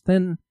device,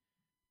 then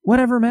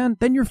whatever, man,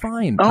 then you're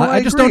fine.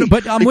 I just don't,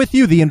 but I'm with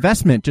you. The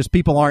investment, just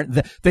people aren't,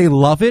 they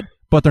love it,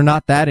 but they're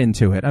not that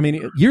into it. I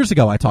mean, years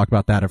ago I talked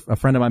about that. A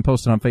friend of mine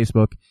posted on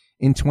Facebook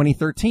in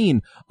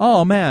 2013,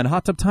 oh man,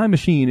 Hot Tub Time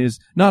Machine is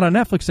not on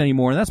Netflix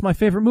anymore, and that's my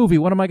favorite movie.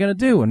 What am I going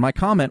to do? And my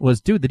comment was,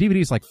 dude, the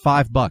DVD is like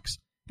 $5.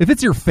 If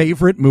it's your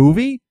favorite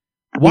movie,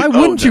 why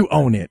wouldn't you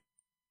own it?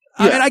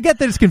 And I get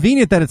that it's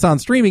convenient that it's on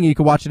streaming and you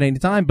can watch it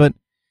anytime, but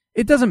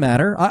it doesn't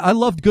matter. I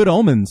loved Good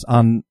Omens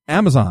on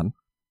Amazon.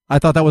 I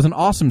thought that was an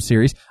awesome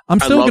series. I'm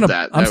still going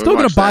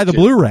to buy the too.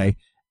 Blu-ray,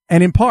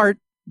 and in part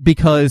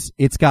because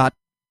it's got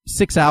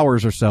 6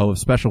 hours or so of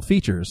special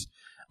features.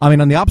 I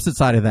mean, on the opposite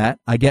side of that,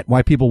 I get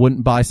why people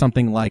wouldn't buy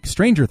something like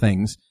Stranger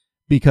Things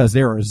because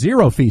there are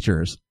 0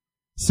 features.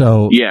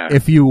 So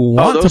if you want to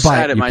buy it, you can. Those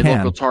sat at my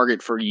local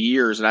Target for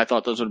years, and I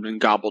thought those would have been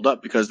gobbled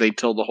up because they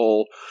told the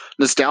whole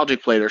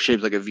nostalgic play. They're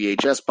shaped like a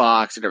VHS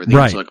box and everything.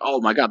 Right. It's like, oh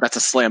my god, that's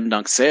a slam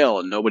dunk sale,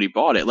 and nobody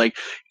bought it. Like,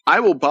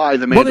 I will buy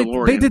the Mandalorian.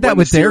 Well, they did that when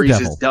with the series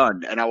Daredevil. is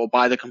done, and I will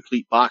buy the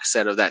complete box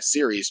set of that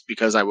series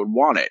because I would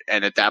want it.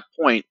 And at that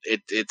point,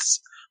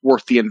 it's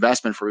worth the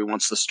investment for me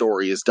once the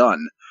story is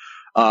done.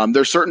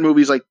 There's certain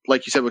movies like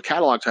you said with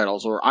catalog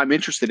titles, or I'm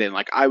interested in.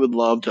 Like, I would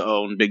love to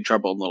own Big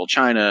Trouble in Little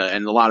China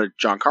and a lot of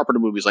John Carpenter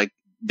movies like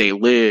They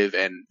Live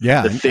and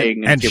The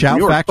Thing. And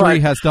Shout Factory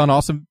has done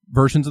awesome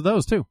versions of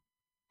those too.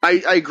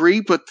 I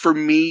agree, but for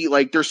me,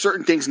 like, there's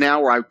certain things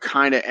now where I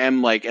kind of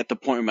am like at the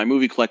point in my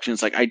movie collection,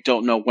 it's like I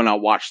don't know when I'll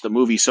watch the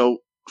movie. So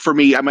for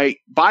me, I might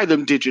buy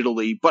them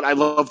digitally, but I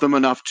love them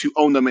enough to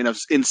own them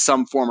in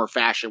some form or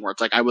fashion where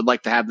it's like I would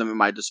like to have them in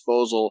my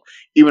disposal,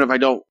 even if I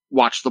don't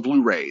watch the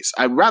Blu-rays.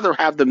 I'd rather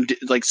have them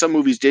like some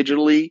movies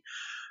digitally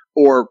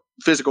or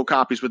physical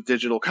copies with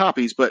digital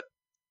copies, but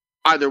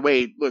either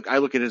way, I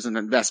look at it as an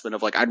investment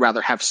of like, I'd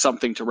rather have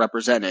something to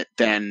represent it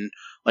than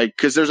like,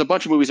 cause there's a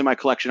bunch of movies in my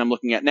collection I'm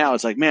looking at now.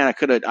 It's like, man, I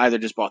could have either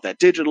just bought that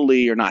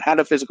digitally or not had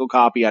a physical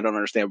copy. I don't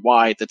understand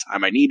why at the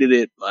time I needed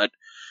it, but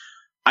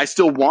I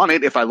still want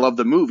it if I love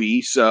the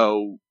movie.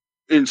 So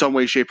in some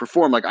way, shape or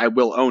form, like I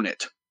will own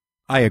it.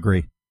 I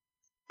agree.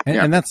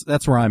 And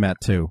that's where I'm at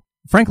too.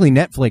 Frankly,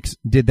 Netflix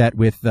did that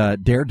with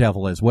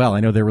Daredevil as well. I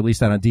know they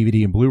released that on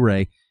DVD and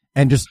Blu-ray.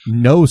 And just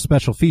no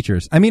special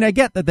features. I mean, I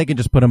get that they can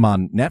just put them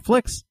on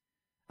Netflix.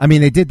 I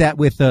mean, they did that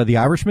with The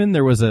Irishman.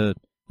 There was a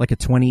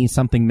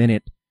 20-something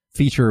minute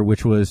feature,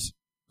 which was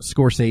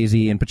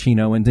Scorsese and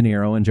Pacino and De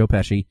Niro and Joe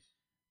Pesci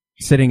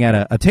sitting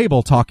at a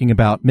table talking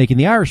about making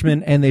The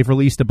Irishman, and they've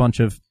released a bunch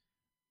of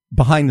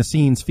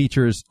behind-the-scenes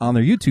features on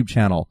their YouTube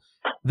channel.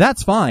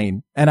 That's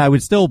fine, and I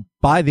would still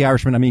buy The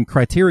Irishman. I mean,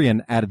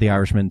 Criterion added The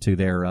Irishman to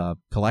their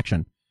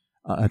collection.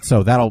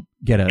 So that'll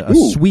get a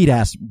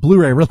sweet-ass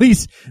Blu-ray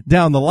release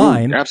down the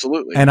line. Ooh,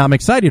 absolutely. And I'm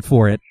excited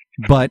for it,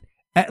 but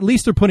at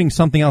least they're putting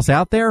something else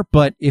out there.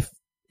 But if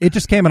it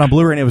just came out on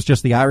Blu-ray and it was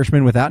just The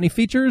Irishman without any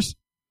features,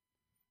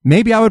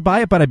 maybe I would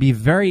buy it, but I'd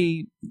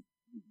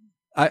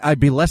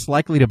be less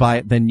likely to buy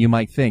it than you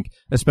might think,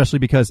 especially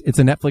because it's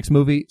a Netflix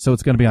movie, so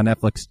it's going to be on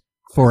Netflix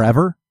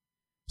forever.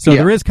 So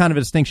there is kind of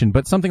a distinction,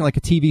 but something like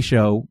a TV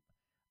show,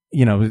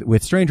 you know,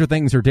 with Stranger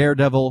Things or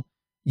Daredevil,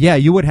 yeah,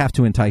 you would have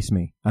to entice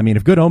me. I mean,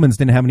 if Good Omens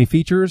didn't have any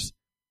features,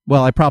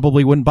 well, I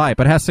probably wouldn't buy it.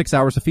 But it has 6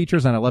 hours of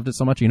features, and I loved it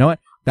so much. You know what?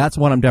 That's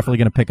one I'm definitely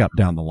going to pick up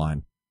down the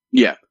line.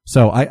 Yeah.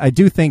 So I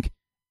do think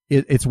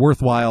it's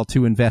worthwhile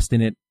to invest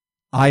in it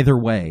either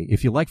way,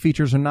 if you like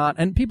features or not.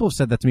 And people have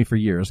said that to me for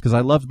years, because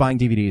I loved buying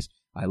DVDs.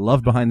 I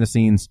loved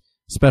behind-the-scenes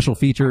special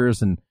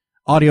features and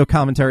audio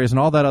commentaries and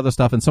all that other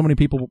stuff. And so many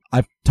people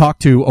I've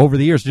talked to over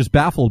the years just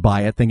baffled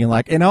by it, thinking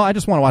like, you know, I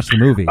just want to watch the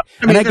movie.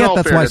 I mean, and I get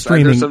that's why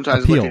streaming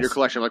sometimes appeals. Look at your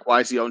collection, like,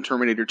 why is he own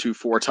Terminator 2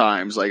 4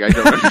 times? Like, I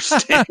don't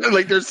understand.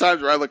 Like, there's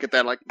times where I look at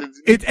that, like,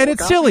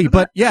 it's silly,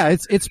 but yeah,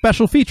 it's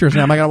special features.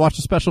 Now, am I going to watch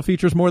the special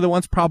features more than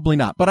once? Probably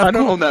not. But I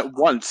don't own that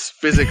once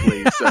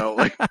physically, so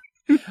like,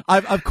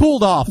 I've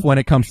cooled off when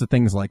it comes to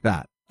things like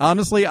that.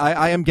 Honestly,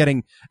 I am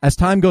getting, as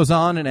time goes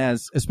on, and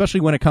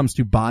especially when it comes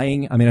to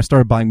buying. I mean, I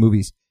started buying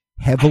movies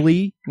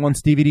heavily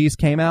once DVDs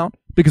came out,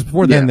 because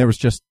before then there was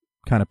just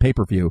kind of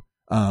pay-per-view,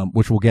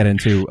 which we'll get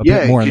into a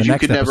bit more in the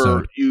next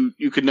episode.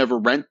 You could never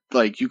rent,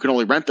 like, you can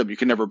only rent them, you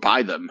can never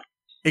buy them.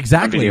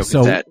 Exactly.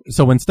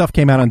 So when stuff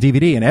came out on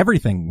DVD, and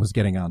everything was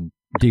getting on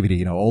DVD,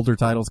 you know, older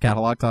titles,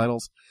 catalog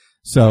titles.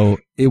 So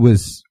it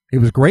was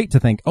great to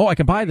think, oh, I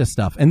can buy this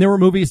stuff. And there were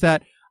movies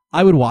that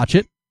I would watch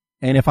it,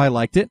 and if I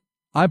liked it,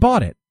 I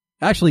bought it.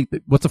 Actually,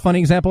 what's a funny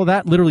example of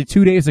that? Literally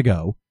 2 days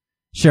ago,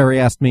 Sherry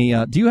asked me,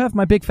 do you have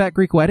My Big Fat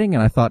Greek Wedding?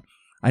 And I thought,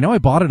 I know I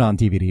bought it on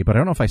DVD, but I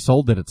don't know if I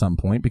sold it at some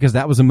point, because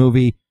that was a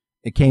movie.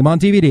 It came on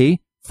DVD.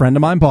 Friend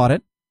of mine bought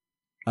it.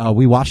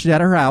 We watched it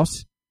at her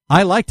house.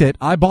 I liked it.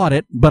 I bought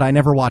it, but I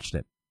never watched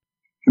it.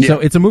 Yeah. So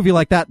it's a movie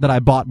like that I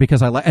bought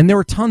because I like, and there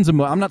were tons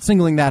of, I'm not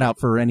singling that out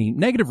for any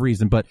negative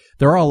reason, but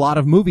there are a lot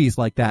of movies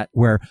like that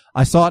where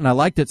I saw it and I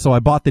liked it, so I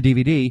bought the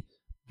DVD,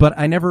 but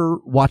I never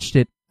watched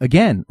it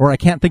again, or I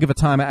can't think of a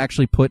time I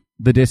actually put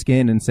the disc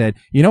in and said,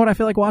 you know what I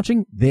feel like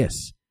watching?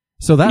 This.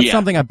 So that's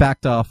something I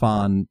backed off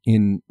on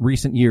in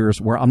recent years,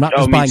 where I'm not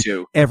just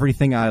buying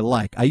everything I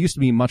like. I used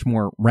to be much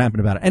more rampant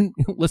about it. And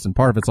listen,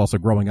 part of it's also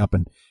growing up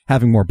and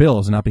having more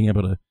bills and not being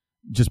able to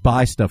just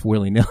buy stuff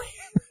willy-nilly.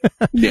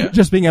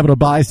 Just being able to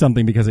buy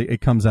something because it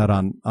comes out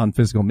on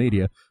physical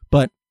media.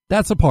 But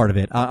that's a part of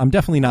it. I'm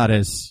definitely not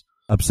as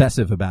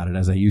obsessive about it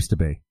as I used to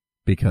be,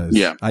 because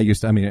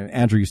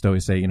Andrew used to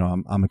always say, you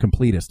know, I'm a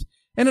completist.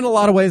 And in a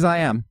lot of ways I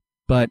am,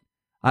 but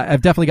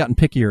I've definitely gotten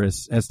pickier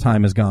as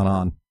time has gone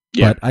on.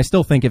 Yeah. But I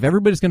still think if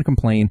everybody's going to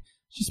complain,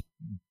 just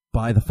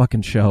buy the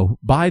fucking show,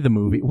 buy the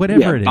movie,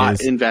 whatever it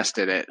is. Invest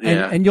in it.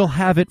 Yeah. And you'll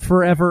have it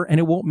forever, and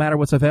it won't matter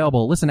what's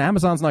available. Listen,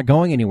 Amazon's not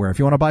going anywhere. If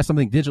you want to buy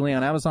something digitally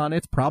on Amazon,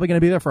 it's probably going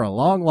to be there for a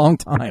long, long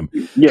time.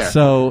 Yeah.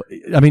 So,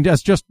 I mean,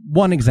 that's just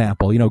one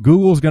example. You know,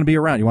 Google's going to be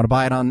around. You want to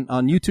buy it on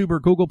YouTube or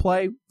Google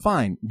Play?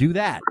 Fine, do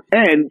that.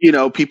 And, you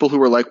know, people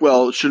who are like,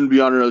 well, it shouldn't be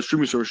on another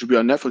streaming service, it should be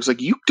on Netflix.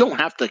 Like, you don't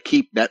have to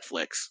keep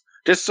Netflix.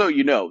 Just so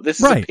you know, this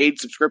is a paid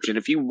subscription.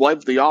 If you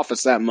love The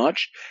Office that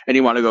much and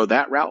you want to go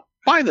that route,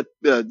 buy the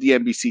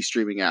NBC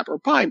streaming app or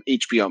buy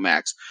HBO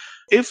Max.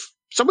 If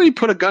somebody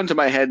put a gun to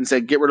my head and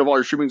said, get rid of all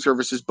your streaming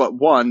services but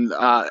one,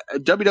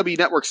 WWE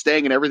Network's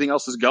staying and everything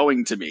else is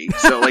going to me.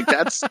 So, like,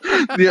 that's,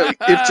 you know,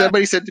 if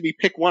somebody said to me,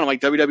 pick one, I'm like,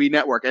 WWE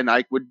Network, and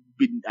I would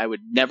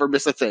never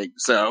miss a thing.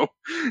 So,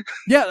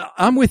 yeah,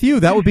 I'm with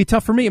you. That would be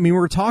tough for me. I mean, we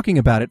were talking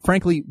about it.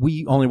 Frankly,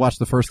 we only watched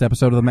the first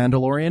episode of The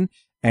Mandalorian,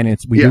 and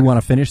we do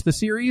want to finish the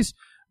series.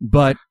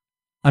 But,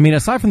 I mean,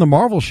 aside from the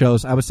Marvel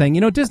shows, I was saying,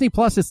 you know, Disney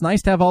Plus, it's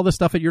nice to have all this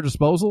stuff at your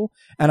disposal.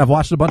 And I've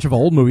watched a bunch of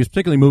old movies,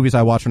 particularly movies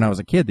I watched when I was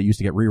a kid that used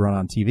to get rerun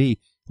on TV,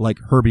 like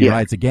Herbie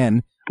Rides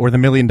Again or The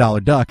 $1 Million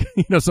Duck,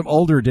 you know, some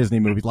older Disney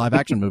movies, live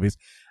action movies.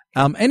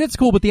 And it's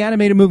cool, but the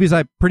animated movies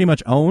I pretty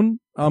much own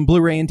on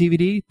Blu-ray and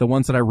DVD, the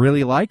ones that I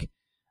really like.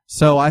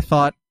 So I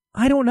thought,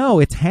 I don't know,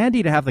 it's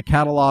handy to have the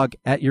catalog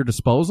at your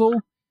disposal,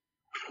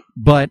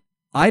 but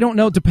I don't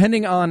know,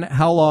 depending on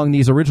how long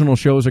these original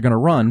shows are going to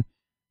run,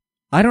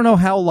 I don't know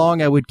how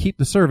long I would keep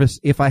the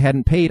service if I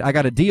hadn't paid. I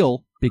got a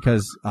deal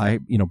because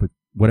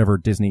whatever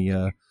Disney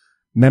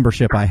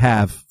membership I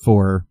have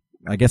for,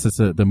 I guess it's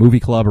the movie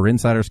club or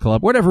Insiders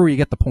Club, whatever where you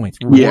get the points,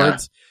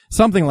 rewards,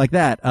 something like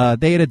that.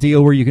 They had a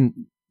deal where you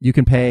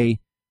can pay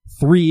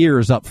 3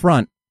 years up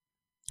front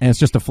and it's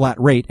just a flat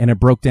rate, and it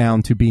broke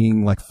down to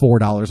being like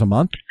 $4 a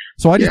month.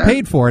 So I just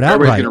paid for it outright.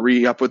 Everybody's going to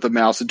re-up with the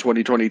mouse in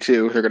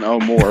 2022. They're going to owe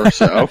more.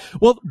 So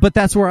well, but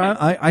that's where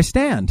I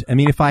stand. I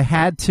mean, if I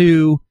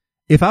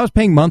was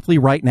paying monthly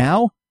right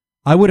now,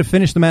 I would have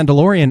finished The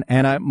Mandalorian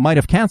and I might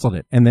have canceled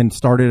it and then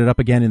started it up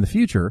again in the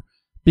future,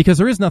 because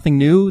there is nothing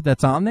new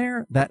that's on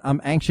there that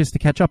I'm anxious to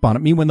catch up on. I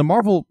mean, when the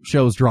Marvel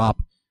shows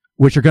drop,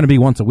 which are going to be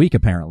once a week,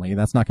 apparently,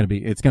 it's going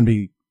to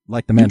be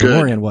like The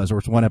Mandalorian was, or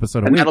it's one episode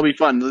a week. And that'll be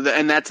fun.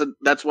 And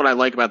that's what I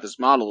like about this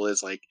model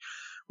is, like,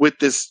 with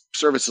this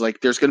service,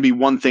 like, there's going to be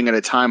one thing at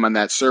a time on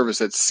that service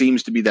that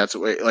seems to be that's the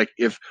way. Like,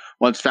 if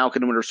once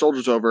Falcon and Winter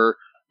Soldier's over,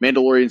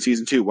 Mandalorian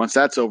season 2, once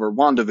that's over,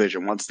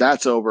 WandaVision, once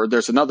that's over,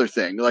 there's another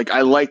thing. Like,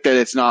 I like that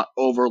it's not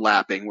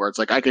overlapping, where it's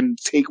like I can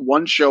take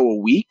one show a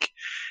week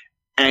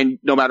and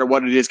no matter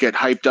what it is, get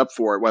hyped up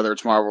for it, whether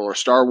it's Marvel or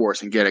Star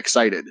Wars, and get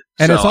excited.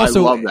 And so it's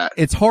also, I love that.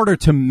 It's harder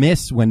to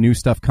miss when new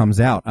stuff comes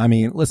out. I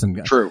mean,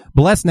 listen, True.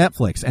 Bless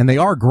Netflix, and they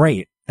are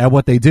great at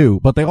what they do,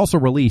 but they also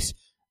release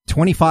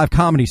 25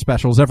 comedy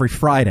specials every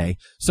Friday,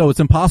 so it's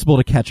impossible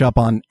to catch up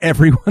on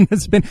everyone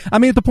that's been, I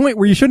mean, at the point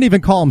where you shouldn't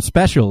even call them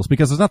specials,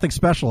 because there's nothing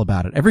special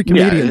about it. Every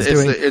comedian's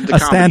doing a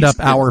stand-up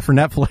hour for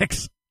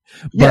Netflix.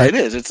 Yeah, it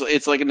is.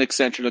 It's like an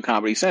extension of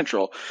Comedy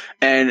Central.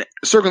 And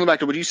circling back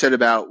to what you said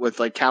about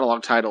with like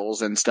catalog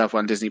titles and stuff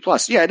on Disney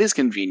Plus, yeah, it is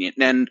convenient.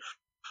 And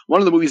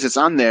one of the movies that's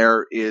on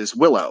there is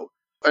Willow.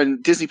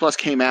 And Disney Plus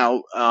came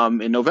out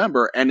in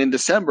November, and in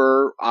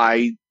December,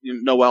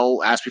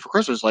 Noelle asked me for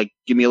Christmas, like,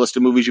 give me a list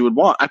of movies you would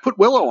want. I put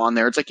Willow on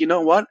there. It's like, you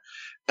know what?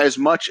 As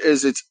much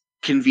as it's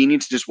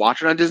convenient to just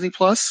watch it on Disney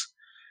Plus,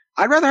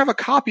 I'd rather have a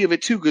copy of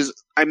it too, because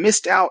I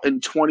missed out in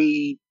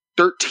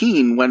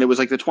 2013 when it was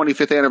like the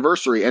 25th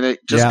anniversary, and it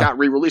just got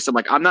re-released. I'm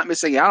like, I'm not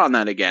missing out on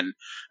that again.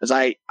 As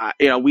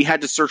we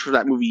had to search for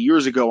that movie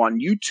years ago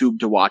on YouTube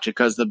to watch it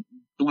because the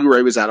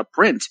Blu-ray was out of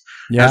print.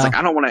 Yeah. I was like,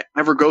 I don't want to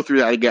ever go through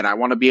that again. I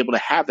want to be able to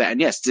have that.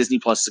 And yes, Disney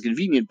Plus is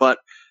convenient, but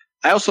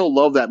I also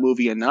love that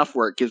movie enough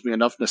where it gives me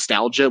enough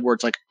nostalgia where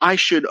it's like, I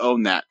should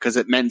own that because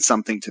it meant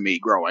something to me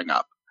growing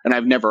up, and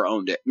I've never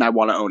owned it, and I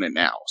want to own it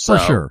now. So.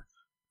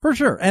 For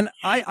sure. And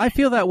I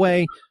feel that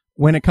way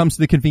when it comes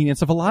to the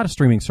convenience of a lot of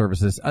streaming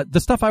services.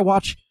 The stuff I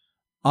watch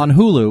on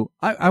Hulu,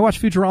 I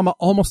watch Futurama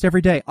almost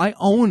every day. I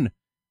own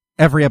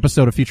every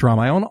episode of Futurama.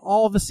 I own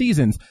all the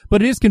seasons,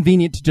 but it is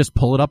convenient to just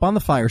pull it up on the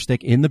Fire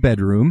Stick in the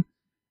bedroom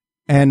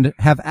and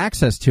have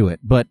access to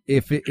it. But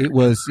if it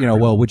was,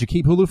 well, would you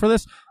keep Hulu for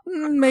this?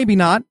 Maybe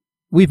not.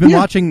 We've been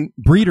watching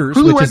Breeders,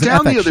 Hulu which is an FX show.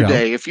 Hulu went down the other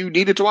day. If you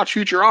needed to watch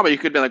Futurama, you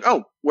could be like,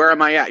 oh, where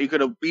am I at? You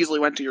could have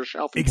easily went to your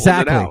shelf and pulled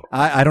it out.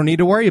 I don't need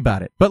to worry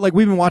about it. But like,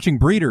 we've been watching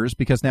Breeders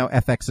because now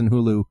FX and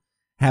Hulu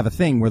have a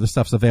thing where the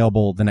stuff's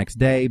available the next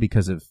day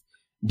because of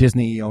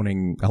Disney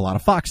owning a lot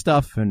of Fox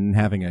stuff and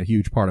having a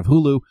huge part of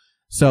Hulu.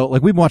 So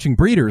like, we've been watching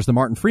Breeders, the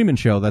Martin Freeman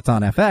show that's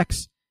on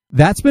FX.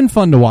 That's been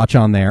fun to watch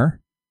on there.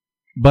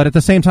 But at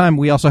the same time,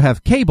 we also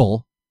have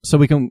cable, so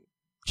we can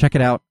check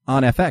it out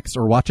on FX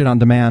or watch it on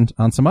demand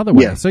on some other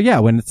way. Yeah. So yeah,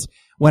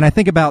 when I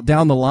think about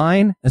down the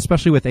line,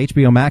 especially with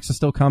HBO Max is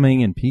still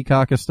coming and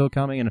Peacock is still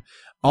coming and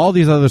all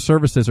these other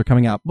services are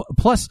coming out.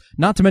 Plus,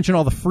 not to mention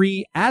all the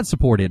free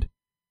ad-supported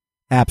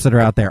apps that are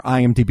out there.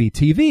 IMDb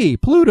TV,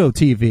 Pluto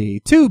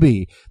TV,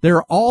 Tubi. There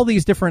are all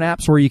these different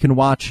apps where you can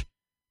watch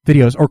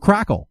videos, or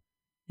Crackle.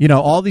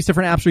 All these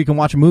different apps where you can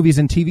watch movies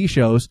and TV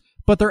shows,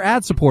 but they're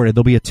ad supported.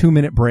 There'll be a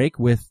 2-minute break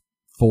with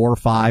 4 or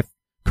 5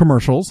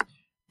 commercials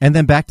and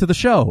then back to the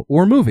show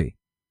or movie.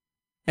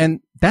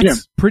 And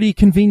that's pretty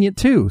convenient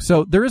too.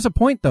 So there is a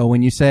point though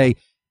when you say,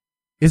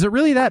 is it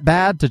really that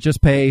bad to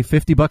just pay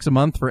 $50 a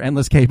month for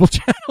endless cable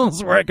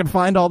channels where I can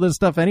find all this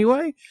stuff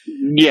anyway?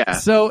 Yeah.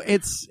 So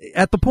it's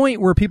at the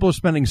point where people are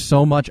spending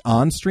so much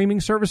on streaming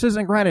services.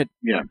 And granted,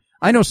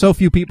 I know so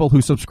few people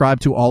who subscribe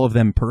to all of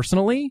them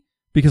personally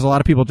because a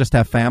lot of people just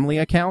have family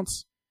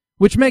accounts,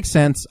 which makes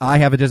sense. I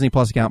have a Disney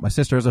Plus account. My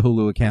sister has a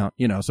Hulu account,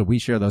 so we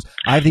share those.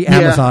 I have the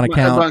Amazon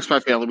account. Amongst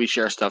my family, we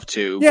share stuff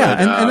too. Yeah.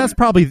 But, and that's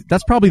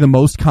probably the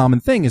most common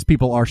thing is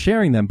people are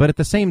sharing them. But at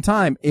the same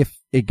time, if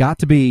it got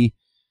to be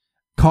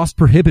cost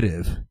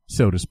prohibitive,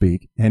 so to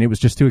speak, and it was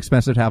just too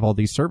expensive to have all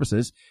these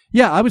services,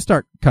 I would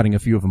start cutting a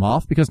few of them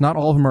off because not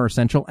all of them are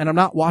essential. And I'm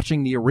not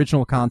watching the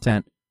original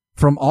content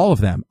from all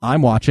of them.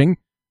 I'm watching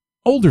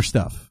older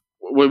stuff.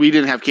 When we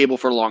didn't have cable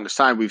for the longest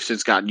time, we've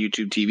since gotten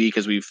YouTube TV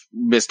because we've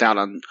missed out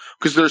on,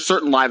 because there's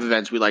certain live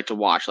events we like to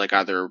watch, like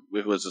either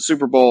it was the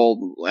Super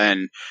Bowl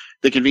and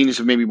the convenience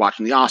of maybe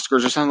watching the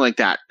Oscars or something like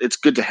that. It's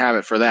good to have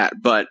it for that.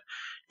 But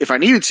if I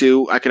needed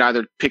to, I could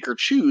either pick or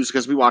choose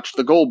because we watched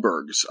the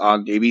Goldbergs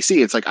on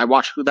ABC. It's like I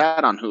watched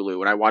that on Hulu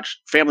and I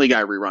watched Family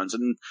Guy reruns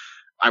and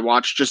I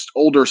watch just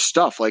older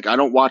stuff. Like I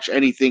don't watch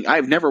anything.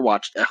 I've never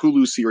watched a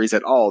Hulu series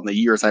at all in the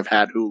years I've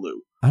had Hulu.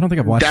 I don't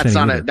think I've watched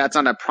that's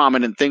not a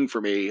prominent thing for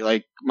me.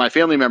 Like my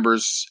family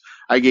members,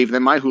 I gave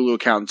them my Hulu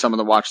account and some of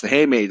them watched The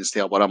Handmaid's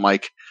Tale, but I'm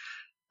like,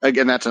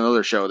 again, that's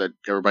another show that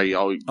everybody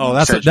always. Oh,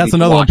 that's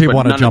another one people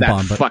want to jump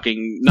on. But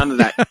none of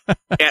that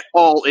at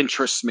all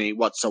interests me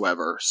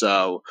whatsoever.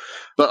 So,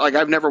 but like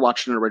I've never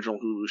watched an original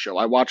Hulu show.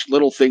 I watch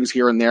little things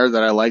here and there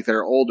that I like that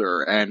are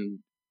older. And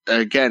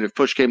again, if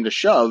push came to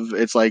shove,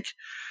 it's like,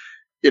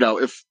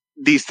 if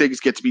these things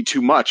get to be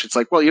too much, it's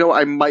like, well,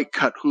 I might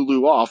cut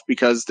Hulu off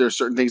because there's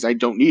certain things I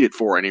don't need it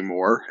for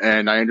anymore.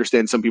 And I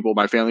understand some people in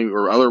my family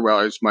or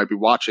otherwise might be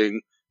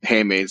watching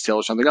Handmaid's Tale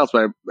or something else,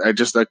 but I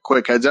just a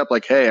quick heads up,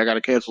 like, hey, I got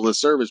to cancel this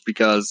service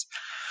because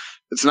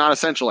it's not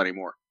essential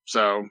anymore.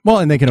 So, well,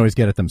 and they can always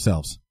get it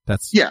themselves.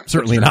 That's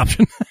certainly an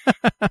option.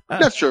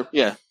 That's true.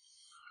 Yeah.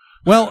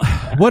 Well,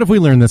 what have we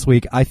learned this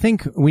week? I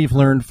think we've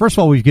learned, first of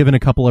all, we've given a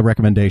couple of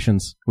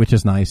recommendations, which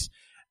is nice.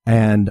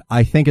 And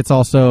I think it's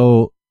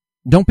also,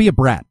 don't be a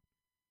brat.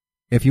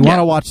 If you want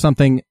to watch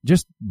something,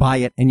 just buy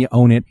it and you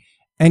own it.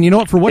 And you know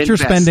what? For what you're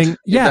spending,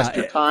 invest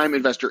your time,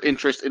 invest your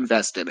interest,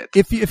 invest in it.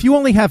 If you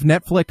only have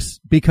Netflix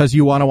because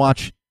you want to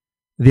watch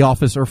The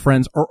Office or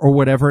Friends or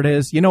whatever it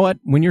is, you know what?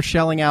 When you're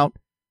shelling out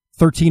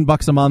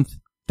 $13 a month,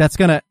 that's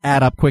going to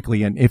add up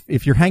quickly. And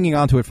if you're hanging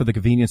on to it for the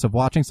convenience of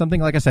watching something,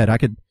 like I said,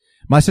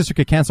 my sister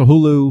could cancel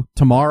Hulu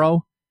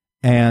tomorrow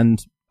and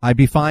I'd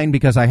be fine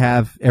because I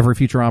have every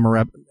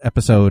Futurama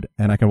episode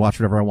and I can watch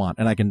whatever I want.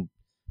 And I can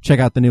check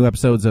out the new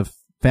episodes of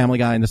Family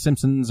Guy and The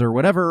Simpsons or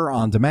whatever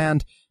on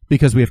demand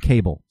because we have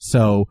cable.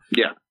 So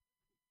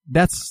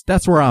that's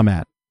where I'm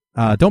at.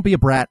 Don't be a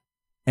brat.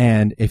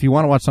 And if you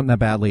want to watch something that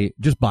badly,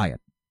 just buy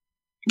it.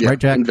 Yeah, right,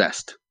 Jack?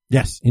 Invest.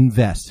 Yes,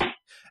 invest.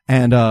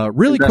 And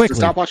really quickly,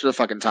 stop watching the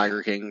fucking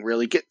Tiger King.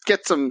 Really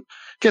get some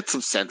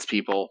sense,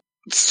 people.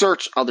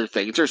 Search other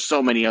things. There's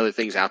so many other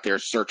things out there.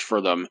 Search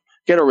for them.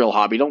 Get a real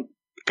hobby. Don't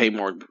pay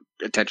more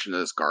attention to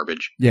this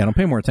garbage. Yeah, don't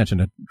pay more attention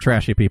to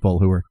trashy people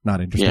who are not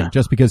interested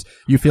just because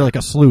you feel like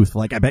a sleuth.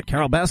 Like, I bet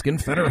Carol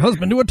Baskin fed her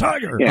husband to a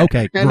tiger. Yeah.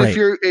 Okay, and great.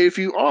 if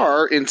you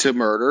are into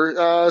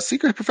murder,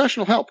 seek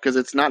professional help because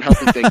it's not a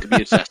healthy thing to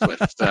be obsessed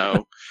with.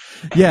 So,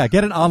 yeah,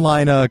 get an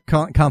online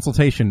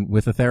consultation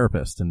with a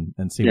therapist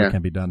and see what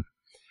can be done.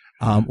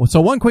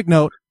 So one quick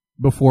note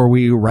before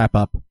we wrap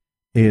up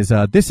is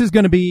this is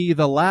going to be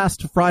the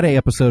last Friday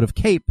episode of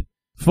Cape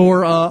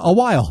for a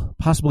while,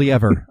 possibly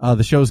ever.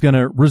 The show's going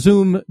to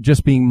resume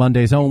just being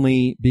Mondays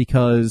only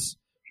because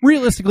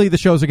realistically the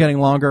shows are getting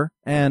longer,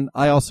 and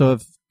I also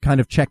have kind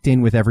of checked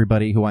in with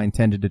everybody who I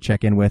intended to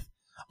check in with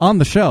on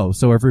the show.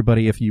 So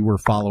everybody, if you were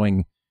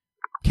following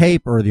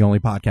Cape or The Only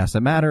Podcast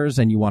That Matters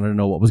and you wanted to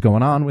know what was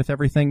going on with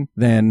everything,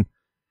 then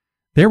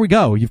there we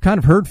go. You've kind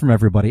of heard from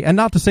everybody. And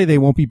not to say they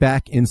won't be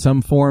back in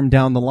some form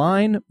down the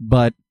line,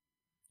 but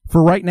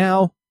for right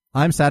now,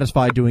 I'm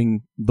satisfied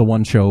doing the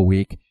one show a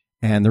week.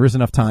 And there is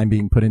enough time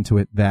being put into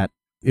it that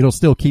it'll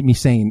still keep me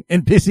sane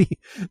and busy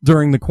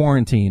during the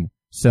quarantine.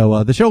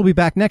 So the show will be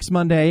back next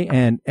Monday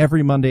and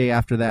every Monday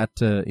after that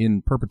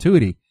in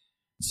perpetuity.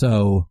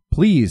 So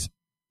please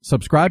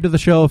subscribe to the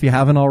show if you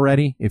haven't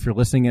already. If you're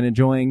listening and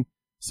enjoying,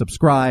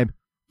 subscribe.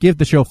 Give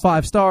the show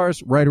 5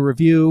 stars. Write a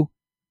review.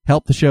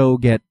 Help the show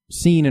get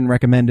seen and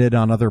recommended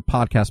on other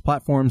podcast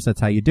platforms.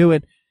 That's how you do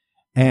it.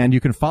 And you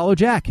can follow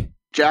Jack.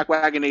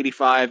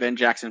 JackWagon85 and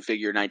Jackson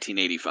Figure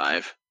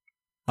 1985.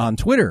 On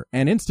Twitter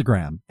and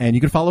Instagram. And you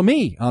can follow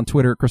me on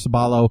Twitter, Chris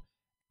Abalo.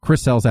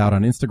 Chris Sells Out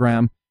on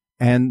Instagram.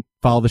 And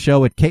follow the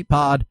show at Cape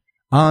Pod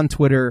on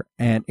Twitter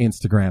and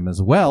Instagram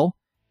as well.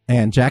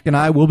 And Jack and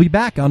I will be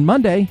back on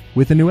Monday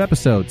with a new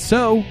episode.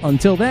 So,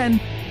 until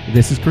then,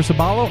 this is Chris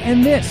Abalo,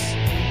 and this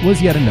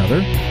was yet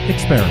another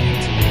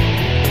experiment.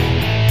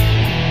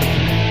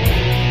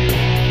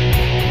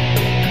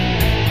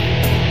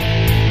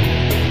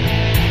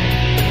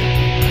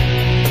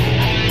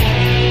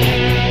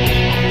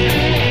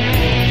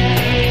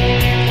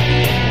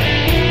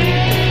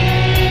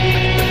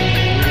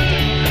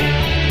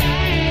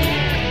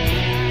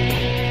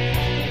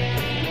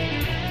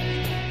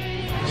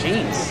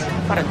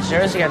 part of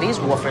Jersey are these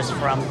woofers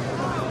from?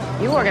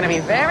 You are going to be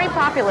very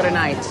popular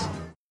tonight.